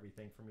over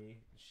everything for me.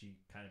 She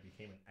kind of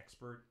became an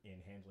expert in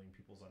handling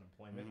people's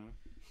unemployment, Mhm.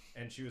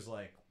 and she was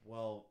like,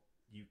 "Well,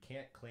 you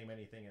can't claim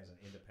anything as an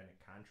independent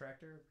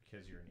contractor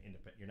because you're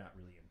you're not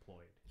really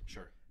employed."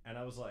 Sure. And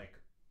I was like,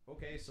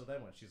 "Okay, so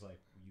then what?" She's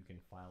like, "You can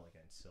file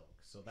against Silk."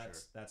 So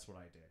that's what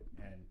I did,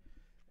 and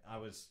I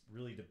was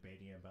really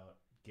debating about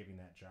giving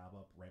that job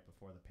up right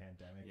before the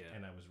pandemic, Yeah.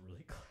 and I was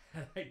really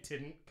glad I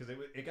didn't, because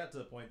it got to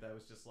the point that I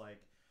was just like,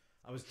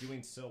 I was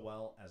doing so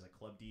well as a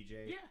club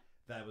DJ Yeah.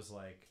 that I was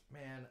like,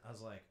 man, I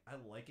was like, I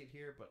like it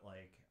here, but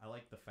like I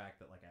like the fact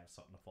that like I have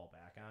something to fall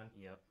back on.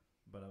 Yep.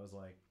 But I was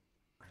like,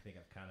 I think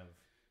I've kind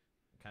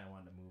of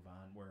wanted to move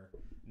on, where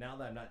now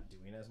that I'm not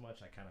doing as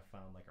much, I kind of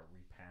found like a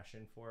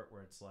repassion for it,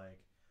 where it's like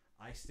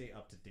I stay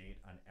up to date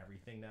on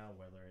everything now,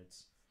 whether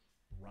it's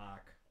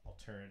rock,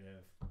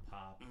 alternative,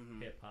 pop,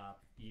 Mhm. hip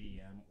hop,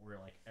 EDM, where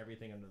like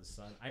everything under the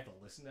sun. I have to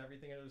listen to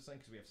everything under the sun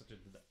because we have such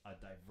a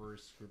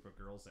diverse group of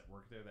girls that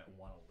work there that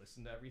want to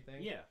listen to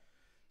everything. Yeah.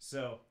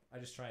 So I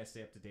just try and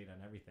stay up to date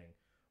on everything.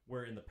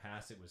 Where in the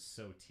past it was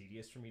so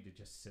tedious for me to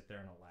just sit there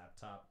on a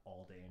laptop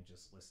all day and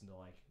just listen to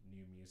like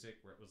new music,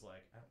 where it was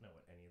like, I don't know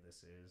what any of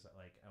this is.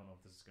 Like, I don't know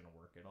if this is gonna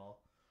work at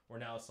all. Or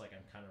now it's like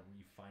I'm kind of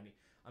refining.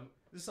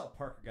 This is how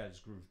Parker got his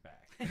groove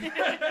back.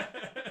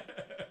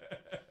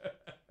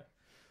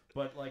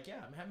 But like,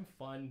 yeah, I'm having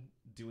fun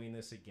doing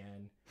this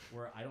again.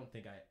 Where I don't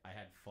think I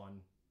had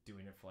fun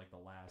doing it for like the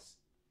last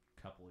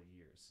couple of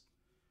years.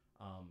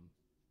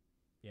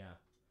 Yeah.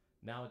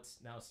 Now it's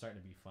starting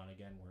to be fun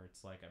again, where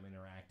it's like I'm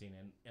interacting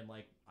and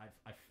like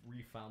I've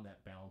refound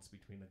that balance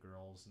between the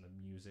girls and the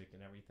music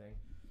and everything.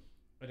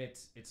 But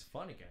it's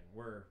fun again.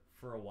 Where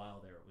for a while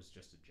there it was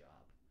just a job.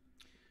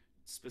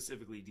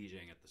 Specifically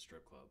DJing at the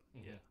strip club.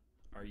 Mhm. Yeah.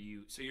 Are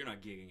you? So you're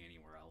not gigging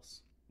anywhere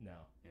else?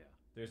 No. Yeah.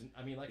 There's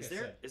like Is I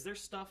there said. is there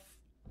stuff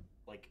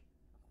like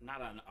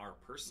not on our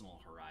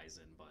personal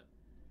horizon, but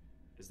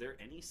is there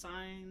any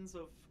signs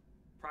of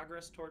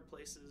progress toward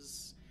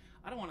places?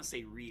 I don't want to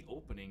say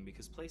reopening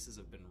because places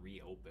have been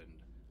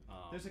reopened.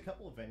 There's a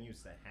couple of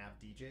venues that have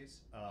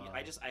DJs.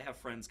 I have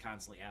friends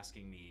constantly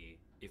asking me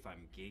if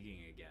I'm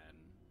gigging again,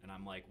 and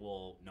I'm like,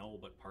 well, no,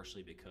 but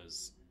partially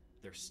because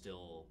there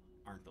still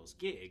aren't those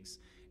gigs,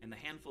 and the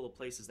handful of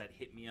places that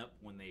hit me up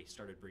when they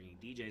started bringing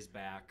DJs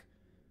back,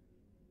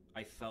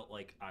 I felt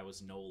like I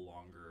was no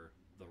longer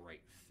the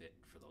right fit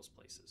for those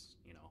places,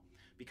 you know.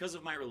 because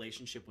of my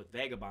relationship with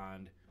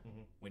Vagabond,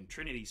 Mhm. when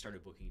Trinity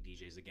started booking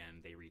DJs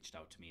again, they reached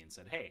out to me and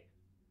said, "Hey,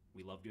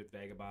 we loved you at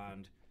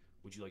Vagabond.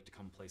 Would you like to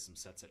come play some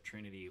sets at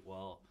Trinity?"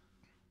 Well,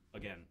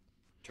 again,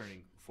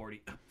 turning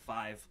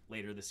 45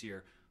 later this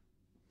year,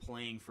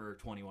 playing for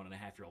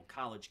 21-and-a-half-year-old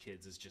college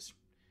kids is just,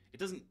 it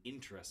doesn't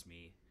interest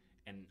me,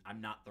 and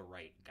I'm not the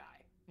right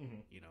guy.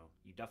 Mhm. You know,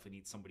 you definitely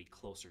need somebody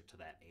closer to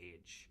that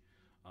age.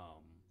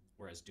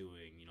 Whereas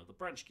doing, you know, the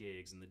brunch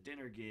gigs and the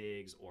dinner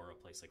gigs, or a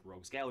place like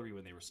Rogues Gallery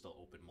when they were still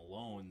open,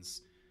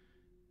 Malone's,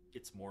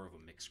 it's more of a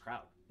mixed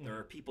crowd. There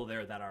are people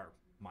there that are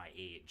my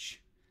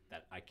age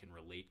that I can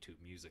relate to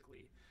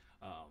musically.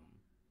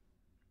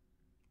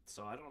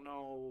 So I don't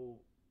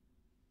know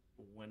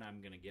when I'm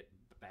going to get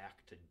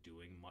back to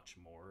doing much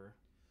more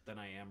than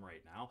I am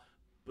right now,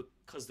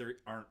 because there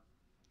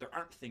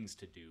aren't things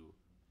to do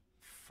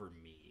for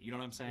me. You know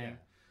what I'm saying? Yeah.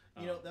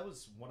 You know, that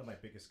was one of my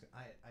biggest.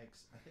 I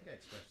think I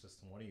expressed this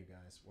to one of you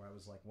guys, where I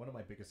was like, one of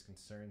my biggest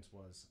concerns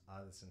was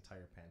this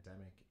entire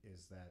pandemic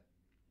is that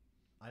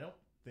I don't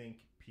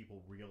think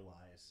people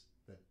realize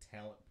the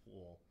talent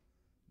pool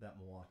that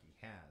Milwaukee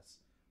has.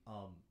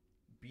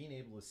 Being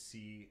able to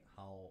see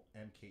how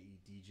MKE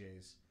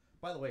DJs.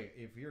 By the way,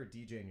 if you're a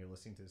DJ and you're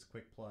listening to this,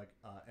 quick plug,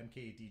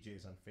 MKE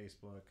DJs on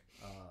Facebook.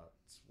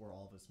 It's where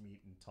all of us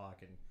meet and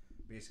talk and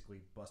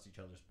basically bust each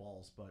other's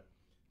balls. But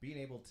being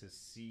able to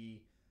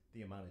see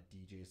the amount of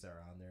DJs that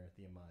are on there,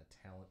 the amount of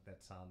talent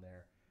that's on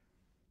there,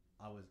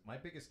 my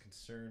biggest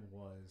concern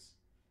was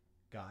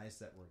guys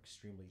that were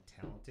extremely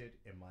talented,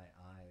 in my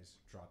eyes,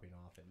 dropping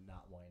off and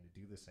not wanting to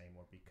do this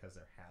anymore because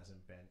there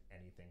hasn't been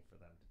anything for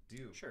them to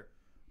do. Sure.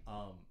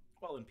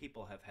 Well, and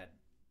people have had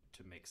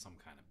to make some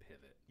kind of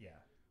pivot. Yeah.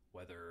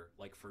 Whether,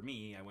 like for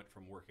me, I went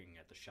from working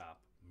at the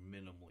shop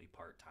minimally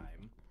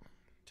part-time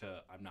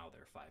to I'm now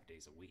there 5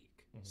 days a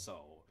week. Mhm.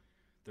 So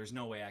there's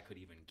no way I could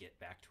even get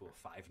back to a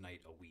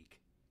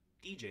 5-night-a-week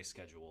DJ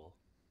schedule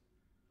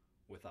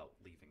without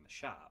leaving the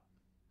shop.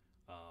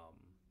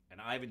 And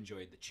I've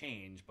enjoyed the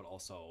change, but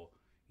also,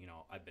 you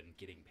know, I've been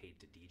getting paid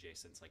to DJ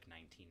since like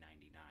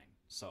 1999.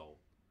 So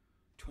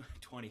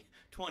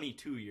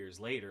 22 years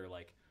later,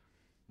 like,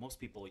 most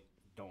people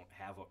don't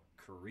have a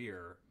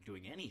career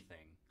doing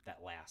anything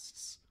that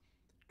lasts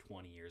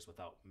 20 years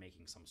without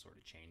making some sort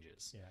of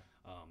changes.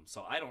 Yeah.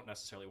 So I don't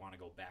necessarily want to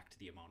go back to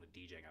the amount of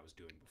DJing I was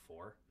doing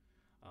before.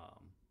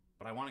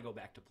 But I want to go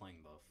back to playing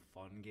the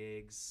fun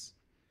gigs,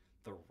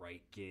 the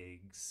right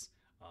gigs,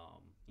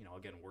 you know,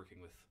 again, working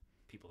with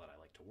people that I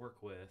like to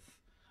work with.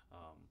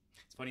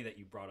 It's funny that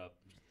you brought up,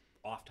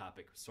 off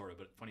topic sort of,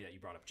 but funny that you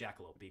brought up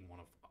Jackalope being one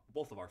of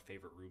both of our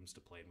favorite rooms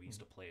to play, and we used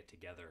to play it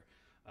together.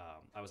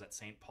 I was at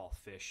St. Paul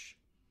Fish,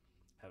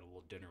 had a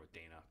little dinner with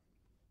Dana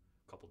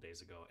a couple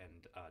days ago,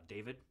 and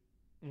David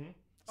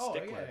Oh,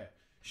 Stickler, yeah.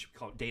 we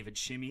call it David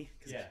Shimmy,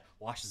 because Yeah. he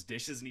washes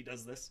dishes and he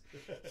does this.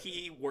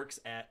 He works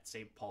at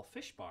St. Paul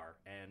Fish Bar,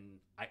 and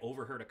I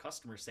overheard a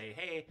customer say,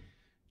 "Hey,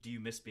 do you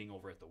miss being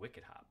over at the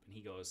Wicked Hop?" And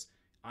he goes,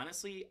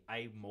 "Honestly,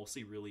 I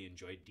mostly really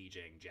enjoyed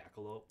DJing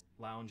Jackalope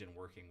Lounge and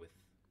working with,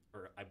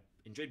 or I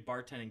enjoyed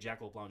bartending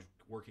Jackalope Lounge,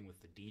 working with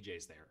the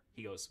DJs there."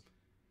 He goes,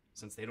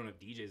 "Since they don't have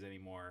DJs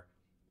anymore,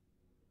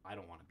 I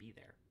don't want to be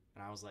there."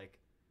 And I was like,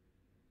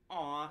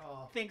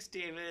 "Aw, thanks,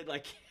 David."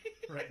 Like,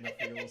 Right in the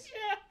feels.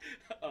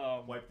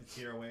 Yeah. Wipe the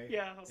tear away.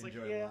 Yeah, I was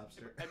Enjoy like, the yeah,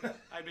 lobster.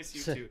 I miss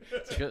you too.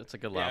 It's a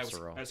good Yeah,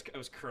 lobster roll. I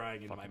was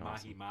crying in my Fucking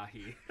awesome.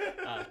 mahi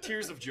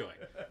tears of joy.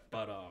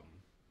 But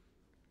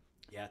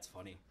yeah, it's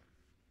funny.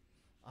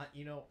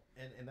 You know,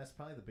 and that's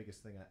probably the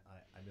biggest thing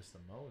I miss the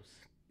most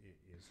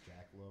is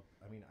Jackalope.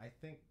 I mean, I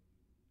think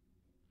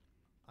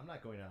I'm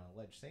not going out on a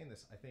ledge saying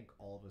this. I think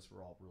all of us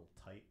were all real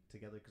tight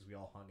together because we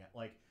all hung out.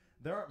 Like,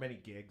 there aren't many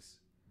gigs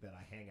that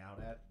I hang out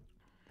at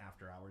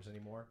after hours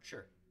anymore.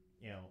 Sure.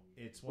 You know,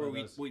 it's one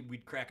Where of those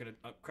we'd crack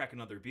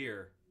another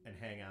beer and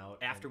hang out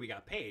after and, we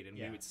got paid, and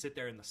Yeah. we would sit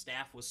there, and the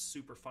staff was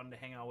super fun to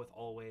hang out with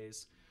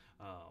always.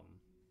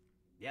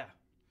 Yeah,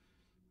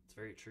 it's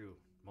very true.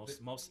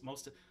 Most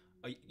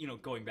you know,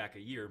 going back a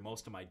year,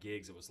 most of my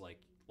gigs, it was like,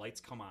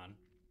 lights come on,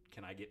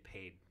 can I get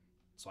paid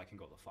so I can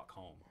go the fuck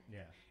home?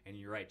 Yeah. And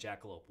you're right,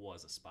 Jackalope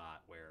was a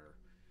spot where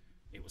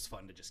it was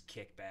fun to just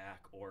kick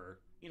back, or,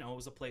 you know, it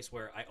was a place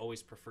where I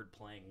always preferred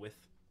playing with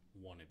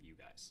one of you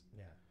guys.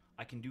 Yeah.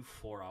 I can do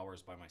 4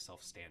 hours by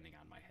myself standing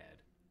on my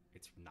head.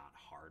 It's not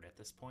hard at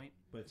this point.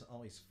 But it's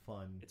always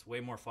fun. It's way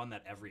more fun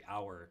that every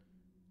hour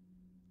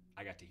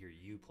I got to hear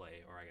you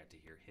play, or I got to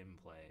hear him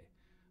play.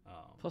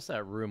 Plus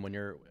that room when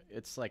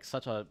it's like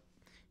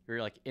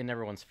you're like in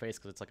everyone's face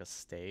because it's like a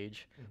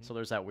stage. So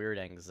there's that weird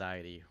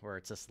anxiety where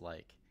it's just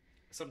like,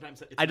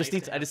 Sometimes it's I just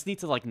nice need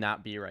to like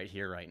not be right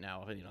here right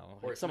now. You know,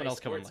 or like it's someone nice, else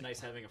coming. Or it's Like, nice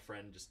having a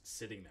friend just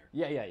sitting there.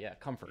 yeah.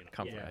 Comfort. You know,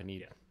 Comfort. yeah, I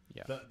need. yeah.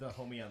 Yeah. The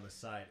homie on the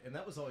side. And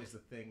that was always the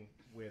thing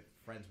with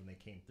friends when they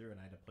came through and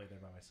I had to play there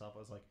by myself. I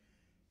was like,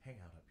 hang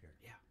out up here.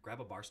 Yeah,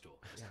 grab a bar stool.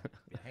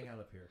 Yeah. Hang out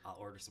up here. I'll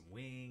order some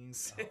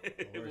wings. I'll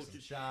order We'll some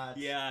just- shots.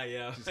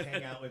 Yeah. Just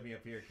hang out with me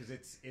up here because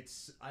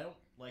it's I don't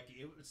like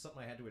it was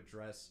something I had to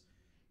address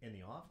in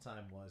the off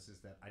time is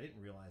that I didn't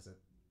realize that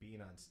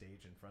being on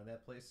stage in front of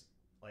that place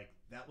like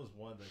that was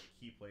one of the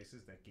key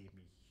places that gave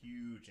me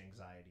huge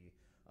anxiety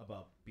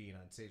about being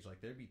on stage.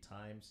 Like there'd be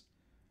times,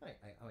 I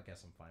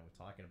guess I'm fine with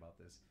talking about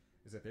this,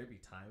 is that there'd be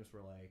times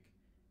where like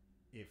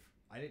if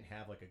I didn't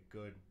have like a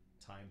good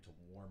time to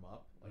warm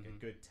up, like a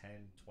good 10,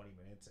 20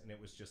 minutes, and it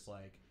was just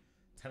like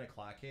 10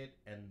 o'clock hit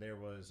and there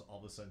was all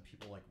of a sudden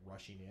people like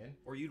rushing in.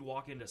 Or you'd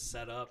walk into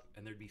set up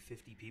and there'd be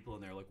 50 people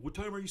in there like, what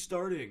time are you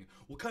starting?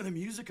 What kind of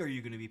music are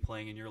you going to be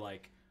playing? And you're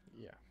like,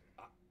 Yeah.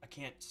 I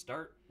can't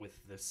start with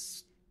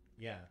this.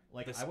 Yeah,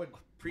 like This I would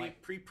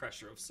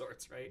pre-pressure of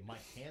sorts, right? my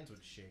hands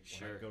would shake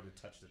when Sure. I go to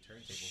touch the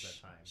turntables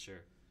at times.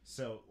 Sure.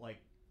 So like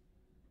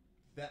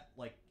that,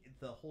 like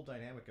the whole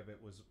dynamic of it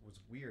was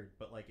weird.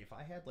 But like if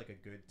I had like a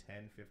good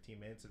 10, 15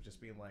 minutes of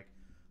just being like,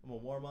 I'm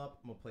gonna warm up,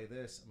 I'm gonna play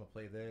this, I'm gonna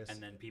play this,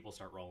 And then people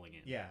start rolling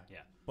in. yeah. Yeah.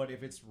 But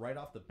if it's right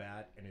off the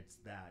bat and it's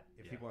that,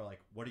 if Yeah. people are like,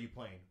 what are you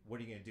playing? What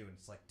are you gonna do? And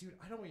it's like, dude,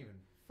 I don't even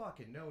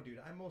fucking know, dude.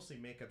 I mostly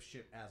make up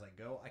shit as I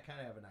go. I kind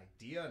of have an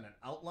idea and an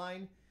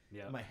outline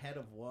Yeah. in my head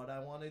of what I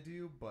want to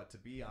do, but to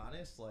be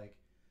honest, like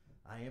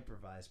I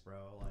improvise,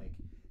 bro. Like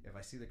if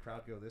I see the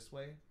crowd go this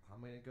way,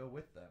 I'm gonna go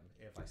with them.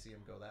 If I see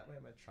them go that way,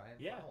 I'm gonna try and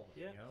follow them.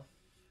 Yeah. You know,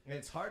 and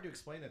it's hard to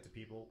explain that to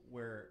people.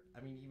 Where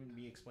I mean, even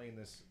me explaining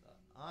this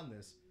on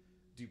this,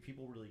 do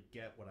people really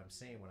get what I'm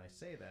saying when I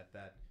say that?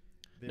 That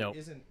there Nope.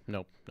 isn't.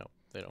 Nope.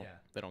 They don't. Yeah.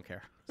 They don't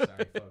care.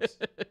 Sorry, folks.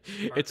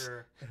 it's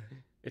Parker,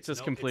 it's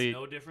just no, complete. It's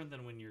no different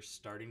than when you're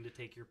starting to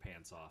take your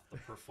pants off. The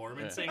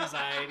performance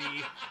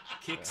anxiety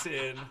kicks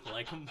in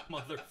like a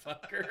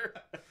motherfucker.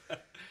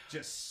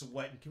 Just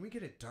sweating. Can we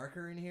get it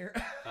darker in here?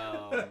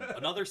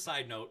 Another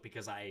side note,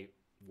 because I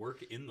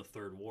work in the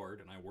Third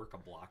Ward and I work a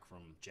block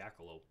from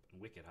Jackalope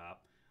and Wicked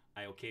Hop,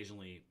 I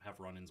occasionally have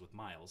run-ins with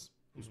Miles,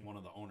 who's one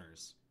of the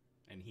owners,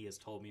 and he has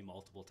told me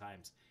multiple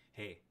times,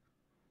 hey,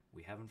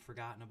 we haven't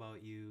forgotten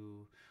about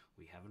you.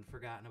 We haven't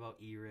forgotten about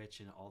E-Rich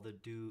and all the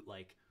dude,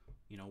 like,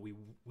 you know,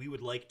 we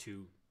would like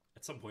to,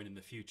 at some point in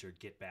the future,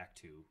 get back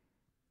to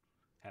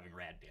having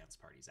rad dance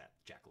parties at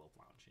Jackalope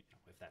Lounge. You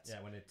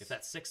know, if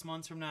that's 6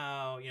 months from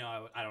now, you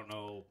know, I don't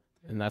know.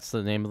 And that's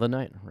the name of the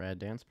night, Rad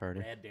Dance Party.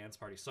 Rad dance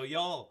party. So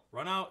y'all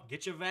run out,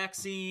 get your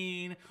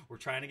vaccine. We're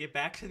trying to get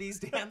back to these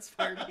dance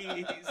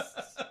parties.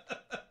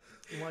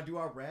 You want to do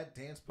our rad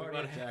dance party We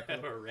at wanna have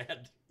Jackalope? a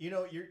rad. You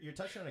know, you're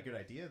touching on a good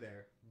idea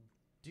there.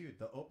 Dude,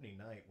 the opening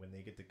night when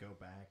they get to go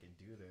back and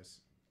do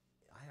this,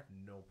 I have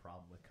no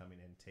problem with coming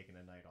in, taking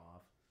a night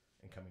off,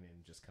 and coming in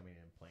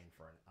and playing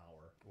for an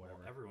hour, whatever.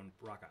 Well, everyone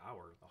rock an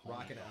hour. The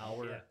Rock an homie,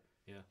 hour,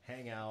 Yeah.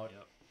 hang out,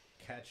 Yep.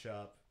 catch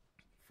up,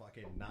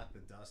 fucking knock the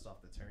dust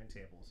off the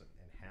turntables and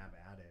have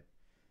at it.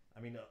 I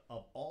mean,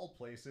 of all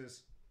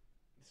places,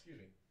 excuse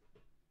me,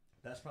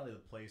 that's probably the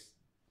place,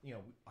 you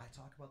know, I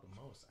talk about the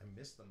most. I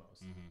miss the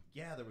most.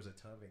 Yeah, there was a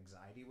ton of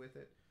anxiety with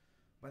it,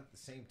 but at the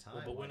same time,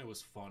 Well, but when like, it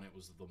was fun, it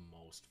was the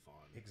most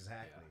fun.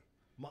 exactly.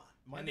 Yeah.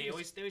 My And they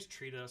biggest- always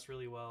treated us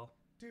really well,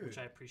 dude, which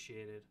I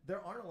appreciated.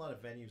 there aren't a lot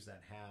of venues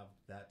that have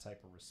that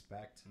type of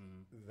respect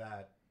Mm-hmm.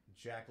 that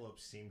Jackalope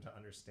seemed to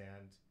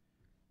understand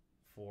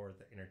for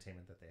the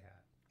entertainment that they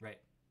had. Right.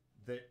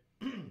 That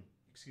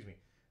excuse me,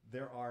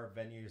 there are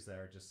venues that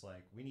are just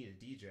like, we need a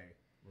DJ,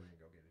 we're gonna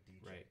go get a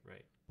DJ.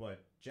 Right.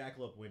 But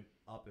Jackalope went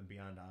up and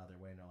beyond out of their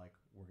way, and they're like,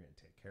 we're gonna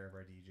take care of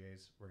our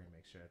DJs, we're gonna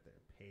make sure that they're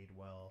paid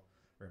well,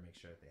 we're gonna make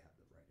sure that they have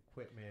the right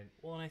equipment.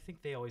 Well, and I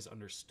think they always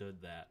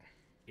understood that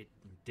it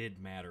did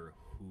matter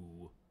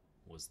who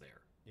was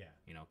there. Yeah.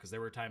 You know, because there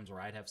were times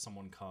where I'd have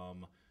someone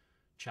come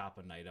chop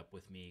a night up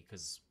with me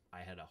because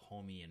I had a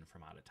homie in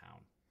from out of town.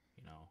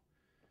 You know,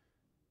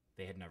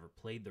 they had never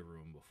played the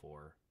room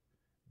before.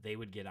 They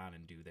would get on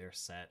and do their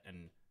set,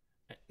 and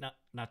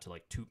not to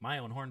like toot my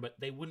own horn, but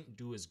they wouldn't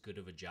do as good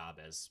of a job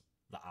as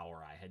the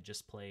hour I had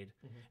just played.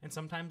 And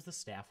sometimes the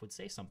staff would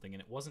say something,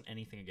 and it wasn't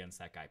anything against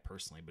that guy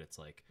personally, but it's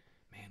like,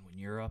 man, when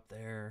you're up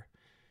there,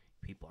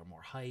 people are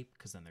more hyped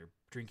because then they're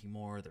drinking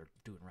more, they're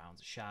doing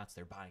rounds of shots,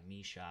 they're buying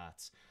me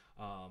shots.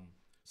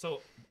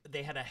 So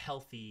they had a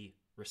healthy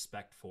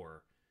respect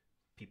for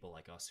people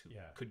like us who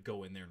could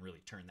go in there and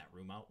really turn that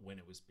room out when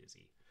it was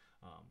busy,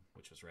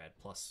 which was rad.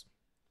 Plus,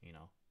 you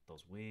know,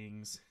 those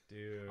wings,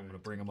 Dude, I'm gonna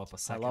bring them up a I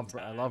second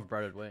I love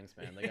breaded wings,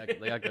 man.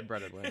 They got good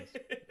breaded wings.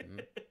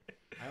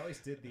 I always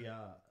did the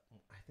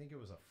I think it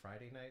was a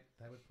Friday night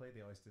that I would play.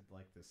 They always did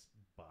like this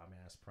bomb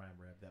ass prime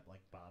rib that like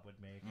Bob would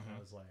make, and I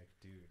was like,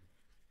 dude,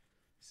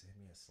 save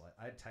me a slice.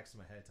 I'd text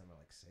him ahead of time. I'm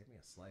like, save me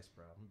a slice,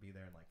 bro. I'm gonna be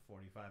there in like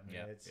 45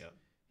 minutes. Yep.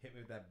 Hit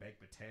me with that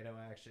baked potato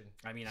action.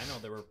 I mean, I know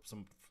there were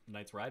some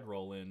nights where I'd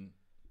roll in,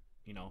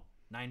 you know,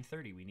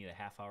 9:30. We need a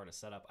half hour to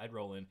set up. I'd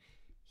roll in.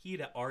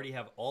 He'd already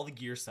have all the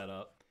gear set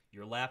up,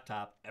 your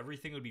laptop,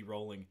 everything would be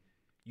rolling.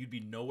 You'd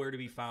be nowhere to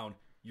be found.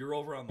 You're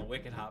over on the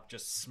Wicked Hop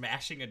just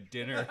smashing a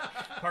dinner.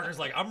 Parker's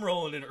like, I'm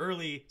rolling in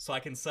early so I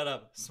can set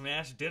up,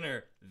 smash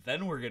dinner,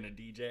 then we're gonna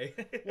DJ.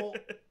 Well,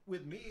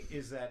 with me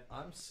is that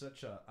I'm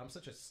such a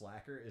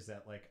slacker. Is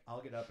that like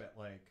I'll get up at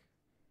like,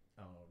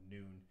 I don't know,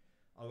 noon.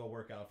 I'll go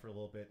work out for a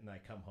little bit, and I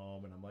come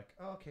home and I'm like,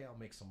 okay, I'll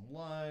make some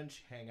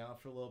lunch, hang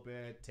out for a little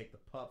bit, take the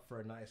pup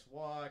for a nice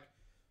walk,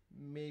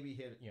 maybe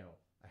hit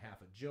a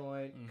half a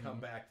joint, come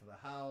back to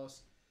the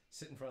house.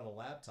 sit in front of the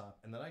laptop,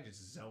 and then I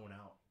just zone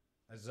out.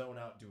 I zone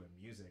out doing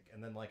music,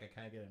 and then like I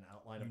kind of get an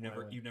outline of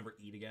You never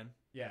eat again.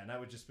 Yeah, and I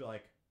would just be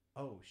like,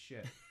 "Oh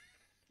shit!"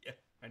 Yeah,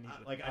 I need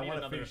I want to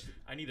another. finish.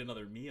 I need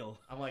another meal.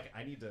 I'm like,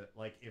 I need to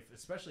like if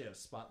especially at a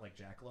spot like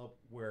Jackalope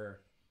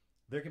where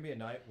there can be a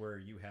night where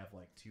you have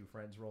like 2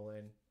 friends roll in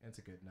and it's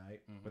a good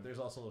night, but there's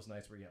also those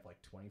nights where you have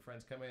like 20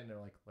 friends come in and they're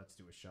like, let's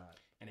do a shot,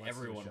 And Let's do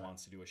a everyone shot."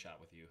 wants to do a shot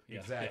with you. Yeah.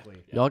 Exactly.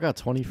 Y'all got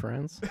 20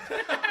 friends?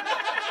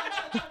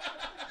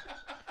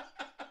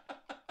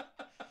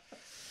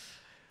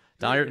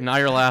 Now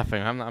you're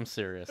laughing. I'm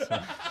serious.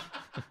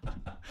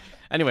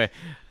 Anyway,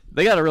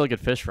 they got a really good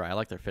fish fry. I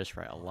like their fish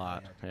fry a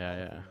lot. dude, Yeah, all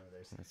the yeah. food over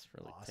there is It's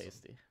really awesome.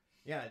 tasty.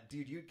 Yeah,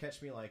 dude, you'd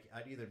catch me like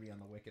I'd either be on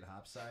the Wicked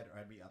Hop side or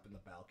I'd be up in the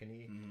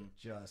balcony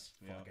just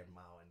Yeah. fucking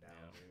mowing down,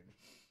 Yeah. dude.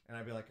 And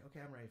I'd be like, okay,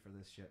 I'm ready for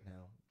this shit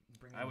now.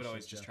 Bring I on would the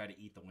always shit, just Jeff. try to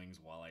eat the wings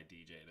while I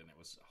DJ'd, and it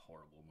was a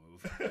horrible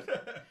move.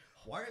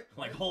 Why?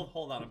 Like,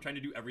 hold on. I'm trying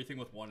to do everything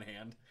with one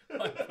hand.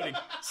 I'm putting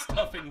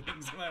stuffing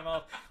wings in my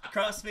mouth.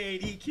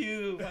 Crossfade,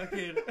 EQ,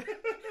 fucking.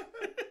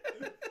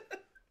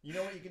 You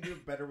know what? You can do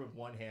it better with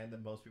one hand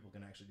than most people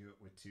can actually do it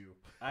with 2.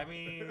 I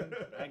mean,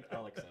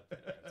 I'll accept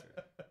that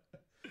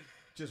answer.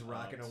 Just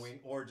rocking a it's- wing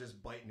or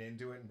just biting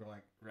into it and be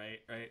like, Right.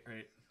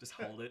 Just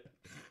hold it.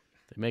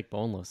 They make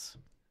boneless.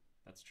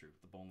 That's true.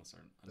 The boneless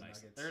are The nice.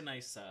 nuggets. They're a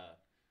nice.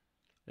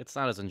 It's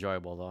not as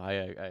enjoyable though. I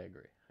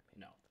agree.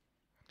 No.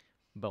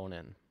 Bone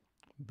in.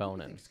 I Bone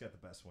think in. it's got the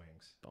best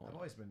wings. Bone I've in.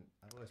 always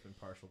been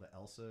partial to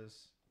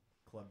Elsa's,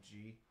 Club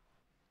G.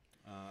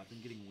 I've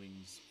been getting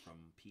wings from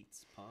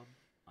Pete's Pub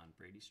on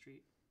Brady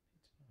Street.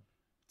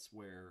 It's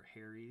where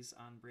Harry's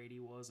on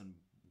Brady was, and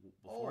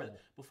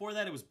before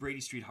that, it was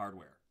Brady Street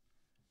Hardware.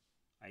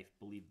 I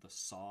believe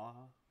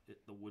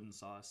the wooden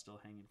saw is still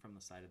hanging from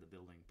the side of the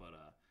building, but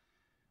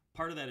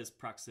part of that is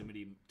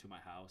proximity to my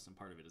house, and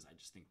part of it is I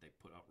just think they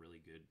put out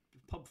really good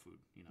pub food.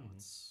 You know,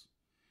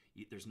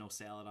 there's no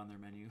salad on their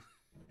menu.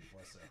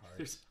 Bless their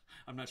hearts.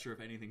 I'm not sure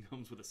if anything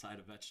comes with a side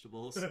of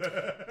vegetables,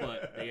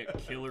 but they get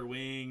killer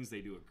wings.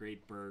 They do a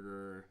great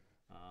burger.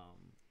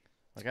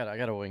 I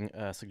got a wing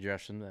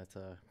suggestion that's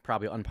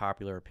probably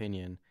unpopular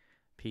opinion.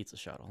 Pizza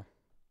Shuttle.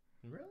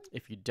 Really?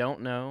 If you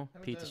don't know,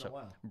 Haven't Pizza done it in a Shuttle,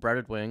 while.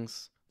 breaded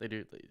wings. They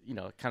do,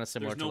 kind of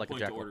similar There's to no like a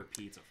point to Jackalope. order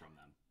pizza from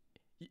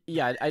them.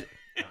 Yeah,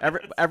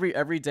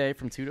 every day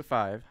from 2 to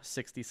 5,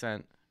 60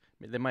 cent.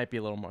 They might be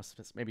a little more,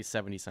 maybe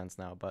 70 cents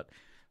now, but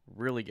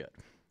really good.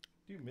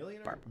 Dude,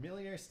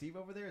 millionaire Steve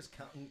over there is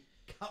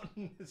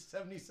counting his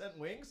 70-cent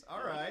wings.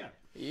 All right.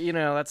 You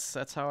know,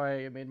 that's how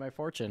I made my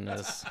fortune.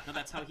 Is, No,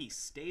 that's how he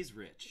stays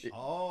rich.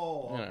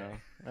 Oh, you okay. know,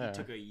 He yeah.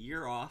 took a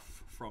year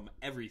off from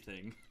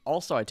everything.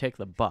 Also, I take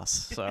the bus,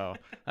 so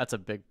that's a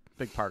big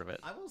part of it.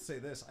 I will say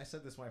this. I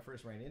said this when I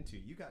first ran into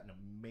you. You got in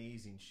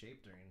amazing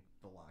shape during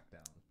the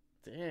lockdown.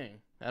 Dang,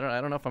 I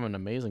don't know if I'm in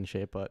amazing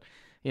shape, but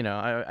you know,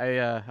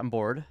 I'm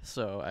bored,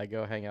 so I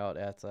go hang out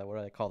at what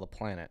do I call the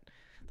Planet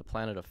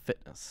of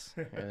Fitness,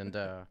 and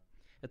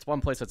it's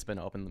one place that's been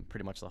open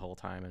pretty much the whole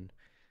time, and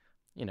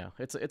you know,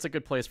 it's a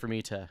good place for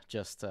me to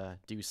just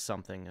do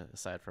something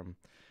aside from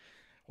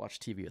watch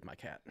TV with my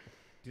cat.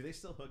 Do they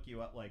still hook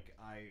you up? Like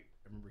I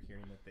remember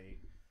hearing that they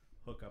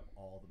hook up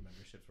all the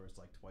memberships where it's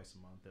like twice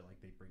a month.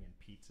 They bring in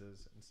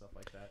pizzas and stuff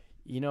like that.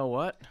 You know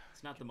what?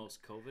 It's not the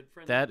most COVID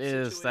friendly. That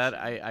is that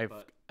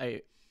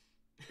I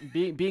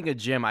being a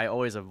gym, I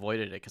always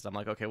avoided it because I'm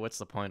like, okay, what's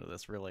the point of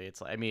this really?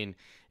 It's like, I mean,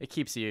 it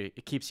keeps you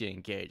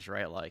engaged,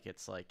 right? Like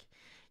it's like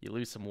you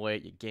lose some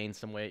weight, you gain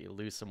some weight, you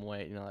lose some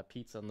weight. You know, that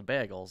pizza and the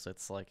bagels,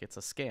 it's like it's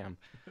a scam.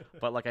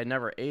 But like I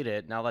never ate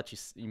it. Now that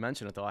you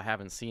mention it though, I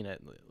haven't seen it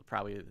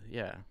probably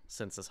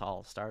since this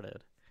all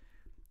started.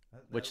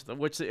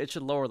 Which it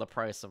should lower the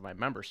price of my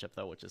membership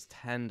though, which is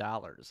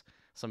 $10.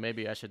 So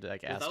maybe I should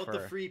like ask Without for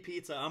the free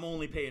pizza, I'm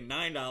only paying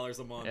 $9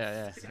 a month.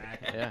 Yeah,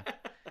 Exactly. yeah.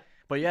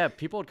 But yeah,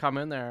 people would come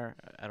in there.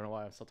 I don't know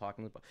why I'm still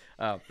talking,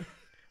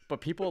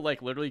 but people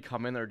like literally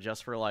come in there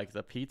just for like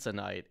the pizza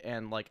night,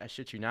 and like I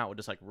shit you not, would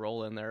just like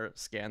roll in there,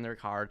 scan their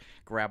card,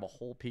 grab a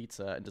whole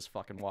pizza, and just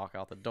fucking walk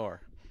out the door.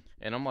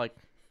 And I'm like,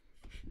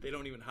 They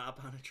don't even hop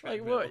on a like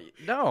treadmill.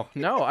 what?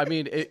 No. I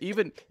mean,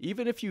 even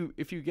if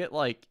you get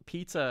like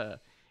pizza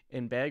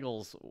and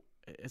bagels,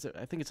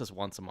 I think it's just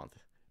once a month.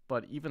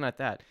 But even at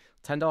that,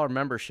 $10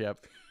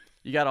 membership,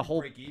 you got a whole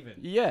break even.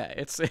 Yeah,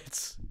 it's you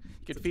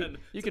could feed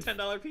It's a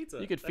 $10 pizza.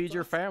 you could That's feed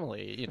your awesome.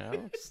 family, you know.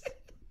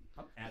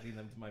 I'm adding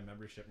them to my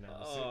membership now.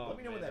 Oh, Let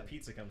me know when man. that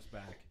pizza comes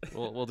back.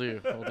 We'll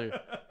do.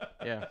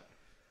 Yeah.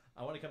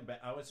 I want to come back.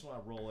 I just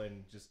want to roll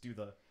in, just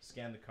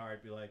scan the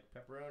card, be like,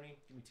 pepperoni,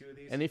 give me 2 of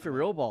these. And if you're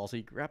real balls,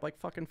 you grab like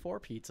fucking 4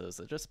 pizzas.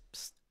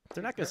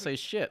 They're not gonna say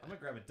shit. I'm gonna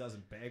grab a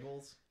dozen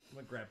bagels. I'm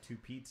gonna grab 2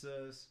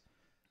 pizzas.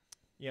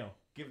 You know,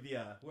 give the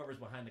whoever's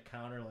behind the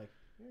counter like,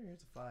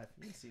 here's a 5.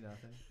 You can see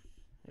nothing.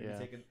 Maybe Yeah.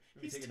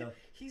 take another.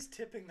 He's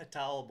tipping the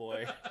towel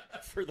boy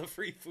for the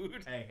free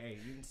food. Hey,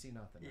 you can see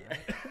nothing. Yeah.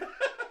 Right?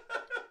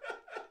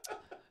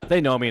 They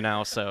know me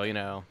now, so you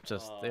know,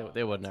 just Oh,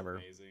 they would that's never.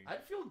 amazing.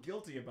 I'd feel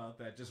guilty about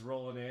that, just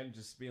rolling in,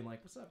 just being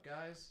like, "What's up,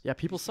 guys?" Yeah,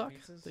 people These two suck.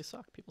 pizzas? They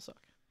suck. People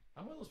suck.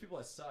 I'm one of those people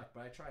that suck,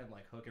 but I try and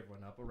like hook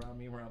everyone up around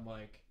me where I'm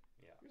like,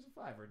 Yeah. here's a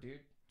 $5, dude.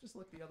 Just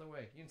look the other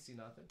way. You didn't see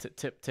nothing.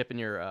 Tipping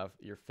your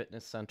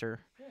fitness center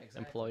Yeah, exactly.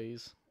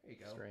 employees. There you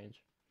go.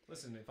 Strange.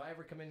 Listen, if I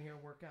ever come in here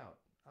and work out,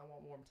 I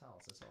want warm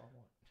towels. That's all I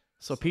want.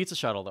 So Pizza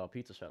Shuttle though,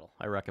 Pizza Shuttle.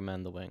 I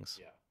recommend the wings.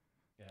 Yeah.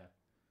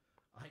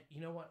 Yeah.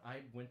 You know what?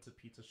 I went to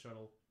Pizza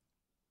Shuttle.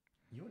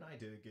 You and I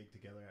did a gig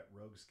together at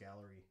Rogues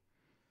Gallery.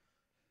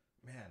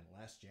 Man,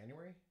 last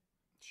January?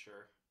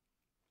 Sure.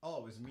 Oh,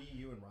 it was me,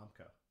 you, and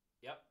Romka.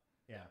 Yep.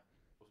 Yeah.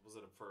 Was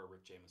it for a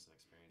Rick Jameson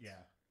experience?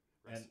 Yeah.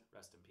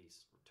 Rest in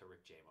peace to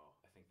Rick Jamo.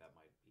 I think that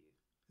might be.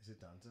 Is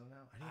it Dunzo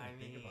now? I didn't even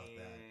think about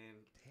that.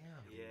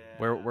 Damn. Yeah.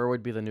 Where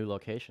would be the new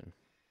location?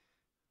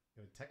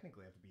 It would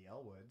technically have to be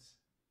Elwoods.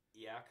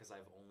 Yeah, because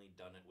I've only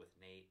done it with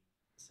Nate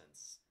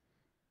since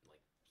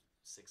like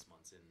 6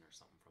 months in or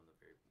something from the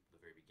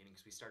very beginning.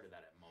 Because we started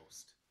that at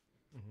most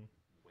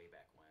way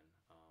back when.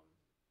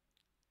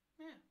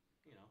 Yeah,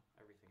 you know,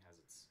 everything has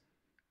its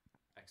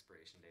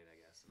expiration date, I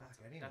guess. And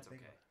Fuck, that's I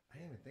okay.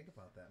 didn't even think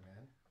about that,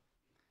 man.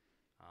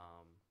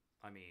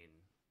 I mean,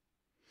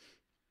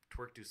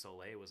 Twerk du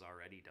Soleil was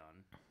already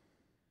done.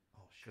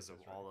 Oh shit! Because of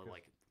that's all right, the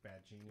like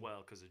Bad Genie.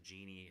 Well, because a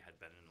Genie had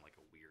been in like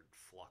a weird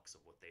flux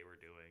of what they were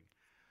doing.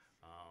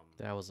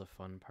 That was a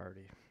fun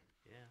party.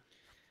 Yeah.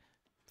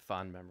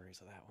 Fond memories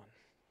of that one.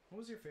 What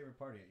was your favorite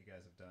party that you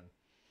guys have done?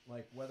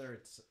 Like whether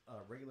it's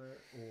a regular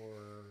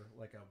or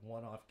like a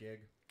one-off gig,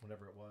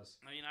 whatever it was.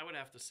 I mean, I would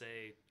have to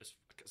say,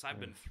 because I've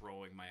been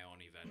throwing my own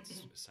events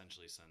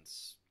essentially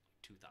since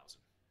 2000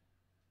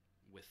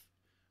 with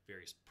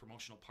various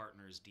promotional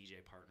partners, DJ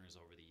partners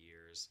over the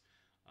years.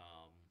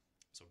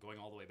 So going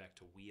all the way back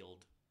to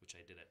Wield, which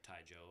I did at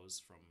Ty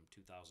Joe's from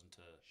 2000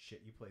 to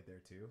Shit, you played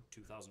there too.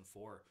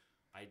 2004.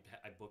 I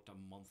booked a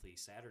monthly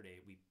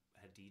Saturday. We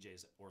had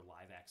DJs or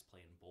live acts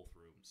play in both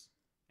rooms,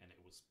 and it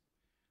was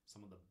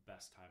some of the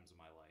best times of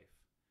my life.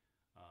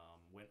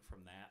 Went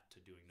from that to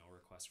doing No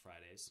Request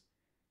Fridays.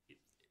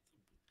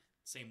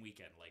 Same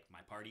weekend, like my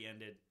party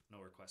ended, No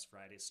Request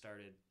Fridays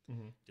started.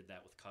 Did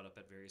that with Cut Up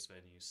at various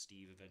venues.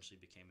 Steve eventually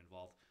became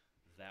involved.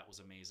 That was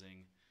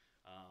amazing.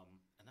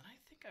 And then I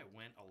think I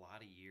went a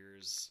lot of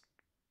years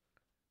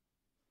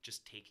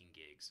just taking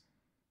gigs.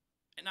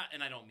 And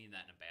I don't mean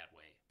that in a bad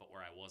way, but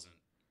where I wasn't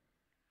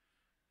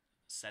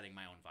setting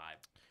my own vibe.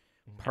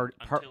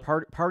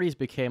 Parties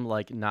became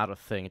like not a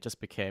thing. It just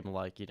became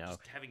like, you know,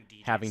 just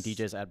having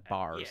DJs at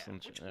bars. Yeah,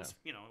 and which was,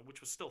 you know,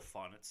 which was still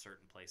fun at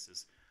certain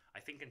places. I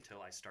think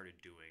until I started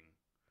doing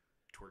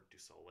Twerk du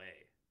Soleil,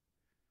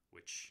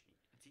 which,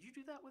 did you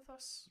do that with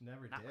us?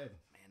 Never Not- did.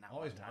 Man, not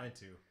Always one time. wanted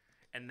to.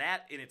 And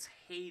that, in its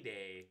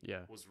heyday,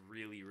 Yeah. was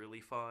really,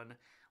 really fun.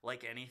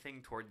 Like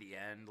anything toward the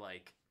end,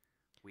 like,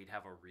 we'd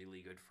have a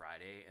really good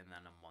Friday, and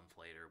then a month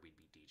later, we'd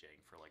be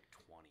DJing for, like,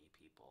 20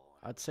 people.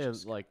 And I'd it was say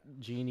just like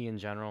Genie in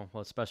general,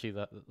 well, especially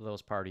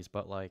those parties,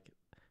 but like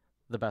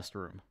the best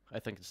room. I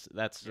think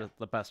that's Yeah.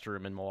 the best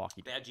room in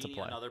Milwaukee Bad to Genie,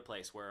 play. another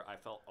place where I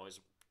felt always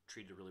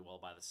treated really well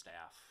by the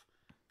staff,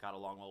 got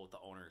along well with the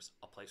owners,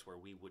 a place where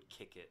we would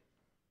kick it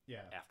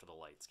Yeah. after the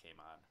lights came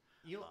on.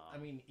 I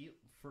mean,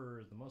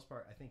 for the most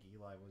part, I think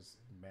Eli was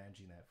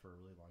managing that for a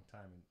really long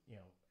time. And, you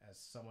know, as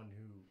someone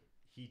who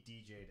he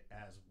DJ'd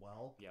as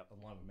well, Yep.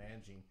 along with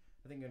managing,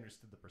 I think he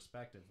understood the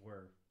perspective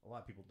where a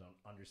lot of people don't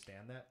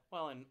understand that.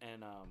 Well, and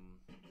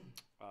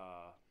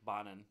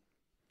Bonin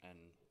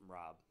and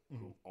Rob,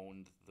 who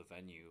owned the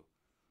venue,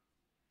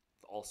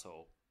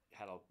 also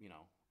had a, you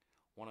know,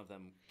 one of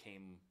them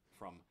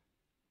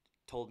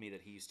told me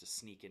that he used to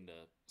sneak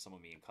into some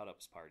of me and Cut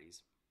Up's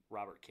parties,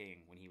 Robert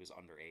King, when he was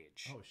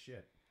underage. Oh,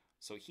 shit.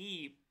 So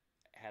he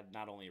had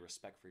not only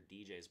respect for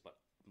DJs, but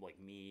like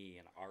me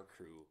and our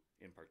crew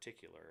in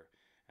particular.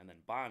 And then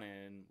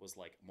Bonin was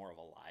like more of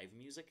a live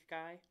music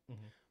guy,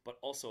 but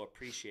also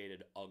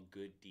appreciated a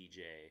good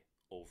DJ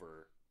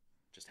over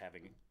just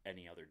having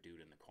any other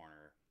dude in the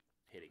corner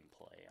hitting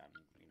play on,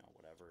 you know,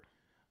 whatever.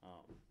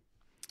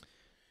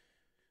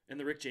 And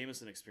the Rick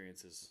Jameson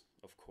experience is,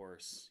 of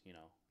course, you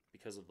know,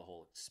 because of the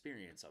whole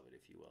experience of it,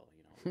 if you will.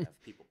 You know, we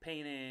have people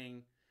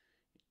painting,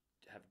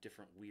 have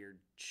different weird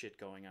shit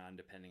going on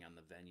depending on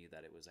the venue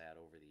that it was at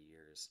over the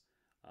years.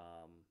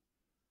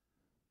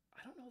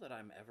 I don't know that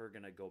I'm ever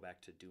going to go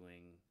back to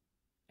doing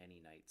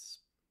any nights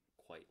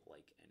quite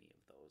like any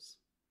of those.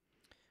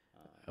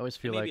 I always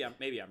feel maybe like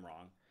maybe I'm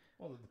wrong.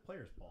 Well, the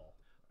Players Ball.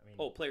 I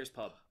mean, Players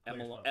Pub at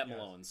Players Pub, at yes.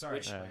 Malone's. Sorry,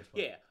 Which, Players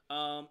Pub.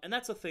 yeah, and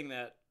that's a thing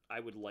that I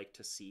would like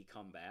to see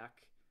come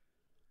back.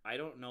 I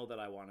don't know that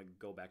I want to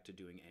go back to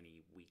doing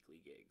any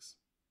weekly gigs.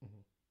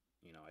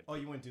 You know, Oh,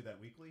 you wouldn't do that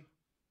weekly?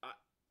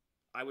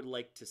 I would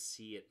like to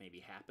see it maybe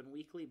happen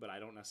weekly, but I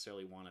don't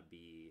necessarily want to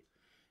be.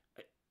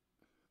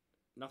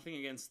 Nothing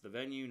against the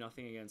venue,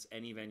 nothing against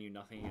any venue,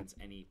 nothing against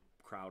any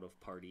crowd of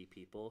party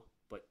people.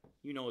 But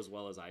you know as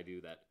well as I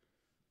do that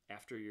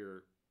after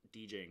you're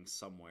DJing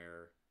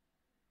somewhere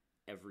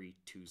every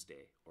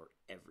Tuesday or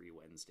every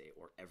Wednesday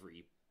or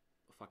every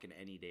fucking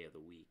any day of the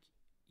week,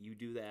 you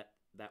do that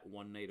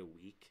one night a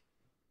week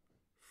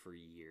for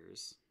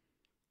years,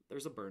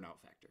 there's a burnout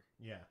factor.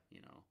 Yeah.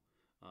 You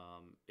know,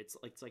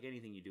 It's like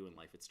anything you do in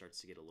life. It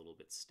starts to get a little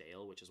bit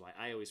stale, which is why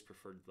I always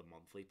preferred the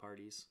monthly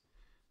parties.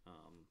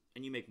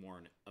 And you make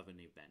more of an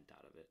event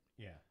out of it.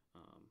 Yeah.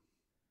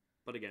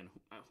 But again,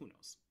 who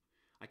knows?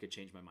 I could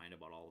change my mind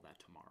about all of that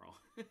tomorrow.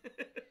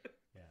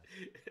 Yeah.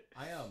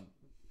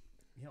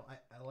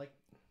 I like,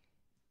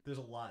 there's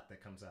a lot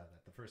that comes out of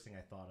that. The first thing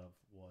I thought of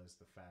was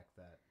the fact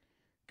that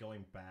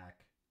going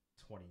back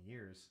 20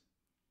 years,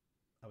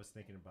 I was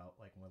thinking about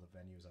like one of the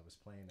venues I was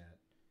playing at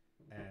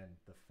and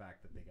the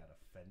fact that they got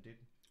offended.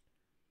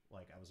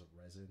 Like I was a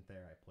resident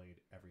there. I played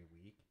every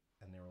week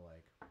and they were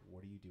like,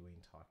 what are you doing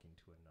talking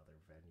to another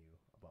venue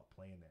about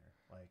playing there?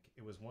 Like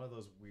it was one of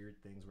those weird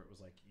things where it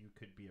was like you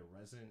could be a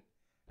resident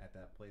at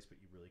that place, but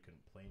you really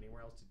couldn't play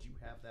anywhere else. Did you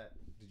have that?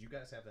 Did you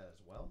guys have that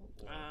as well?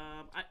 Or?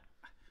 I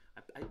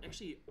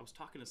actually I was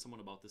talking to someone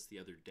about this the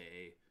other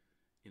day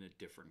in a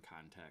different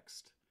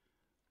context,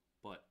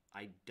 but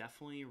I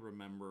definitely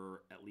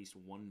remember at least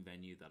one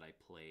venue that I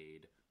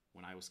played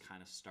when I was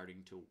kind of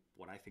starting to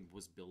what I think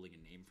was building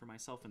a name for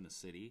myself in the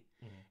city,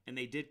 and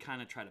they did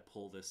kind of try to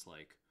pull this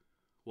like,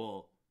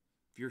 well,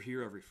 if you're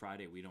here every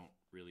Friday, we don't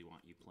really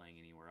want you playing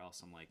anywhere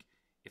else. I'm like,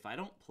 if I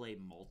don't play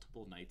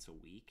multiple nights a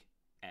week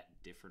at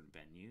different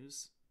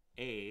venues,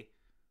 A,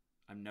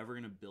 I'm never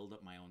going to build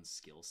up my own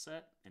skill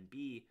set, and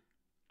B,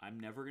 I'm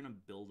never going to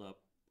build up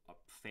a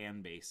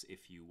fan base,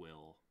 if you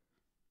will,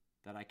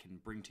 that I can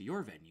bring to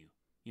your venue,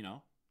 you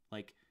know?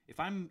 Like, if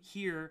I'm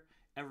here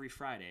every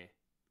Friday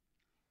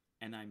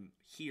and I'm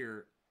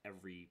here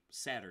every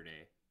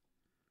Saturday,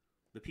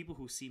 the people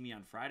who see me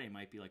on Friday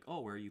might be like, oh,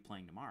 where are you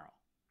playing tomorrow?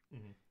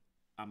 Mm-hmm.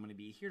 I'm going to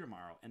be here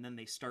tomorrow. And then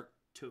they start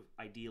to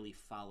ideally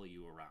follow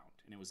you around.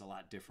 And it was a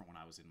lot different when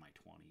I was in my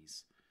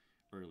 20s,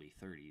 early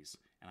 30s,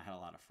 and I had a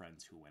lot of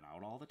friends who went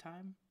out all the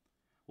time.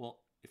 Well,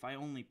 if I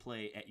only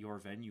play at your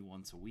venue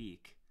once a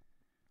week,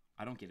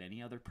 I don't get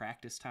any other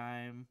practice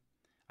time.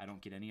 I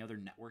don't get any other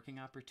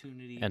networking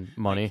opportunity. And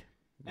money.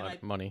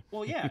 Money.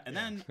 Well, yeah. And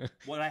then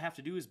what I have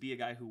to do is be a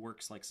guy who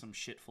works like some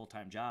shit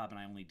full-time job, and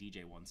I only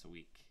DJ once a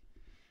week.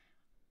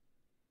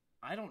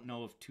 I don't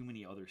know of too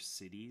many other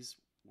cities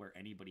where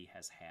anybody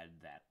has had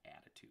that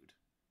attitude.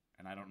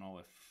 And I don't know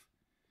if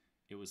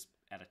it was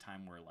at a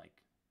time where,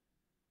 like,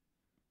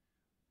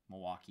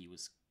 Milwaukee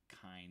was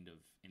kind of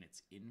in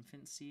its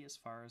infancy as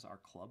far as our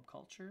club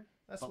culture.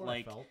 That's but what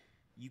like, I felt.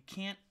 you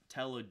can't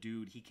tell a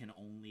dude he can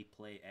only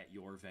play at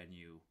your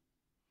venue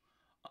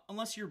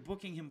unless you're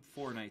booking him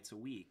 4 nights a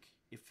week.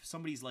 If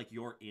somebody's like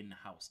your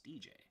in-house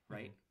DJ,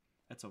 right? Mm-hmm.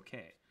 That's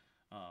okay.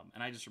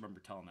 And I just remember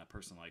telling that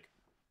person, like,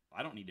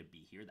 I don't need to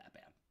be here that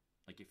bad.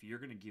 Like, if you're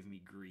going to give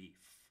me grief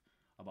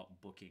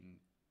about booking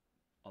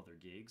other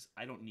gigs,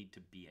 I don't need to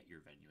be at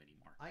your venue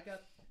anymore.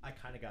 I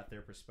kind of got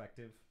their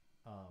perspective.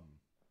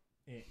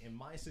 In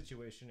my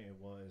situation,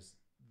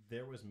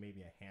 there was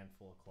maybe a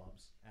handful of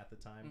clubs at the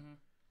time,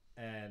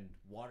 and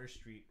Water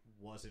Street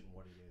wasn't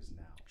what it is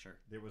now. Sure.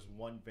 There was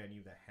one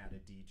venue that had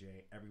a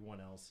DJ.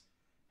 Everyone else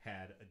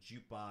had a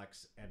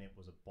jukebox, and it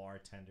was a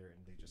bartender,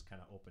 and they just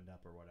kind of opened up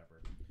or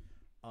whatever.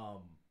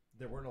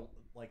 There weren't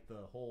like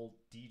the whole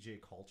DJ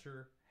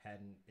culture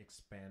hadn't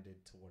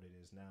expanded to what it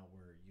is now,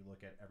 where you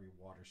look at every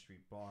Water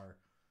Street bar.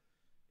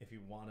 If you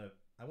want to,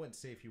 I wouldn't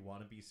say if you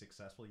want to be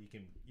successful, you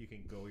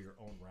can go your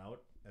own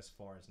route as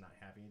far as not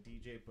having a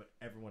DJ, but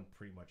everyone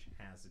pretty much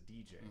has a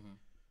DJ.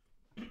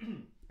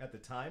 At the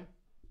time,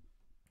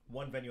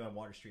 one venue on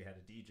Water Street had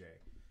a DJ.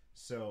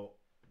 So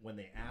when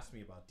they asked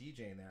me about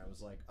DJing there, I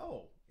was like,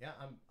 oh, yeah,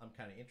 I'm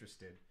kind of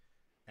interested.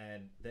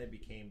 And then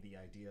became the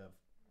idea of,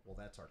 well,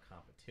 that's our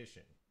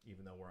competition,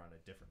 even though we're on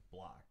a different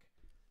block.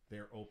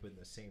 They're open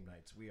the same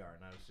nights we are.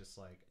 And I was just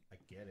like, I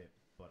get it,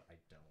 but I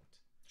don't.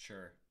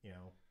 Sure. You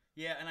know?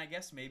 Yeah, and I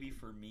guess maybe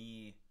for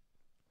me,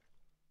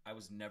 I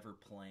was never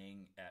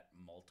playing at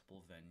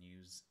multiple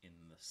venues in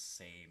the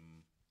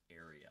same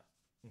area.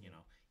 You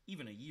know,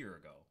 even a year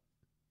ago,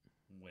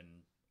 when,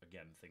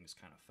 again, things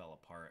kind of fell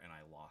apart and I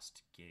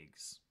lost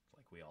gigs,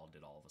 like we all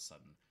did all of a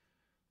sudden.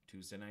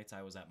 Tuesday nights,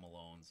 I was at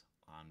Malone's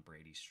on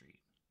Brady Street.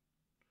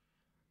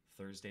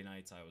 Thursday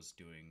nights, I was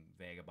doing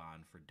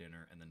Vagabond for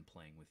dinner and then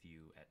playing with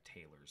you at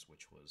Taylor's,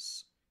 which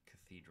was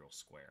Cathedral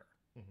Square.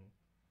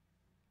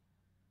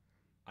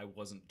 I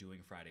wasn't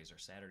doing Fridays or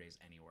Saturdays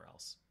anywhere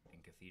else in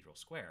Cathedral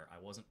Square.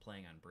 I wasn't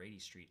playing on Brady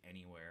Street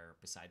anywhere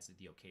besides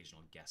the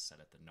occasional guest set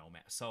at the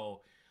Nomad.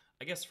 So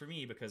I guess for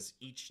me, because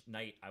each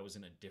night I was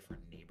in a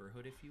different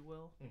neighborhood, if you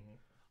will,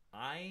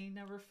 I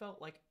never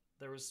felt like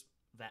there was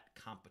that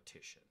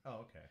competition.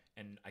 Oh, okay.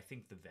 And I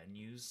think the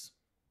venues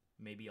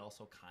maybe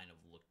also kind of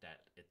looked at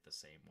it the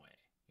same way,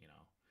 you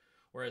know?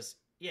 Whereas,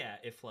 yeah,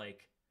 if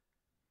like,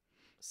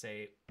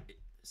 say,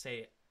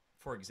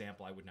 for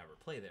example, I would never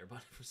play there,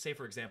 but say,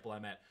 for example,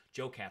 I'm at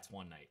Joe Cat's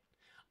one night.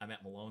 I'm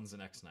at Malone's the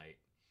next night.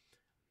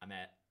 I'm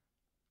at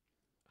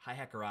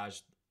Hi-Hat Garage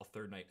a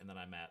third night, and then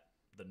I'm at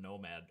the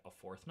Nomad a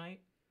fourth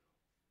night.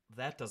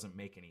 That doesn't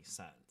make any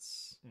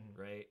sense,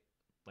 right?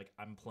 Like,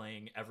 I'm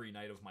playing every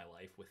night of my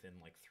life within,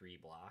 like, 3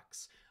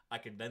 blocks. I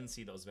could then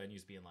see those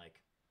venues being like,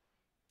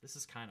 this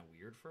is kind of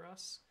weird for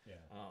us. Yeah.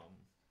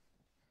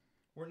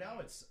 Where now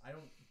it's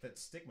that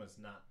stigma's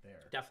not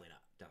there. Definitely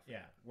not. Definitely.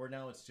 Yeah, where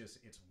now it's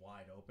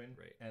wide open,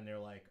 Right. And they're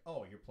like,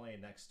 "Oh, you're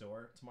playing next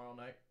door tomorrow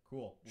night?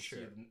 Cool.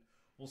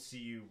 We'll see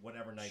you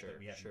whatever night that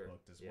we haven't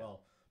booked as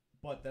well."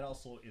 But that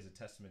also is a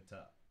testament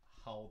to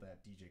how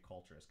that DJ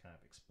culture has kind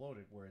of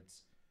exploded, where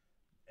it's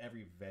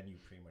every venue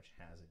pretty much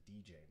has a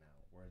DJ now.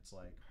 Where it's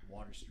like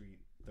Water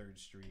Street, 3rd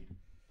Street,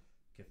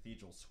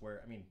 Cathedral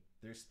Square. I mean,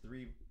 there's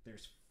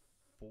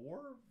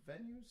 4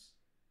 venues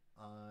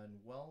on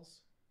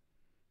Wells.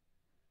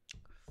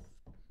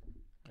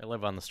 I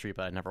live on the street,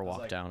 but I never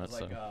walk down it.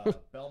 So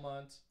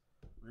Belmont,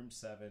 Room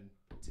 7,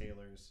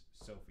 Taylor's,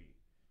 Sophie.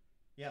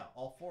 Yeah,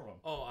 all 4 of them.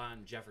 Oh,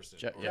 on Jefferson.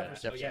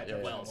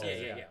 Jefferson. Wells.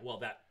 Yeah. Well,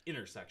 that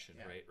intersection,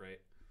 right.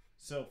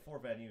 So 4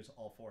 venues,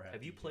 all 4 have.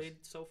 Have you DJs.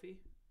 played Sophie?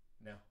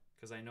 No.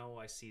 Because I know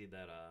I see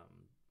that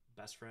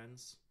Best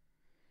Friends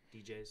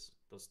DJs,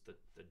 the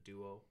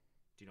duo.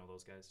 Do you know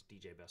those guys?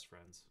 DJ Best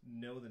Friends.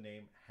 Know the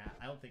name.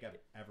 I don't think I've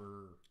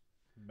ever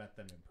met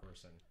them in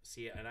person.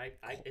 See, and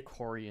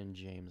Corey and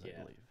James, I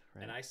believe.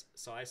 Right? And I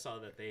saw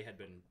that they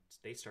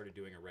started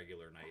doing a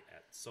regular night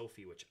at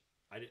Sophie, which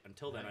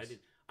until then I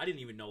didn't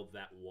even know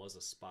that was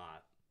a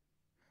spot.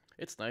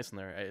 It's nice in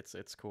there.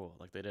 It's cool.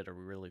 Like they did a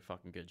really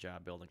fucking good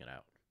job building it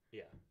out.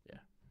 Yeah.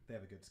 They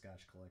have a good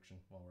Scotch collection.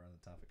 While we're on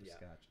the topic of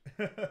Scotch,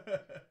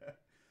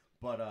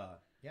 but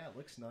yeah, it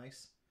looks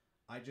nice.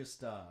 I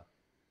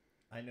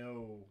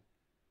know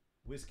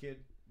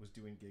WizKid was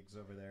doing gigs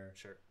over there.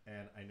 Sure.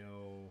 And I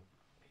know,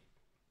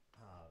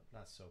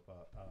 not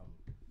Sopa.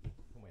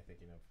 Who am I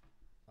thinking of?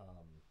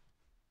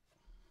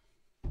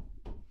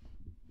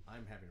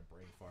 I'm having a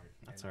brain fart.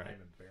 That's and all right.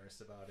 I'm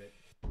embarrassed about it.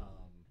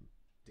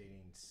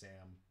 Dating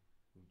Sam,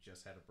 who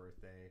just had a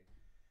birthday.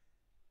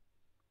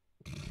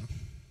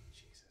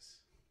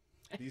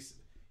 Jesus.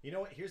 You know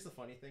what? Here's the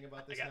funny thing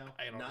about this now.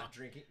 I don't know. Not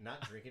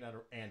drinking out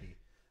of Andy.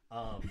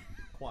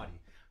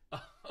 Quaddy.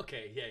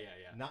 Okay. Yeah.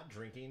 Not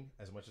drinking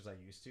as much as I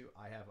used to.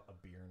 I have a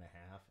beer and a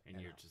half, And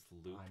you're just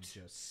looped. I'm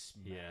just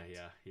smacked.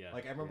 Yeah.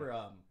 Like I remember,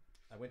 I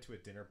went to a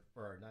dinner,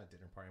 or not a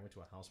dinner party. I went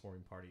to a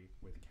housewarming party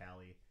with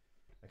Callie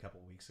a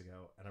couple of weeks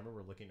ago, and I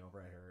remember looking over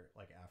at her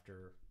like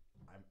after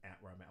I'm at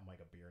where I'm at. I'm like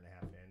a beer and a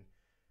half in.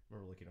 I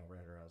remember looking over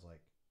at her. I was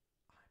like,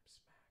 I'm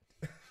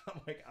smacked.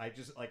 I'm like, I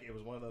just like it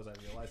was one of those. I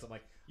realized I'm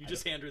like, You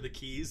just hand her the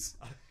keys.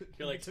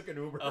 You're like, took an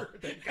Uber. Oh.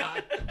 Thank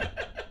God.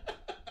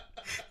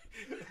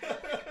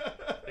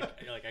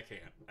 You're like, I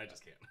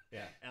just can't.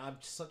 Yeah, and I'm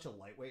such a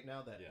lightweight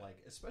now that Yeah. like,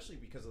 especially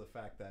because of the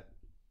fact that,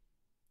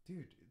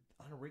 dude,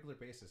 on a regular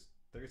basis,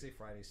 Thursday,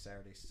 Friday,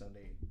 Saturday,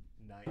 Sunday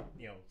night,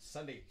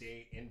 Sunday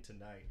day into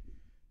night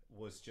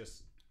was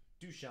just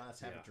do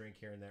shots, have a drink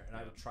here and there, and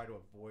I would try to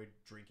avoid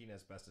drinking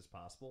as best as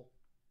possible.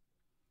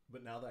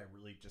 But now that I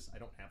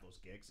don't have those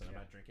gigs and I'm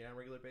not drinking on a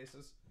regular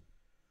basis,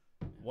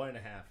 1.5,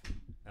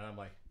 and I'm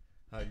like,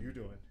 how you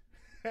doing?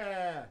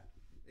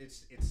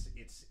 It's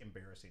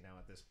embarrassing now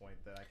at this point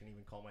that I can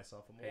even call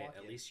myself a Milwaukee. Hey,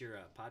 at least your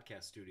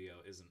podcast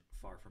studio isn't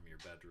far from your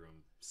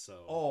bedroom,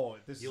 so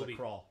This is a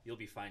crawl. You'll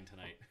be fine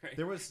tonight. Right?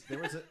 There was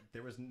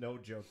no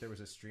joke. There was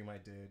a stream I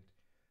did.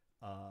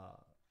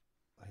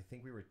 I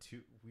think we were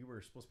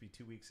supposed to be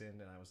 2 weeks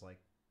in, and I was like,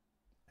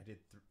 I did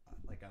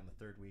like on the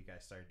 3rd week I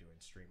started doing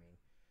streaming,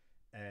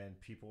 and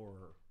people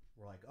were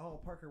like, "Oh,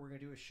 Parker, we're gonna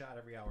do a shot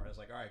every hour." I was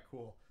like, "All right,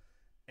 cool."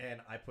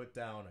 And I put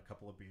down a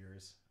couple of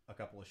beers, a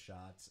couple of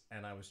shots,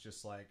 and I was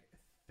just like,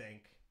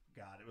 thank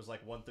God. It was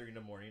like 1:30 in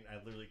the morning. I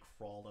literally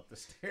crawled up the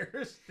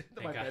stairs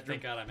into my bedroom.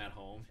 Thank God I'm at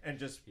home. And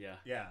just,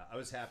 I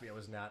was happy I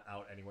was not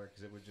out anywhere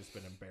because it would have just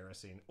been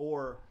embarrassing.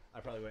 Or I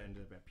probably would have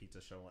ended up at Pizza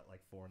Shuttle at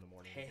like 4 in the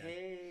morning.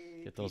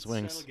 Hey, Get those Pizza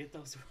wings. Shuttle, get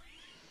those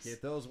wings.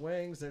 Get those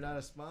wings. They're not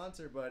a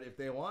sponsor, but if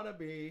they want to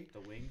be.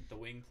 The wing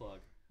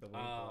plug. The wing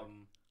plug.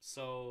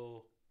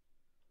 So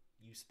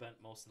you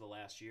spent most of the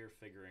last year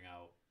figuring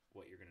out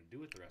what you're going to do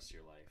with the rest of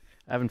your life.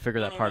 I haven't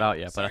figured that part out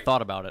yet, but I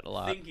thought about it a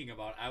lot. Thinking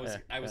about it, I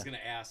was going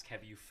to ask,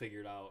 have you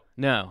figured out?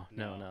 No.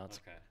 It's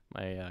Okay.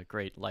 my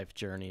great life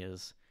journey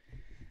is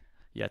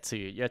yet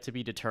to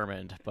be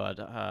determined,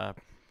 but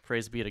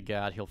praise be to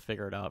God, He'll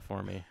figure it out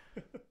for me.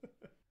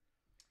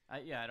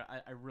 I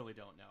really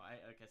don't know.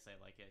 Like I say,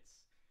 like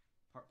it's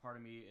part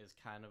of me is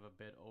kind of a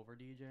bit over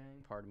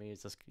DJing. Part of me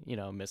is just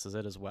misses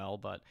it as well.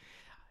 But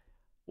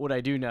what I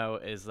do know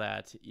is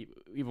that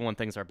even when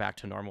things are back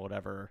to normal,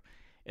 whatever,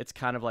 it's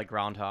kind of like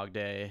Groundhog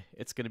Day.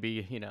 It's gonna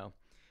be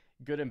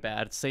good and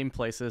bad, same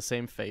places,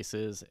 same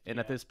faces. And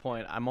at this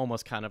point, I'm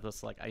almost kind of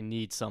just like I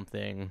need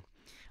something.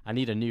 I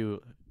need a new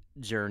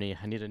journey.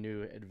 I need a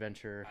new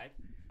adventure.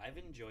 I've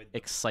enjoyed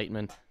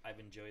excitement.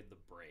 I've enjoyed the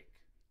break.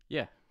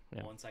 Yeah.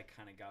 Once I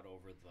kind of got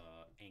over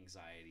the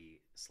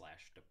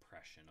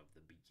anxiety/depression of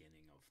the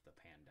beginning of the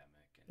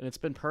pandemic, and it's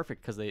been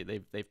perfect because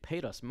they've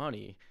paid us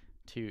money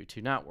to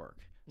not work.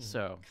 Mm-hmm.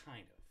 So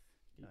kind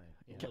of.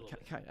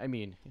 I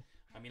mean,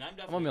 I'm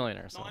definitely I'm a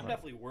millionaire. No, I'm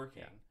definitely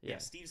working. Yeah.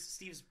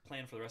 Steve's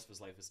plan for the rest of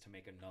his life is to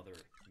make another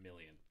 $1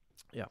 million.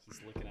 Yeah.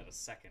 He's looking at a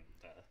second.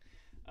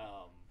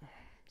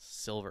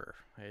 Silver.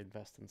 I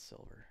invest in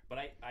silver. But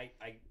I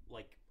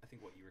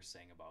think what you were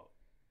saying about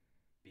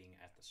being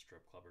at the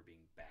strip club or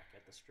being back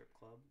at the strip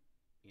club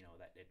you know,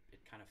 that it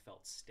kind of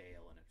felt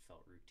stale and it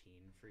felt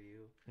routine for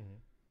you. Mhm.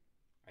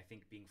 I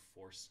think being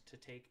forced to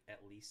take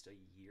at least a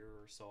year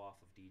or so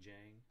off of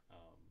DJing,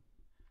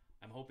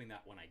 I'm hoping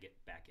that when I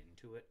get back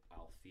into it,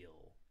 I'll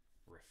feel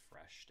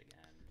refreshed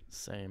again.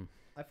 Same.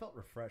 I felt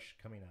refreshed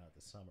coming out of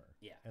the summer.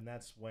 Yeah. And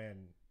that's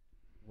when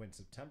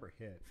September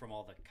hit From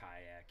all the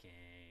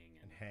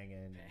kayaking and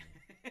hanging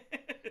and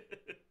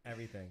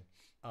everything.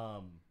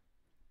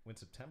 When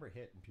September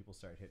hit and people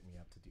started hitting me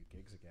up to do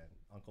gigs again,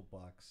 Uncle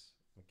Buck's,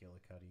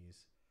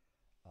 McGillicuddy's,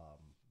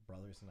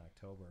 Brothers in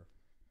October,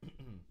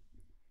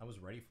 I was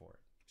ready for it.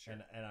 Sure.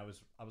 And I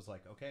was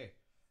like, okay,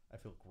 I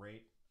feel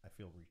great. I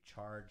feel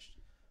recharged.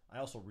 I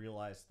also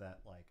realized that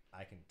like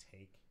I can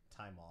take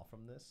time off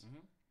from this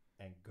Mhm.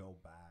 and go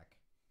back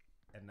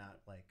and not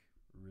like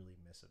really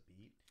miss a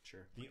beat.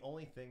 Sure. The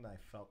only thing that I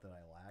felt that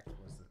I lacked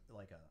was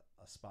like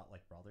a spot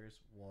like Brothers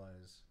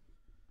was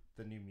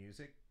the new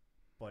music,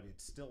 but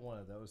it's still one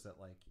of those that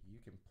like you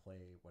can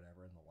play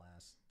whatever in the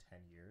last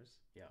 10 years,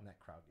 Yeah. and that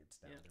crowd gets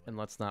down Yeah. to it. And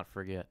let's not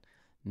forget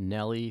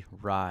Nelly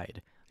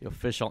Ride, the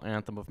official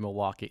anthem of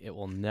Milwaukee. It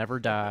will never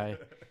die.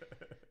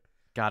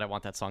 God, I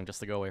want that song just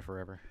to go away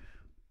forever.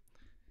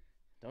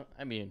 Wait,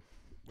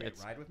 Wait,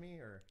 it's- ride with me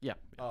or yeah.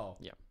 oh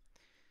Yeah.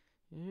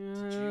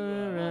 Must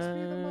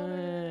be the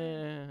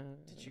money.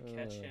 Did you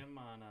catch him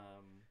on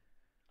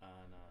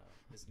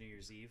his New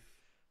Year's Eve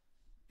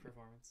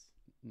performance?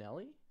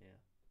 Nelly? Yeah.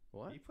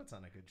 What? he puts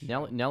on a good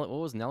show. Nelly. What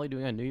was Nelly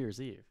doing on New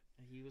Year's Eve?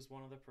 He was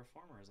one of the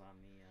performers on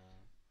the.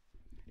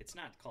 It's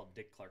not called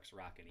Dick Clark's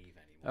Rockin' Eve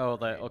anymore. Oh,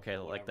 right? okay,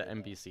 But like the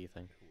whatever NBC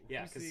thing.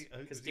 Yeah, Who's the-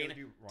 because who's he gonna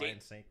Dana, do Ryan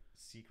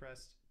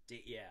Seacrest.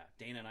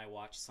 Dana and I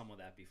watched some of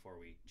that before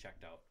we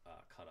checked out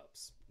Cut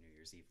Up's New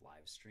Year's Eve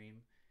live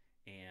stream,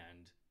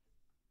 and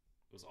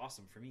it was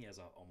awesome for me as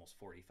a almost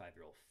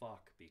 45-year-old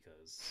fuck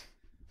because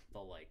the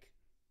like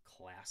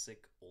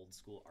classic old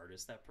school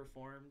artists that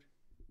performed,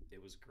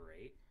 it was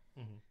great.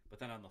 Mhm. But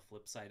then on the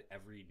flip side,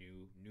 every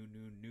new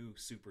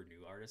super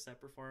new artist that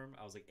performed,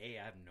 I was like, A,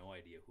 I have no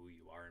idea who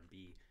you are, and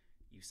B,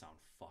 you sound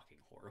fucking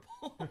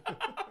horrible.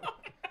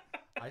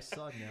 I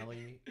saw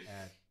Nelly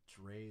at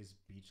Dre's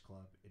Beach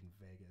Club in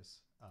Vegas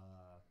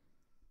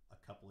a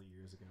couple of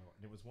years ago,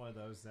 and it was one of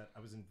those that I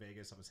was in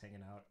Vegas. I was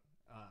hanging out.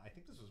 I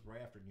think this was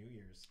right after New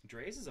Year's.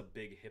 Dre's is a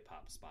big hip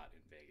hop spot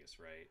in Vegas,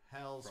 right?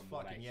 Hell's From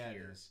what I fucking yeah, it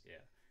hear. is.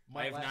 Yeah.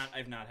 My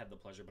I've not had the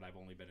pleasure, but I've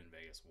only been in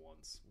Vegas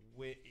once.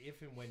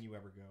 If and when you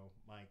ever go,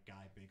 my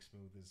guy Big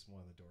Smooth is one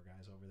of the door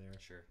guys over there.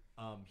 Sure.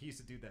 He used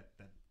to do that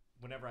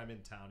whenever I'm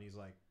in town, he's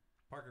like,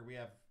 Parker, we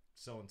have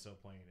so and so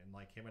playing, and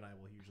like him and I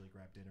will usually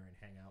grab dinner and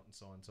hang out and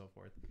so on and so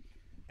forth.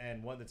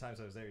 And one of the times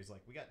I was there, he's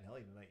like, we got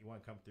Nelly tonight. You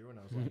want to come through? And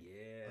I was like,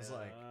 Yeah. I was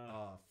like,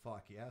 oh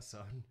fuck yeah,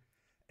 son.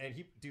 And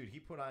he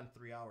put on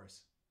 3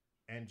 hours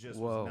and just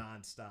Whoa. was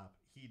nonstop.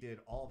 He did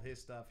all of his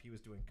stuff. He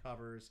was doing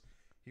covers.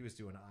 He was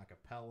doing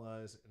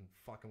acapellas and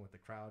fucking with the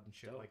crowd and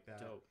shit Dope, like that.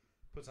 dope.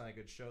 Puts on a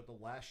good show. The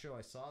last show I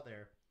saw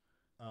there,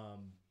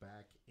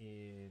 back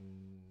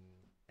in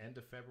end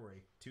of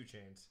February, 2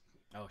 Chainz.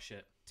 Oh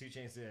shit. 2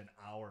 Chainz did an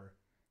hour,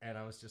 and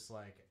I was just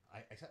like,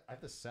 I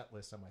have the set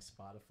list on my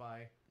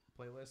Spotify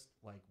playlist,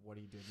 like what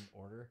he did in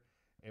order.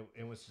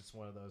 It was just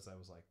one of those. I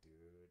was like,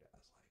 dude, I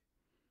was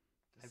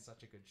like, this is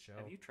such a good show.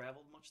 Have you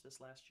traveled much this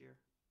last year?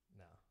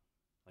 No.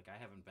 Like I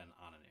haven't been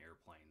on an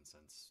airplane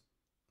since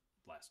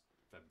last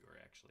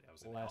February. Actually, I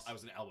was Last- I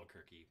was in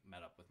Albuquerque,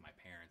 met up with my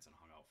parents, and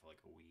hung out for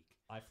like a week.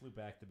 I flew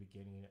back the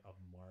beginning of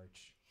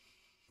March,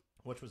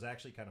 which was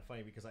actually kind of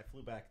funny because I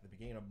flew back at the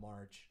beginning of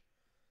March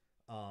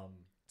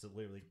to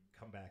literally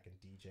come back and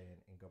DJ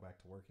and go back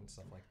to work and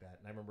stuff like that.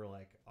 And I remember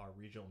like our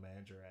regional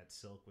manager at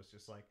Silk was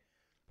just like,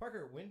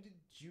 Parker, when did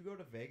you go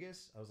to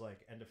Vegas? I was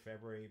like, end of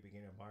February,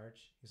 beginning of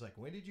March. He's like,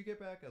 when did you get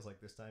back? I was like,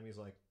 this time. He's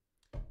like,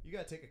 you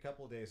got to take a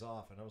couple of days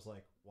off. And I was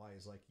like, why?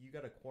 He's like, you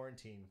got to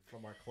quarantine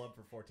from our club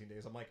for 14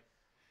 days. I'm like,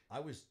 I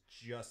was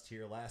just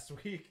here last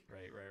week.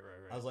 Right.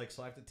 I was like,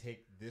 so I have to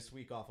take this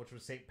week off, which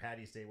was St.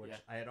 Patty's Day, which Yeah.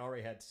 I had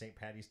already had St.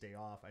 Patty's Day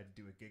off. I had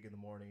to do a gig in the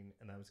morning,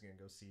 and I was going to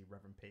go see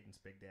Reverend Peyton's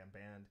Big Damn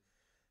Band.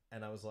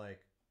 And I was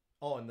like,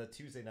 oh, and the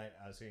Tuesday night,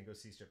 I was going to go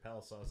see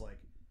Chappelle. So I was like,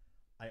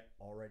 I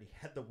already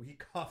had the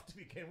week off to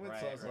begin with.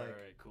 So I was like,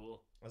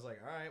 cool. I was like,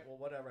 all right, well,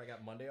 whatever. I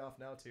got Monday off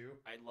now, too.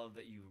 I love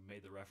that you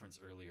made the reference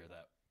earlier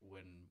that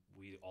when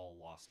we all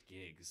lost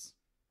gigs,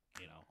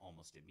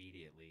 almost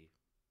immediately,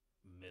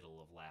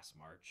 middle of last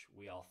March,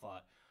 we all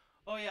thought,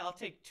 oh yeah, I'll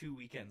take 2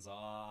 weekends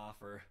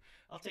off, or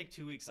I'll take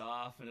 2 weeks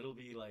off, and it'll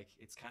be like,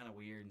 it's kind of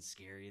weird and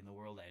scary in the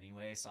world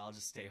anyway, so I'll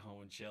just stay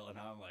home and chill. And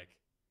now I'm like,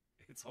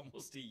 it's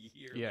almost a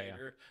year Yeah,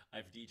 later.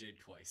 I've DJ'd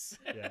twice.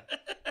 Yeah.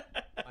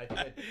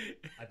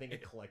 I think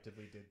it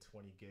collectively did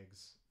 20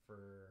 gigs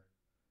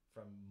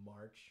from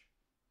March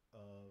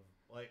of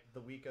like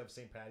the week of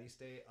St. Patty's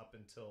Day up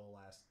until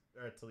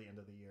till the end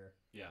of the year,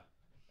 Yeah.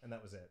 and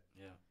that was it.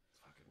 Yeah. It's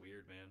fucking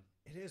weird, man.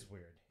 It is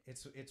weird.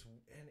 It's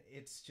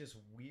just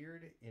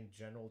weird in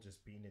general,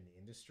 just being in the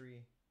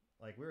industry.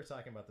 Like we were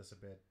talking about this a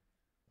bit.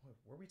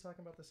 Were we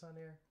talking about this on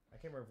air? I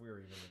can't remember if we were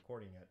even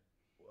recording it.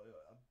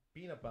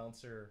 Being a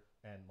bouncer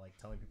and like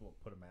telling people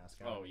to put a mask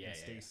on Oh, yeah, and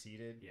yeah, stay yeah.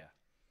 seated. Yeah.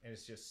 and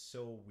it's just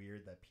so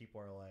weird that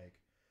people are like,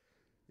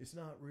 it's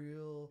not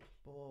real,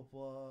 blah blah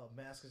blah.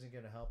 Mask isn't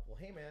gonna help. Well,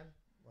 hey man,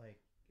 like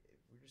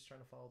we're just trying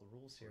to follow the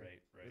rules here.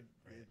 Right.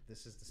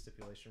 This is the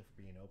stipulation for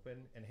being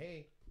open. And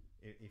hey,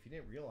 if you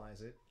didn't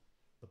realize it,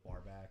 the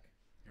bar back,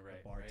 the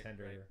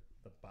bartender,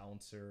 the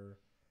bouncer,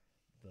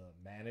 the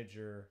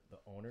manager, the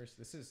owners,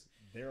 this is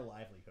their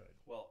livelihood.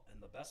 Well,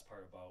 and the best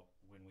part about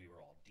when we were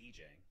all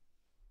DJing,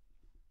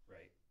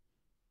 right?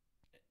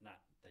 Not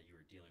that you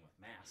were dealing with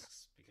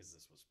masks because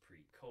this was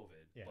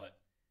pre-COVID, but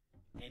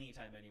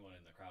anytime anyone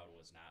in the crowd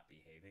was not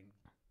behaving,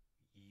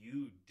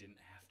 you didn't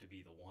have to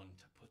be the one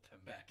to put them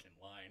back in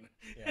line.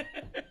 Yeah,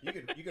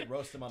 you could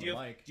roast them on the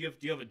mic. Do you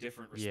have a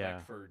different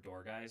respect for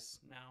door guys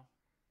now?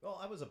 Well,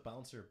 I was a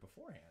bouncer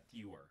beforehand.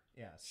 You were.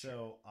 Yeah,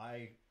 so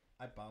I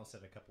bounced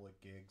at a couple of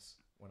gigs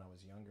when I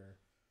was younger,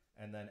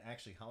 and then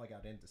actually how I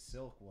got into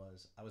Silk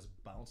was I was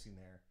bouncing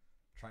there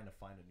trying to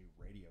find a new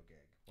radio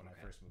gig when I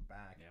first moved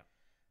back. Yeah.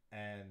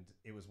 And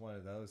it was one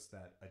of those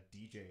that a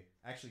DJ,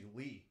 actually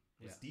Lee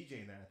was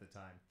DJing there at the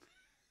time.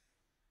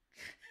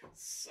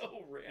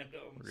 So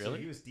random. Really? So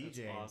he was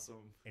DJing. That's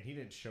awesome. And he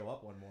didn't show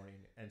up one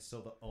morning, and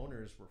so the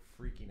owners were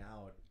freaking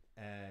out,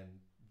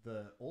 and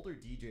the older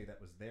DJ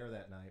that was there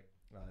that night,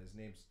 his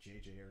name's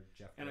JJ or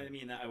Jeff. And I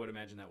mean, I would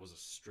imagine that was a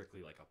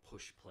strictly like a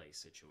push play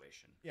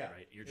situation. Yeah,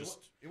 right. You're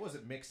just it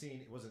wasn't mixing,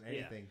 it wasn't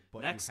anything.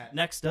 But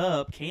next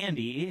up,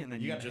 Candy, and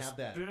then you you gotta just have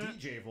that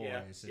DJ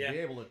voice and be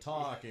able to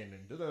talk and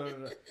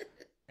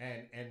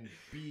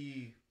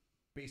be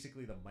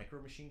basically the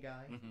micro machine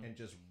guy and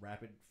just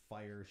rapid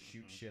fire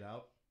shoot shit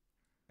out.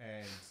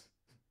 And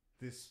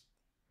the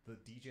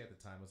DJ at the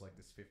time was like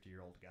this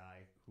 50-year-old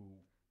guy who,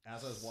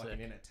 as I was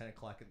walking in at 10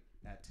 o'clock in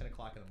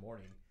the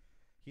morning,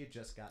 he had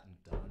just gotten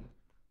done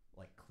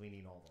like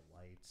cleaning all the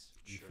lights,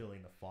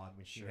 refilling the fog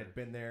machine. Had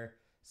been there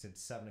since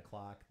 7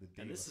 o'clock the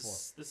day before.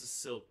 This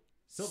is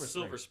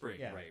Silver Spring.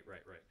 Yeah. Right.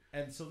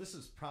 And so this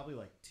is probably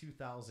like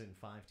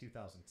 2005,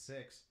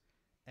 2006,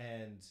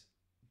 and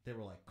they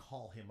were like,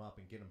 call him up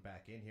and get him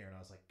back in here. And I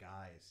was like,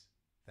 guys,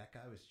 that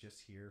guy was just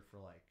here for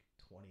like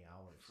 20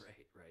 hours.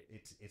 Right.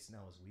 It's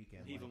now his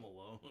weekend. Leave him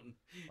alone.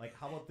 Like,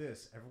 how about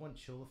this? Everyone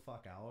chill the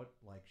fuck out.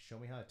 Like, show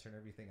me how to turn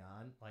everything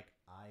on. Like,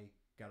 I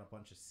got a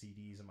bunch of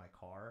CDs in my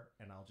car,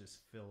 and I'll just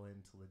fill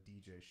in till the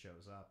DJ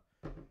shows up.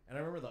 And I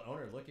remember the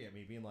owner looking at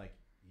me being like,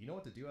 you know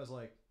what to do? I was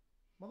like,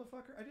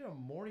 motherfucker, I did a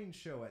morning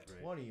show at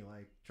 20.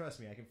 Like, trust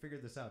me, I can figure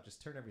this out.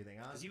 Just turn everything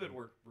on. Because you had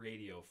worked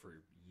radio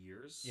for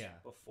years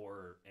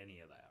before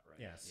any of that, right?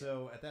 Yeah,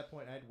 so at that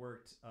point, I'd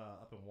worked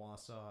up in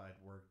Wausau.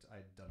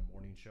 I'd done a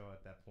morning show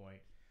at that point.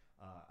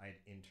 I'd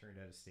interned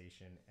at a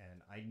station,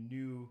 and I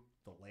knew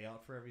the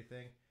layout for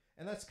everything.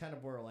 And that's kind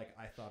of where, like,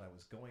 I thought I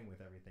was going with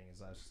everything. Is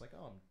I was just like,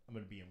 oh, I'm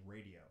going to be in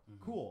radio.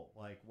 Cool.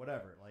 Like,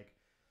 whatever. Like,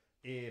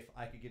 if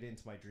I could get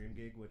into my dream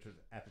gig, which was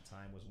at the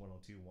time was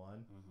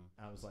 102.1,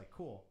 I was like,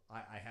 cool.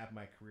 I have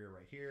my career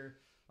right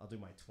here. I'll do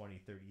my 20,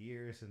 30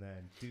 years, and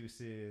then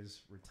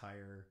deuces,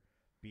 retire,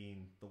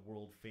 being the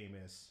world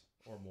famous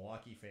or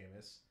Milwaukee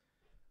famous.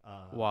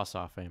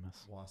 Wausau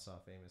famous. Wausau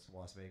famous.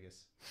 Las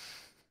Vegas.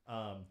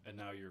 And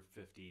now you're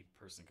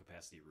 50-person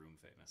capacity room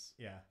famous.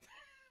 Yeah.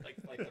 like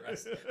the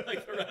rest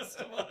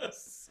of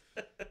us.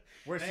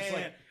 Where it's just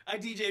like, I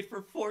DJ'd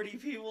for 40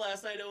 people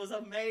last night. It was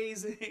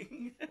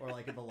amazing. Or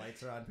like if the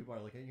lights are on, people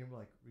are looking at you and be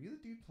like, were you the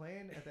dude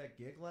playing at that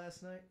gig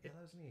last night? Yeah,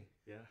 that was me.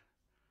 Yeah.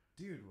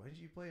 Dude, why didn't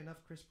you play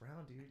enough Chris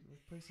Brown, dude?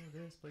 Let's play some of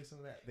this, play some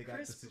of that. They got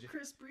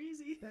Chris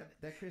Breezy.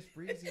 That Chris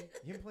Breezy.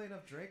 You didn't play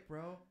enough Drake,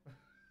 bro.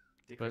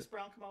 Did Chris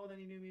Brown come out with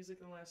any new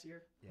music in the last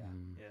year? Yeah.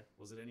 Yeah.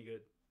 Was it any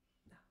good?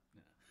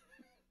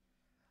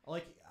 No.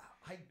 Like,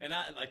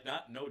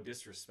 no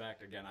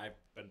disrespect. Again, I've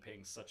been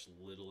paying such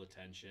little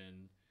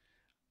attention.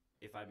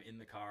 If I'm in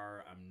the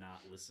car, I'm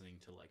not listening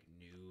to like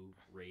new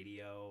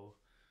radio.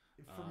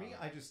 For me,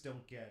 I just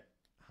don't get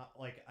how.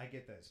 Like, I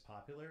get that it's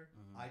popular.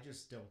 I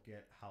just don't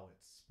get how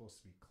it's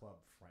supposed to be club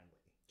friendly.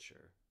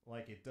 Sure.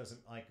 Like, it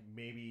doesn't, like,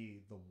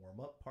 maybe the warm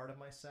up part of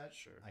my set.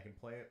 Sure. I can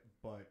play it,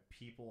 but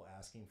people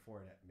asking for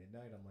it at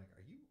midnight, I'm like,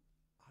 are you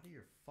out of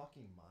your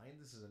fucking mind?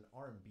 This is an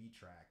R&B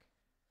track.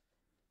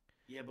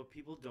 Yeah, but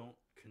people don't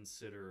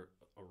consider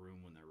a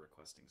room when they're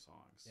requesting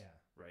songs. Yeah.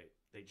 Right?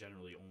 They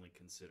generally only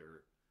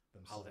consider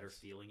how they're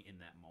feeling in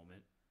that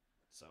moment.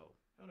 So,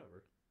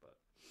 whatever. But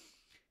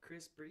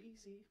Chris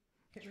Breezy.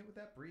 Hit me with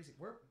that Breezy.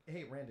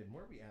 Hey, Randon,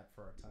 where are we at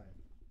for our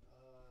time?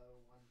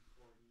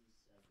 147.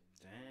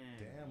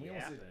 Damn, we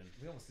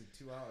almost did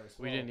 2 hours.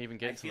 We didn't even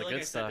get to the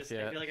good stuff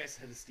yet. I feel like I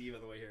said to Steve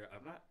on the way here,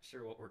 I'm not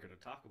sure what we're going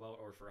to talk about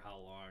or for how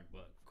long,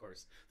 but of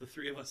course, the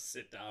three of us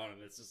sit down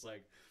and it's just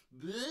like,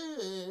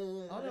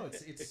 oh no,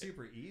 it's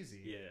super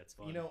easy. Yeah, it's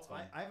fun. You know, it's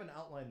fun. I have an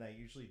outline that I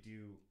usually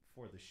do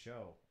for the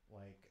show.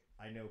 Like,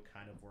 I know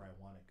kind of where I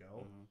want to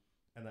go,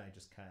 and then I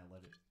just kind of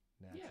let it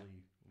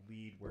naturally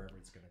lead wherever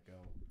it's going to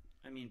go.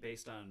 I mean,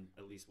 based on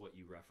at least what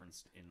you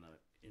referenced in the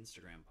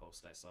Instagram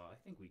post I saw, I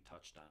think we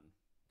touched on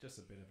just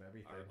a bit of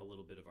everything. A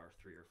little bit of our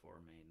 3 or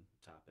 4 main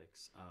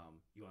topics.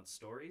 You want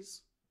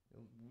stories?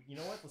 You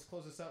know what? Let's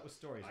close this out with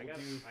stories. I We'll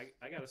got do...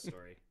 I got a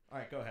story. All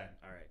right, go ahead.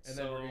 All right. And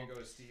so, then we're gonna go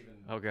to Steve and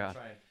Oh, God.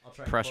 I'll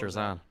try and Pressure's close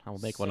out. on. I'll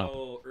make one up.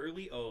 So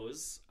early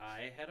O's,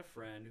 I had a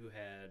friend who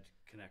had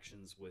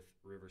connections with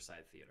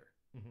Riverside Theater.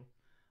 Mhm.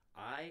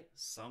 I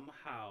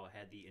somehow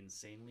had the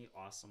insanely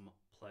awesome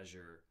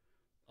pleasure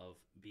of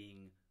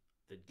being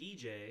the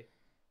DJ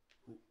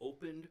who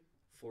opened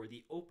for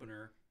the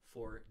opener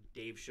for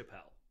Dave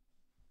Chappelle.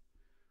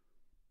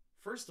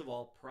 First of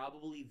all,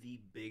 probably the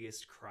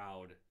biggest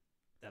crowd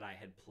that I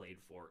had played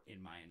for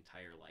in my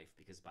entire life,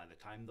 because by the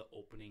time the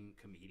opening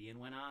comedian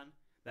went on,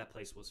 that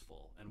place was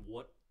full. And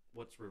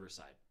what's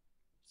Riverside?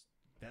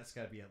 That's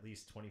got to be at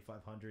least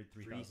 2,500,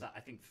 3,000. I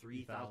think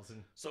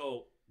 3,000.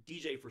 So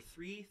DJ for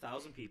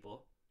 3,000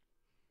 people.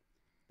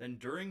 Then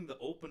during the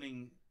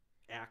opening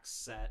act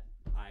set,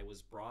 I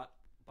was brought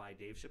by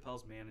Dave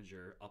Chappelle's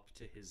manager up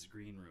to his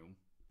green room,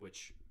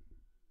 which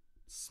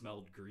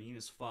smelled green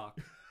as fuck.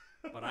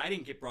 But I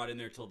didn't get brought in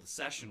there till the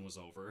session was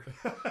over.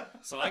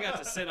 So I got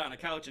to sit on a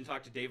couch and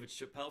talk to David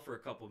Chappelle for a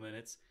couple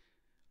minutes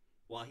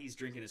while he's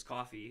drinking his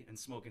coffee and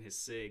smoking his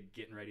cig,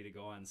 getting ready to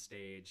go on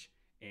stage.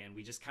 And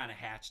we just kind of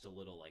hatched a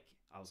little, like,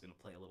 I was going to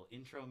play a little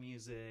intro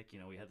music. You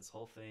know, we had this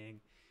whole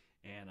thing.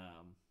 And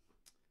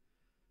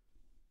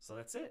so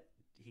that's it.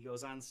 He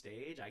goes on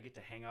stage. I get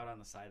to hang out on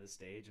the side of the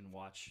stage and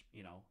watch,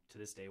 you know, to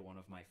this day, one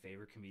of my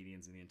favorite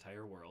comedians in the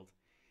entire world.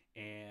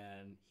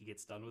 And he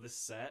gets done with his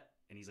set.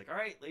 And he's like, all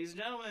right, ladies and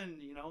gentlemen,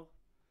 you know,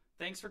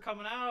 thanks for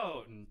coming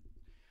out. And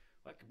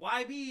like,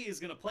 YB is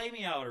going to play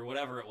me out or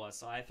whatever it was.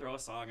 So I throw a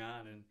song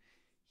on and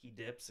he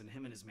dips and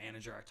him and his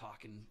manager are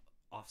talking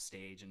off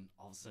stage. And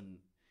all of a sudden,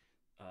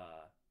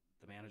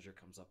 the manager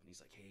comes up and he's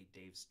like, hey,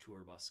 Dave's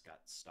tour bus got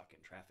stuck in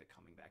traffic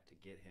coming back to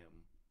get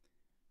him.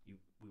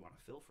 We want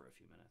to fill for a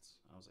few minutes.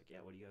 I was like,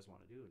 yeah, what do you guys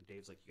want to do? And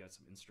Dave's like, you got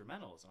some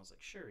instrumentals. And I was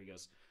like, sure. He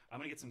goes, I'm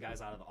going to get some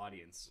guys out of the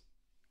audience.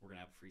 We're going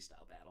to have a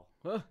freestyle battle.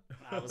 And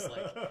I was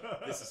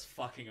like, this is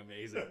fucking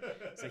amazing.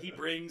 So he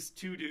brings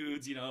two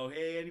dudes, you know,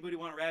 hey, anybody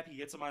want to rap? He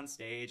gets them on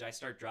stage. I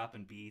start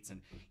dropping beats,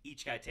 and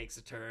each guy takes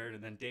a turn.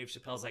 And then Dave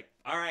Chappelle's like,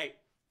 all right,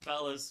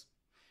 fellas,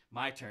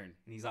 my turn.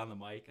 And he's on the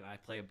mic, and I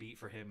play a beat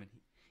for him. And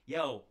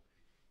yo,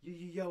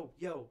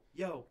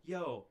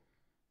 yo.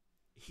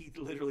 He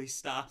literally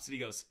stops, and he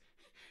goes,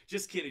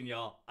 just kidding,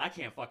 y'all. I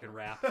can't fucking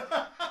rap.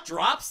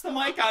 Drops the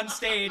mic on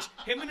stage.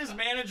 Him and his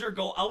manager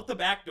go out the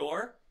back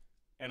door.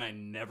 And I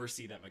never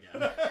see them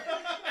again.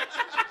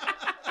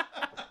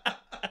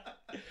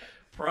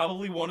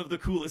 Probably one of the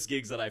coolest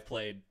gigs that I've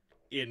played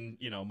in,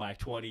 you know, my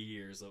 20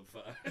 years of...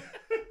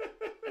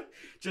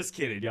 Just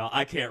kidding, y'all.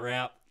 I can't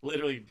rap.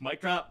 Literally, mic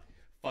drop,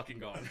 fucking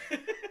gone.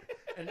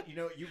 And, you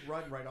know, you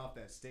run right off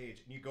that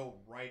stage, and you go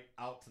right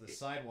out to the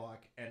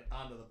sidewalk and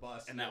onto the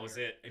bus. And that was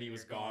it. And he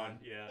was gone.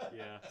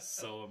 Yeah.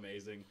 So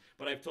amazing.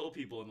 But I've told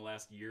people in the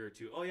last year or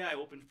two, oh, yeah, I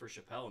opened for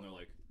Chappelle. And they're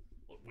like,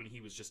 when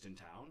he was just in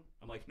town?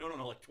 I'm like, no,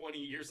 like 20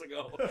 years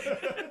ago.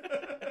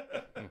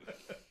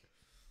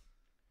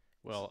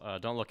 Well,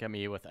 don't look at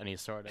me with any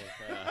sort of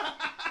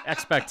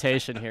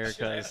expectation here,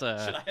 because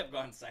should I have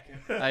gone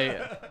second?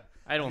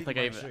 I don't think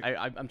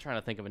I'm trying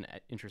to think of an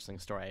interesting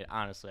story.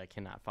 Honestly, I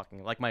cannot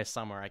fucking, like my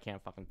summer, I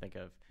can't fucking think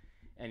of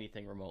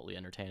anything remotely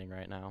entertaining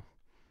right now.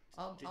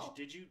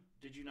 Did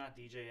you not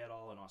DJ at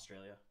all in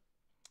Australia?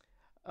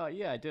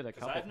 Yeah, I did a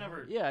couple.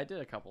 I did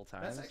a couple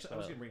times. That's actually, I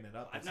was gonna bring that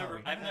up. I've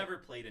never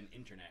played an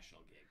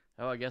international gig.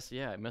 Oh, I guess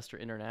yeah, Mr.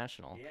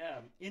 International. Yeah,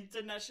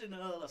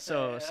 international.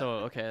 So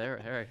okay,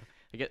 there.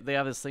 They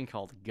have this thing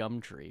called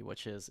Gumtree,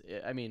 which is,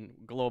 I mean,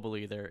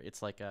 globally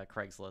it's like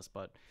Craigslist,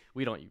 but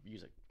we don't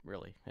use it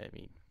really. I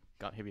mean,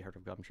 have you heard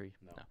of Gumtree?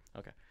 No.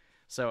 Okay.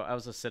 So I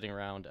was just sitting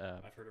around.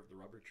 I've heard of the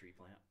rubber tree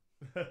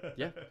plant.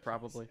 Yeah,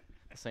 probably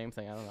the same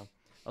thing. I don't know.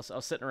 I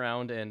was sitting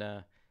around in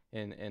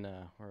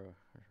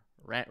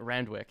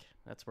Randwick.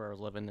 That's where I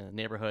was living, in the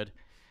neighborhood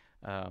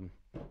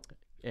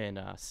in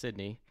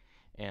Sydney,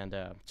 and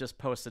just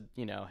posted,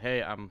 you know,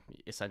 hey, I'm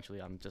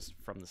just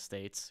from the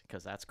States,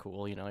 because that's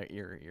cool. You know,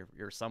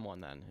 you're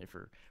someone then if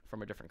you're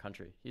from a different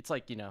country. It's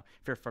like, you know,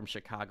 if you're from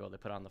Chicago, they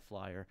put on the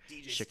flyer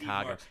DJ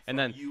Chicago, and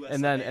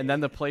then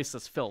the place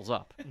just fills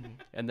up,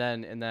 and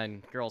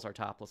then girls are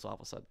topless all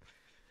of a sudden.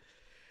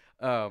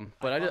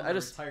 But I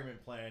just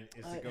retirement plan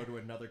is to go to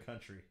another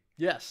country.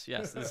 Yes.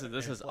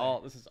 This is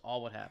all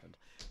what happened.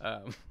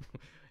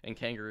 And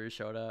Kangaroo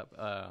showed up,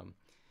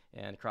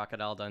 and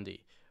Crocodile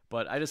Dundee.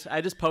 But I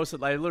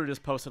literally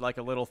just posted like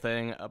a little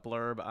thing, a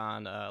blurb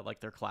on like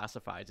their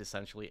classifieds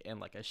essentially, and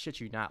like I shit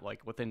you not,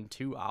 like within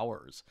 2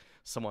 hours,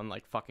 someone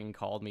like fucking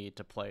called me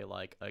to play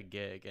like a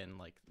gig, and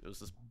like it was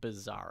just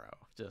bizarro.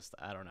 Just,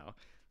 I don't know.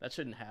 That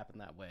shouldn't happen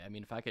that way. I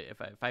mean,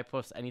 if I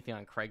post anything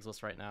on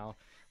Craigslist right now,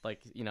 like,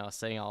 you know,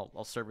 saying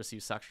I'll service you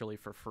sexually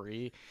for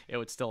free, it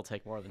would still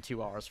take more than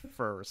 2 hours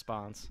for a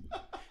response.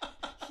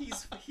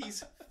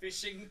 He's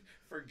fishing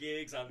for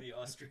gigs on the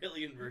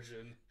Australian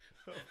version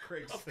of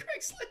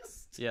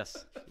Craigslist.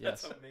 Yes.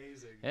 That's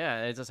amazing.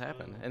 Yeah, it just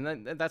happened, and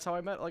then that's how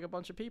I met like a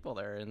bunch of people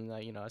there,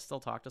 and you know, I still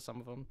talk to some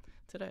of them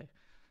today.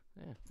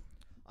 Yeah.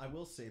 I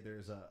will say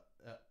there's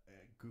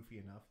goofy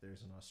enough,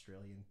 there's an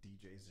Australian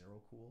DJ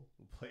Zero Cool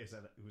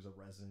who's a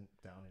resident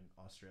down in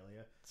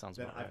Australia. Sounds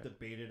That about I've right.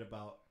 debated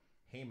about.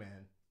 Hey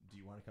man, do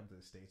you want to come to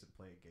the States and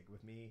play a gig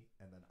with me?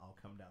 And then I'll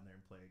come down there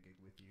and play a gig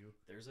with you.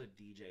 There's a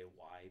DJ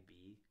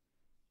YB,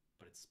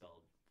 but it's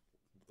spelled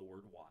the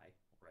word Y,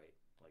 right?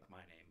 Like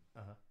my name,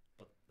 Uh-huh.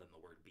 but then the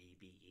word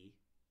BBE.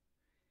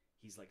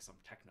 He's like some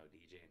techno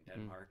DJ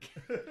in Denmark.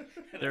 And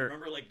I There-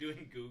 remember like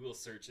doing Google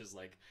searches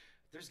like,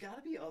 there's got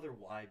to be other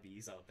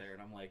YBs out there.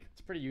 And I'm like,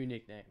 It's a pretty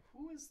unique name.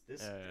 who is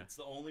this? Yeah. It's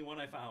the only one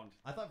I found.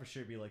 I thought for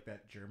sure it'd be like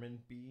that German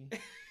bee.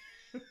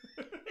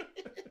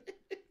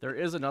 There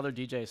is another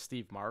DJ,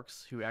 Steve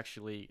Marks, who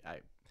actually,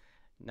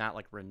 not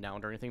like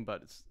renowned or anything,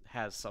 but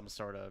has some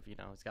sort of,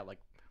 he's got like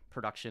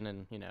production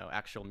and,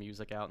 actual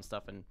music out and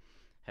stuff and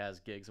has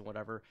gigs and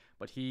whatever.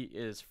 But he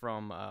is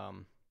from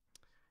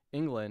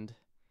England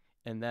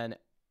and then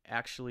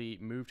actually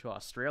moved to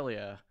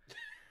Australia.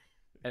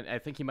 And I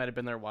think he might have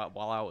been there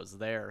while I was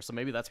there. So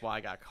maybe that's why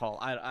I got called.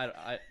 I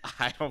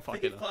don't He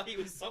fucking know. thought he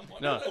was someone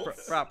No,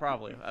 else.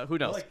 probably. Who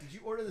knows? Like, did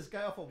you order this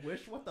guy off of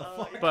Wish? What the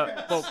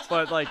fuck?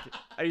 But like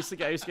I used to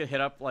get hit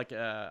up like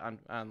on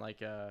like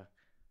MySpace.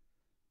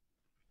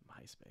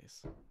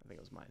 I think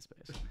it was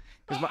MySpace.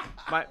 Because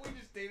my we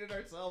just dated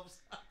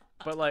ourselves.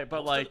 but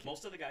like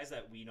most of the guys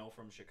that we know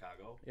from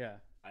Chicago, yeah,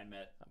 I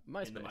met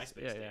MySpace. in the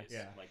MySpace yeah, days.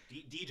 Yeah. Like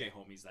DJ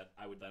homies that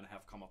I would then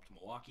have come up to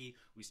Milwaukee.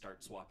 We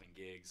start swapping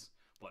gigs,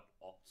 but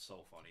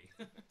so funny.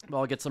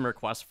 Well, I'll get some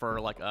requests for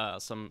like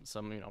some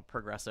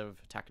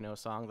progressive techno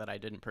song that I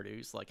didn't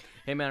produce. Like,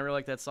 hey man, I really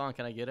like that song.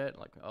 Can I get it?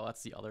 Like, oh,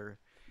 that's the other.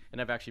 And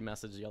I've actually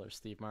messaged the other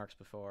Steve Marks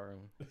before,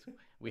 and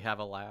we have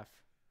a laugh.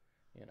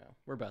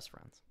 We're best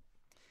friends.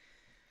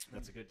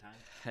 That's a good time.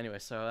 Anyway,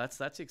 so that's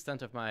the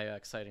extent of my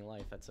exciting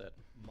life. That's it.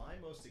 My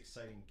most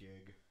exciting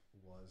gig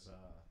was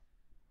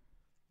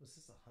this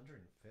the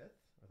 105th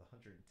or the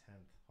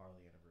 110th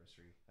Harley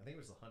anniversary? I think it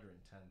was the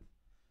 110th.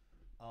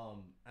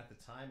 At the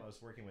time, I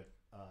was working with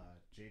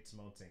Jade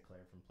Simone St.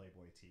 Clair from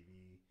Playboy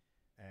TV,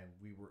 and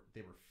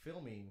they were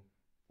filming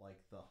like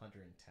the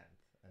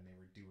 110th, and they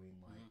were doing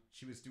like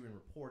she was doing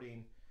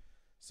reporting,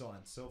 so on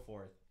and so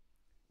forth.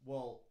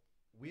 Well,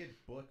 we had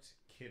booked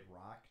Kid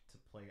Rock to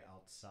play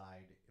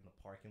outside in the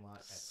parking lot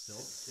at Silk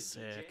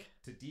Sick.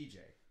 to DJ.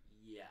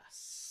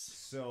 Yes.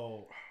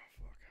 So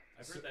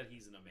I've heard that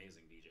he's an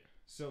amazing DJ.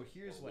 So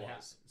here's Or what happened.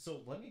 was.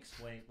 So let me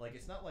explain. Like,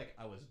 it's not like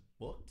I was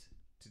booked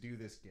to do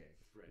this gig.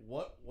 Right.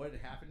 What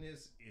had happened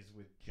is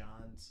with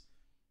John's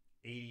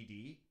ADD,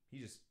 he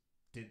just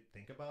didn't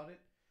think about it,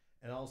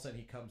 and all of a sudden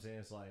he comes in and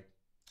is like,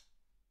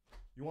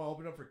 "You want to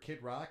open up for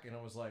Kid Rock?" And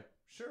I was like,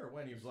 "Sure."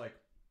 When he was like,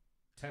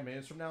 10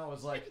 minutes from now, I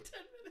was like, 10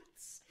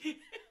 minutes.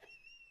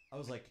 I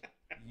was like,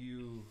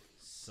 "You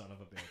son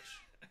of a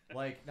bitch!"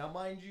 Like, now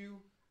mind you,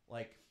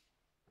 like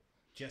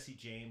Jesse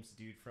James,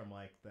 dude from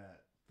like the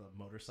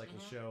motorcycle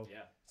show. Yeah.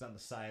 It's on the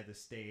side of the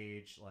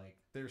stage. Like,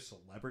 there's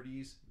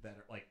celebrities that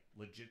are like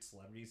legit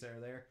celebrities that are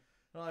there.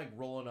 And I'm like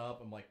rolling up.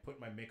 I'm like putting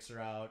my mixer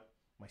out,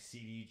 my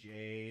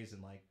CDJs,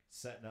 and like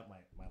setting up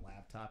my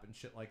laptop and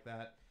shit like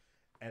that.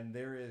 And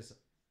there is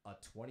a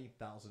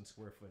 20,000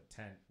 square foot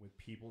tent with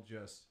people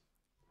just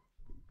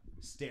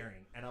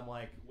staring. And I'm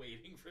like,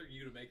 Waiting for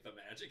you to make the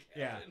magic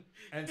yeah. happen.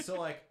 And so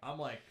like I'm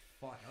like,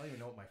 fuck, I don't even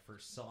know what my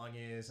first song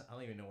is. I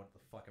don't even know what the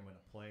fuck I'm gonna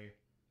play.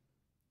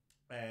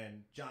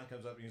 And John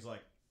comes up and he's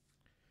like,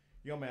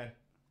 "Yo man,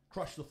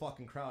 crush the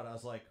fucking crowd." I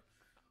was like,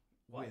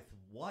 What? "With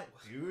what,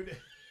 dude?"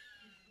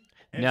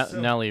 And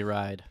Nelly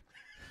Ride.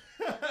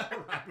 Ride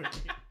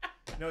with me.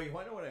 No, you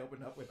want to know what I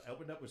opened up with? I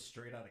opened up with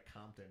Straight Outta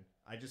Compton.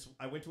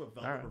 I went to a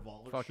Velvet Alright.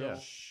 Revolver Fuck show yeah.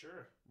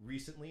 Sure.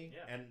 recently,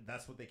 Yeah. and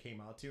that's what they came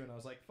out to. And I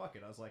was like, "Fuck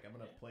it!" I was like, "I'm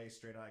gonna Yeah. play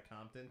Straight Outta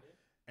Compton,"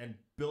 and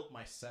built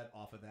my set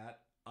off of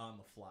that on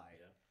the fly.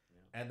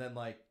 Yeah. And then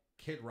like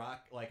Kid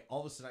Rock, like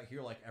all of a sudden I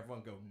hear like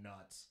everyone go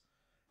nuts,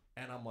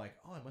 and I'm like,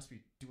 "Oh, I must be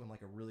doing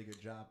like a really good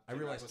job." I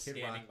realized was Kid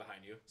standing Rock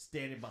behind you.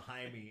 standing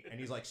behind me, and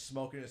he's like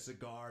smoking a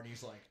cigar, and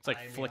he's like, It's like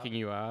eyeing me flicking up.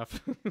 you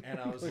off. And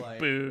I was like,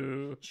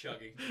 boo.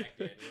 Chugging Jack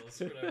Daniels,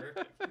 whatever.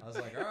 I was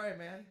like, "All right,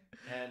 man,"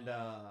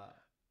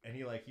 and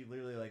he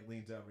literally like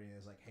leans over and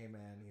he's like, "Hey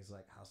man," he's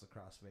like, "How's the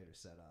crossfader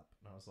set up?"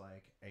 And I was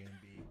like, "A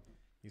and B."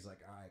 He's like,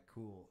 "All right,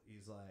 cool."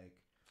 He's like,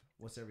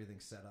 "What's everything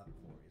set up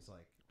for?" He's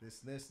like,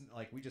 this,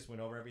 like we just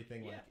went over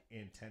everything like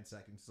in 10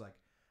 seconds. He's like,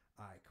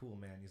 "All right, cool,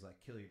 man." He's like,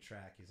 "Kill your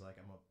track." He's like,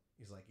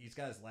 he's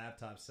got his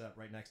laptop set up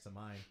right next to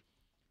mine.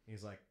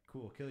 He's like,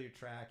 "Cool, kill your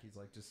track." He's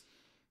like, "Just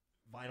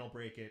vinyl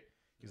break it."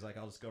 He's like,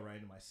 "I'll just go right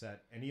into my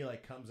set." And he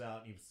like comes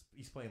out and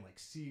he's playing like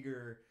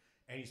Seeger,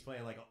 and he's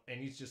playing like, and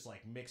he's just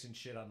like mixing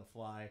shit on the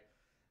fly,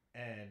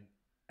 and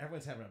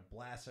everyone's having a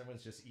blast.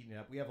 Everyone's just eating it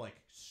up. We have like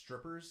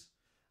strippers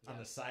on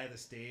the side of the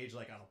stage,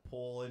 like on a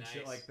pole and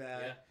shit Nice. like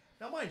that. Yeah.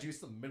 Now, mind you, it's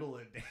the middle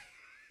of the day.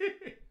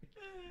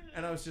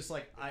 And I was just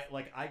like,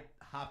 I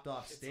hopped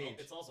off stage.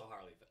 It's also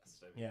Harley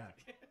Fest. I mean.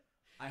 Yeah.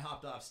 I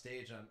hopped off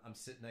stage. I'm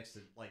sitting next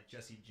to like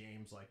Jesse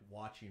James, like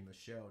watching the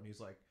show, and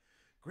he's like,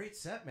 "Great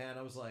set, man."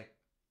 I was like,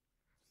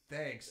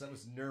 "Thanks." That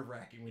was nerve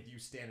wracking with you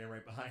standing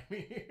right behind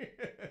me.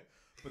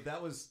 But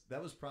that was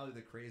probably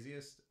the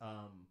craziest.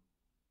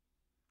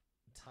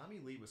 Tommy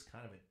Lee was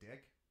kind of a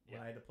dick when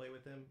Yeah. I had to play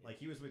with him. Like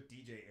he was with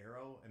DJ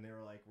Arrow, and they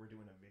were like, "We're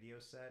doing a video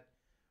set,"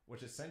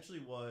 which essentially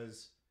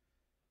was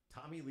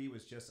Tommy Lee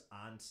was just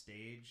on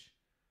stage,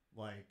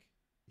 like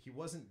he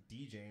wasn't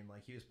DJing,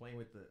 like he was playing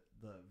with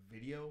the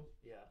video.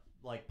 Yeah.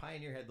 Like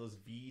Pioneer had those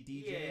V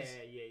DJs.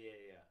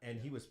 Yeah. And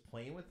he was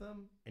playing with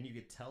them, and you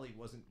could tell he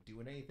wasn't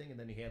doing anything. And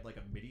then he had like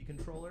a MIDI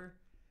controller,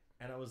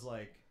 and I was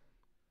like,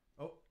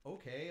 "Oh,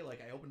 okay."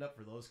 Like I opened up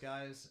for those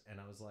guys, and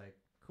I was like,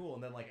 "Cool."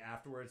 And then like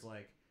afterwards,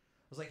 like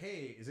I was like,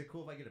 "Hey, is it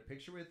cool if I get a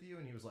picture with you?"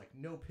 And he was like,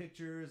 "No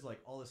pictures," like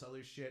all this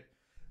other shit.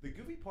 The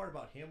goofy part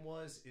about him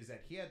is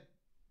that he had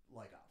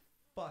like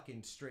a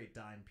fucking straight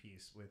dime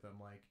piece with him,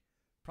 like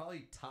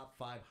probably top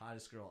 5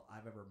 hottest girl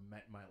I've ever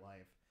met in my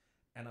life.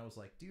 And I was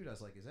like, "Dude," I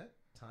was like, "Is that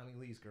Tommy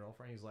Lee's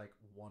girlfriend?" He's like,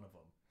 "One of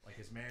them." Like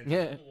his manager.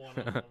 Yeah. One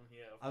of them.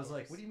 Yeah. I was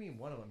like, "What do you mean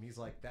one of them?" He's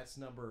like, "That's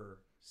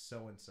number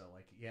so and so."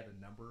 Like he had a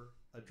number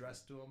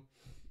addressed to him.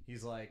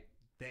 He's like,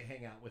 they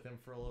hang out with him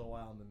for a little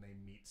while, and then they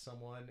meet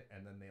someone,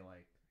 and then they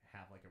like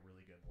have like a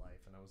really good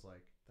life. And I was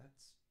like,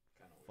 "That's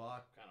kind of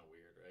fuck kind of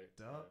weird,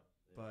 right? up."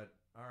 Yeah. But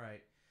all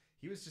right,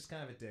 he was just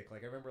kind of a dick.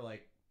 Like I remember,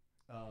 like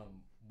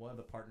one of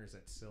the partners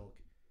at Silk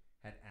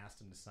had asked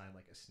him to sign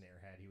like a snare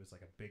head. He was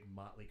like a big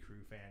Motley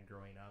Crue fan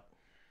growing up,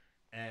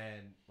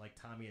 and like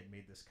Tommy had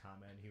made this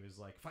comment. He was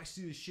like, "If I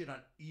see this shit on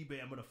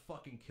eBay, I'm gonna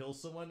fucking kill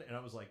someone." And I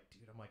was like,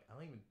 "Dude," I'm like, "I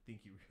don't even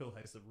think you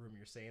realize the room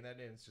you're saying that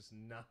in. It's just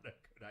not a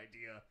good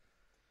idea."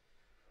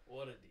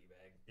 What a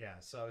d-bag. Yeah,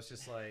 so I was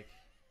just like,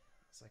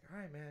 it's like, all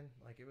right, man.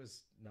 Like it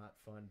was not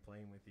fun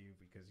playing with you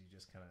because you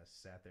just kind of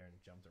sat there and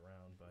jumped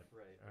around. But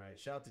Right. all right,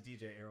 shout out to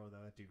DJ Arrow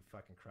though. That dude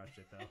fucking crushed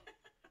it though.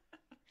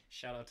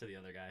 Shout out to the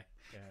other guy.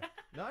 Yeah.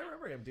 No, I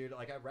remember him, dude.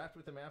 Like I rapped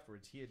with him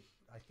afterwards.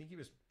 I think he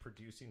was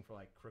producing for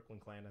like Crooklyn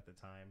Clan at the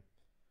time.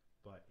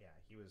 But yeah,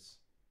 he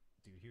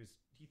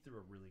threw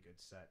a really good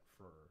set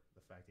for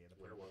the fact he had to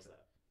play. Where with was it.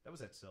 that? That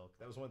was at Silk.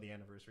 That was one of the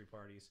anniversary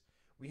parties.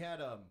 We've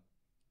had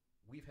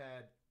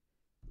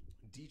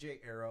DJ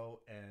Arrow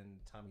and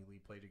Tommy Lee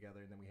play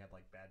together, and then we had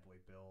like Bad Boy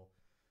Bill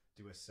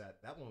do a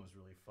set. That one was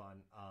really fun.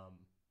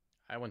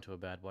 I went to a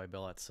Bad Boy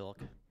Bill at Silk.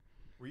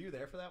 Were you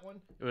there for that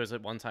one? It was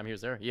at one time he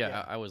was there. Yeah,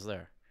 Yeah. I was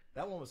there.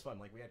 That one was fun.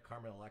 Like we had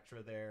Carmen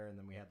Electra there, and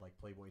then we had like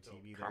Playboy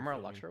TV. there Carmen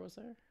filming. Electra was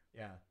there.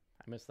 Yeah.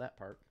 I missed that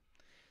part.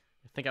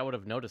 I think I would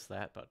have noticed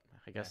that, but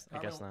I guess Yeah,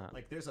 I guess Carmen- not.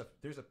 Like there's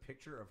a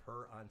picture of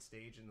her on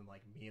stage, and then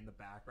like me in the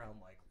background,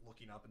 like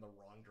looking up in the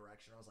wrong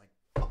direction. I was like,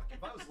 "Fuck!"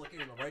 If I was looking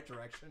in the right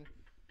direction,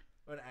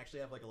 I would actually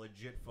have like a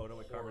legit photo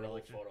with Carmen Horrible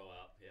Electra. photo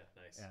op. Yeah,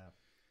 nice. Yeah.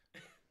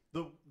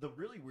 The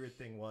really weird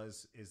thing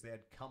is they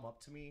had come up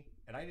to me,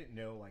 and I didn't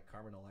know like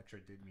Carmen Electra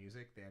did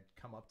music. They had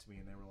come up to me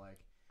and they were like,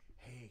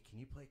 "Hey, can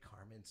you play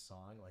Carmen's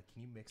song? Like,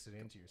 can you mix it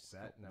into your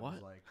set?" And I was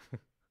What?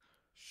 like,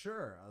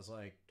 "Sure." I was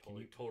like, "Can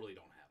you?" Totally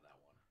don't have that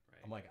one.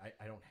 Right. I'm like,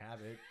 I don't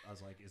have it. I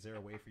was like, "Is there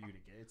a way for you to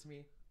get it to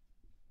me?"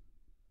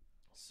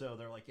 So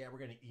they're like, "Yeah, we're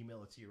gonna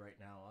email it to you right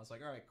now." I was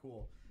like, "All right,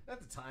 cool." At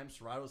the time,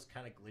 Serato was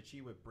kind of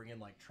glitchy with bringing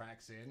like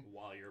tracks in.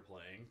 While you're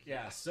playing.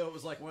 Yeah, so it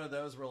was like one of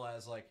those where I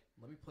was like,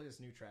 "Let me play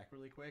this new track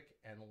really quick,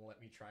 and let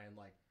me try and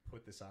like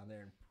put this on there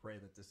and pray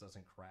that this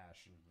doesn't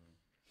crash."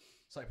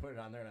 So I put it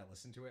on there and I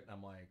listened to it, and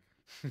I'm like,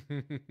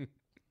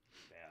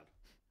 Bad.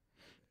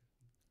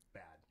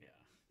 "Bad." Yeah.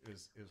 It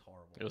was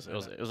horrible.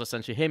 It was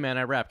essentially, hey man,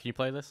 I rap. Can you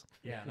play this?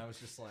 Yeah, and I was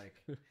just like,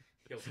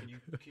 Yo, can you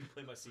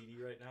play my CD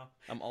right now?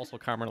 I'm also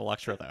Carmen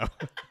Electra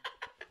though.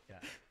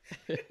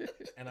 yeah.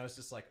 And I was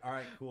just like, "All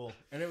right, cool."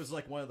 And it was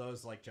like one of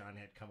those like John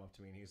had come up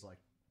to me and he's like,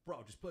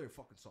 "Bro, just play your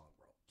fucking song,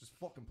 bro. Just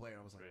fucking play it."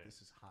 I was like, Right.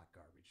 "This is hot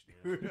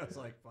garbage, dude." I was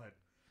like, "But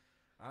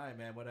all right,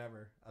 man,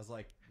 whatever." I was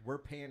like, "We're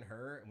paying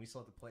her, and we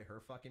still have to play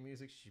her fucking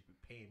music. She should be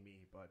paying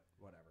me, but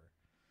whatever."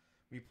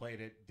 We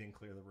played it, didn't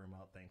clear the room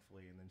out,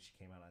 thankfully, and then she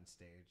came out on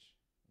stage,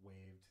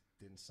 waved,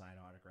 didn't sign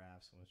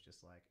autographs, and was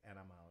just like, "And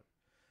I'm out."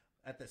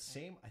 At the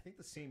same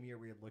year,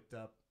 we had looked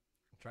up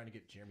trying to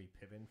get Jeremy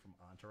Piven from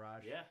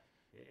Entourage. Yeah.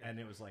 And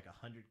it was like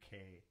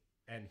 $100K,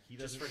 and he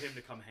Just doesn't. for him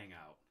to come hang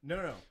out.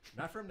 No,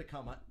 not for him to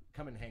come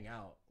and hang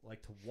out.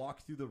 Like to walk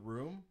through the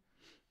room,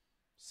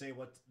 say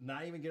what,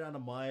 not even get on a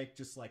mic,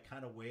 just like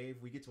kind of wave.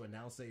 We get to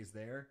announce that he's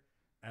there,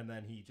 and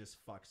then he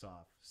just fucks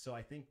off. So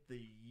I think the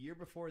year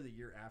before, the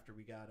year after,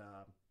 we got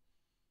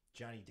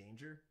Johnny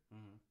Danger,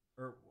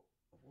 Mm-hmm. or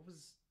what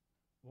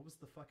was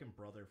the fucking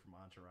brother from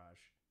Entourage?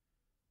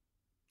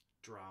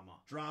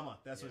 Drama.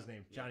 That's his Yeah,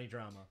 name, yeah. Johnny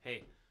Drama.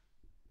 Hey,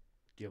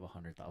 Do you have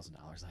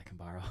 $100,000 I can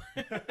borrow?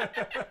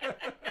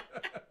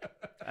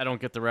 I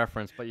don't get the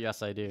reference, but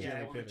yes, I do. Yeah.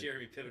 I want Piven.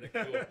 Jeremy Piven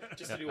to do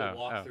just to do a Oh,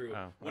 walkthrough oh,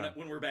 oh, when, oh.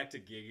 when we're back to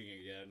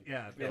gigging again.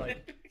 Yeah, be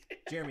like,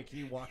 "Jeremy, can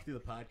you walk through the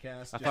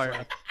podcast?" I Just thought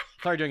like-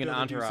 you were doing an fill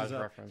the Entourage deuces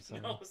up. reference.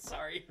 No,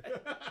 sorry.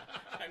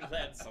 I'm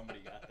glad somebody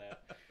got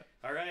that.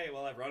 All right,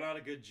 well, I've run out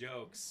of good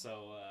jokes,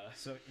 so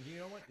So you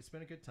know what? It's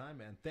been a good time,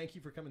 man. Thank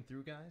you for coming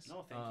through, guys.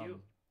 No, thank you.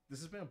 This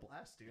has been a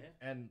blast, dude.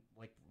 Yeah. And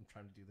like I'm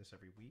trying to do this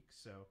every week,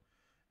 so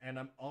and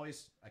I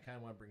kind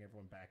of want to bring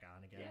everyone back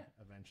on again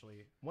Yeah.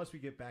 eventually. Once we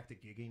get back to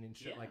gigging and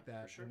shit Yeah, like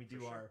that, for sure, when we for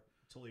do sure. our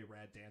totally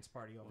rad dance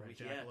party over at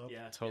Yeah, Jackalope.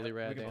 yeah, Totally yeah.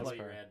 rad We can dance totally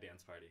party. rad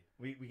dance party.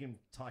 We can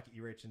talk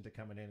E-Rich into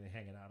coming in and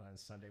hanging out on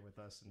Sunday with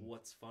us. And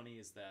What's funny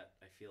is that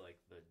I feel like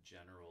the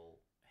general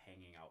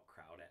hanging out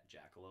crowd at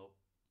Jackalope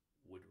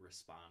would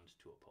respond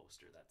to a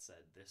poster that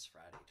said "This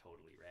Friday,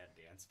 totally rad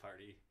dance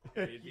party."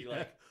 They'd be Yeah.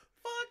 like,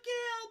 "Fuck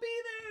yeah, I'll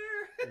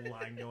be there!"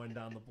 line going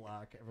down the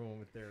block, everyone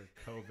with their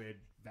COVID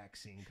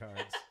vaccine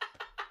cards.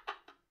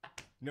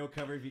 No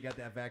cover if you got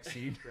that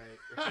vaccine.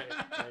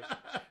 right.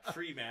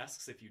 Free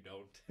masks if you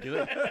don't.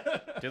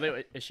 Do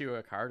they issue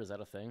a card? Is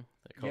that a thing?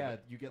 That COVID- Yeah,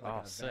 you get like Oh,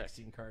 a sick.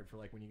 vaccine card for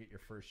like when you get your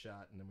first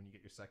shot, and then when you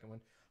get your second one.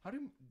 How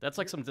do? That's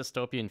like some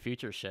dystopian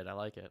future shit. I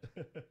like it.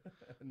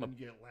 And then you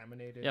get it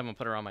laminated. Yeah, I'm gonna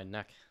put it around my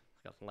neck,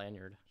 like a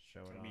lanyard.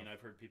 Show it I mean, off.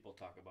 I've heard people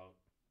talk about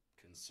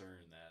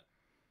concern that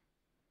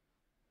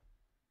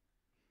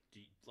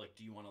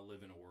do you want to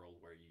live in a world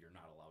where you're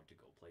not allowed to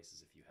go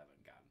places if you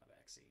haven't gotten the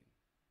vaccine?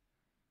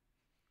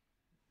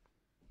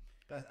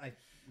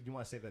 You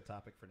want to save that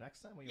topic for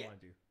next time? What do you Yeah.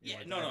 want to do? Yeah,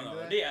 wanna no, dive no, into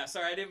no. that? Yeah,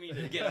 sorry, I didn't mean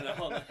to get it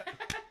all.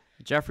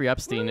 Jeffrey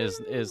Epstein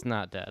is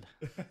not dead.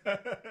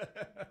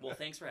 Well,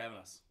 thanks for having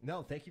us.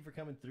 No, thank you for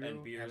coming through,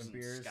 And beers having and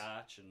beers,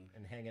 scotch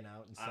and hanging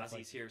out and stuff. Ozzy's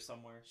Like here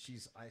somewhere.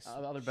 she's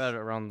Other bed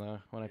around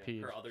the when I Yeah,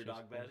 peed. her other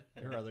dog bed.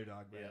 her other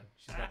dog bed. Yeah.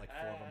 She's got like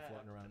 4 of them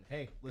floating around.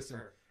 Hey, listen,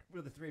 her.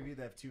 we're the 3 of you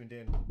that have tuned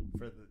in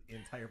for the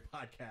entire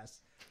podcast.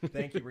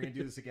 Thank you. We're gonna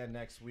do this again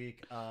next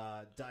week.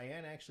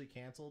 Diane actually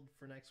canceled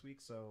for next week,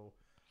 so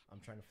I'm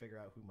trying to figure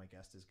out who my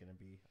guest is gonna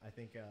be. I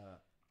think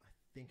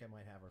I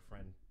might have our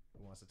friend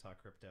who wants to talk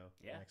crypto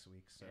Yeah. next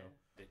week. So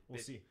Yeah. we'll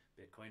see.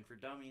 Bitcoin for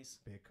dummies.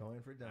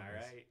 Bitcoin for dummies.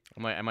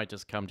 All right. I might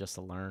just come just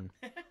to learn.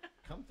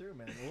 Come through,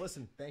 man. Well,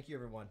 listen, thank you,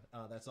 everyone.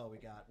 That's all we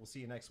got. We'll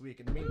see you next week.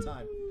 In the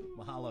meantime,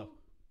 mahalo.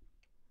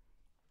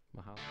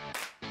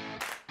 Mahalo.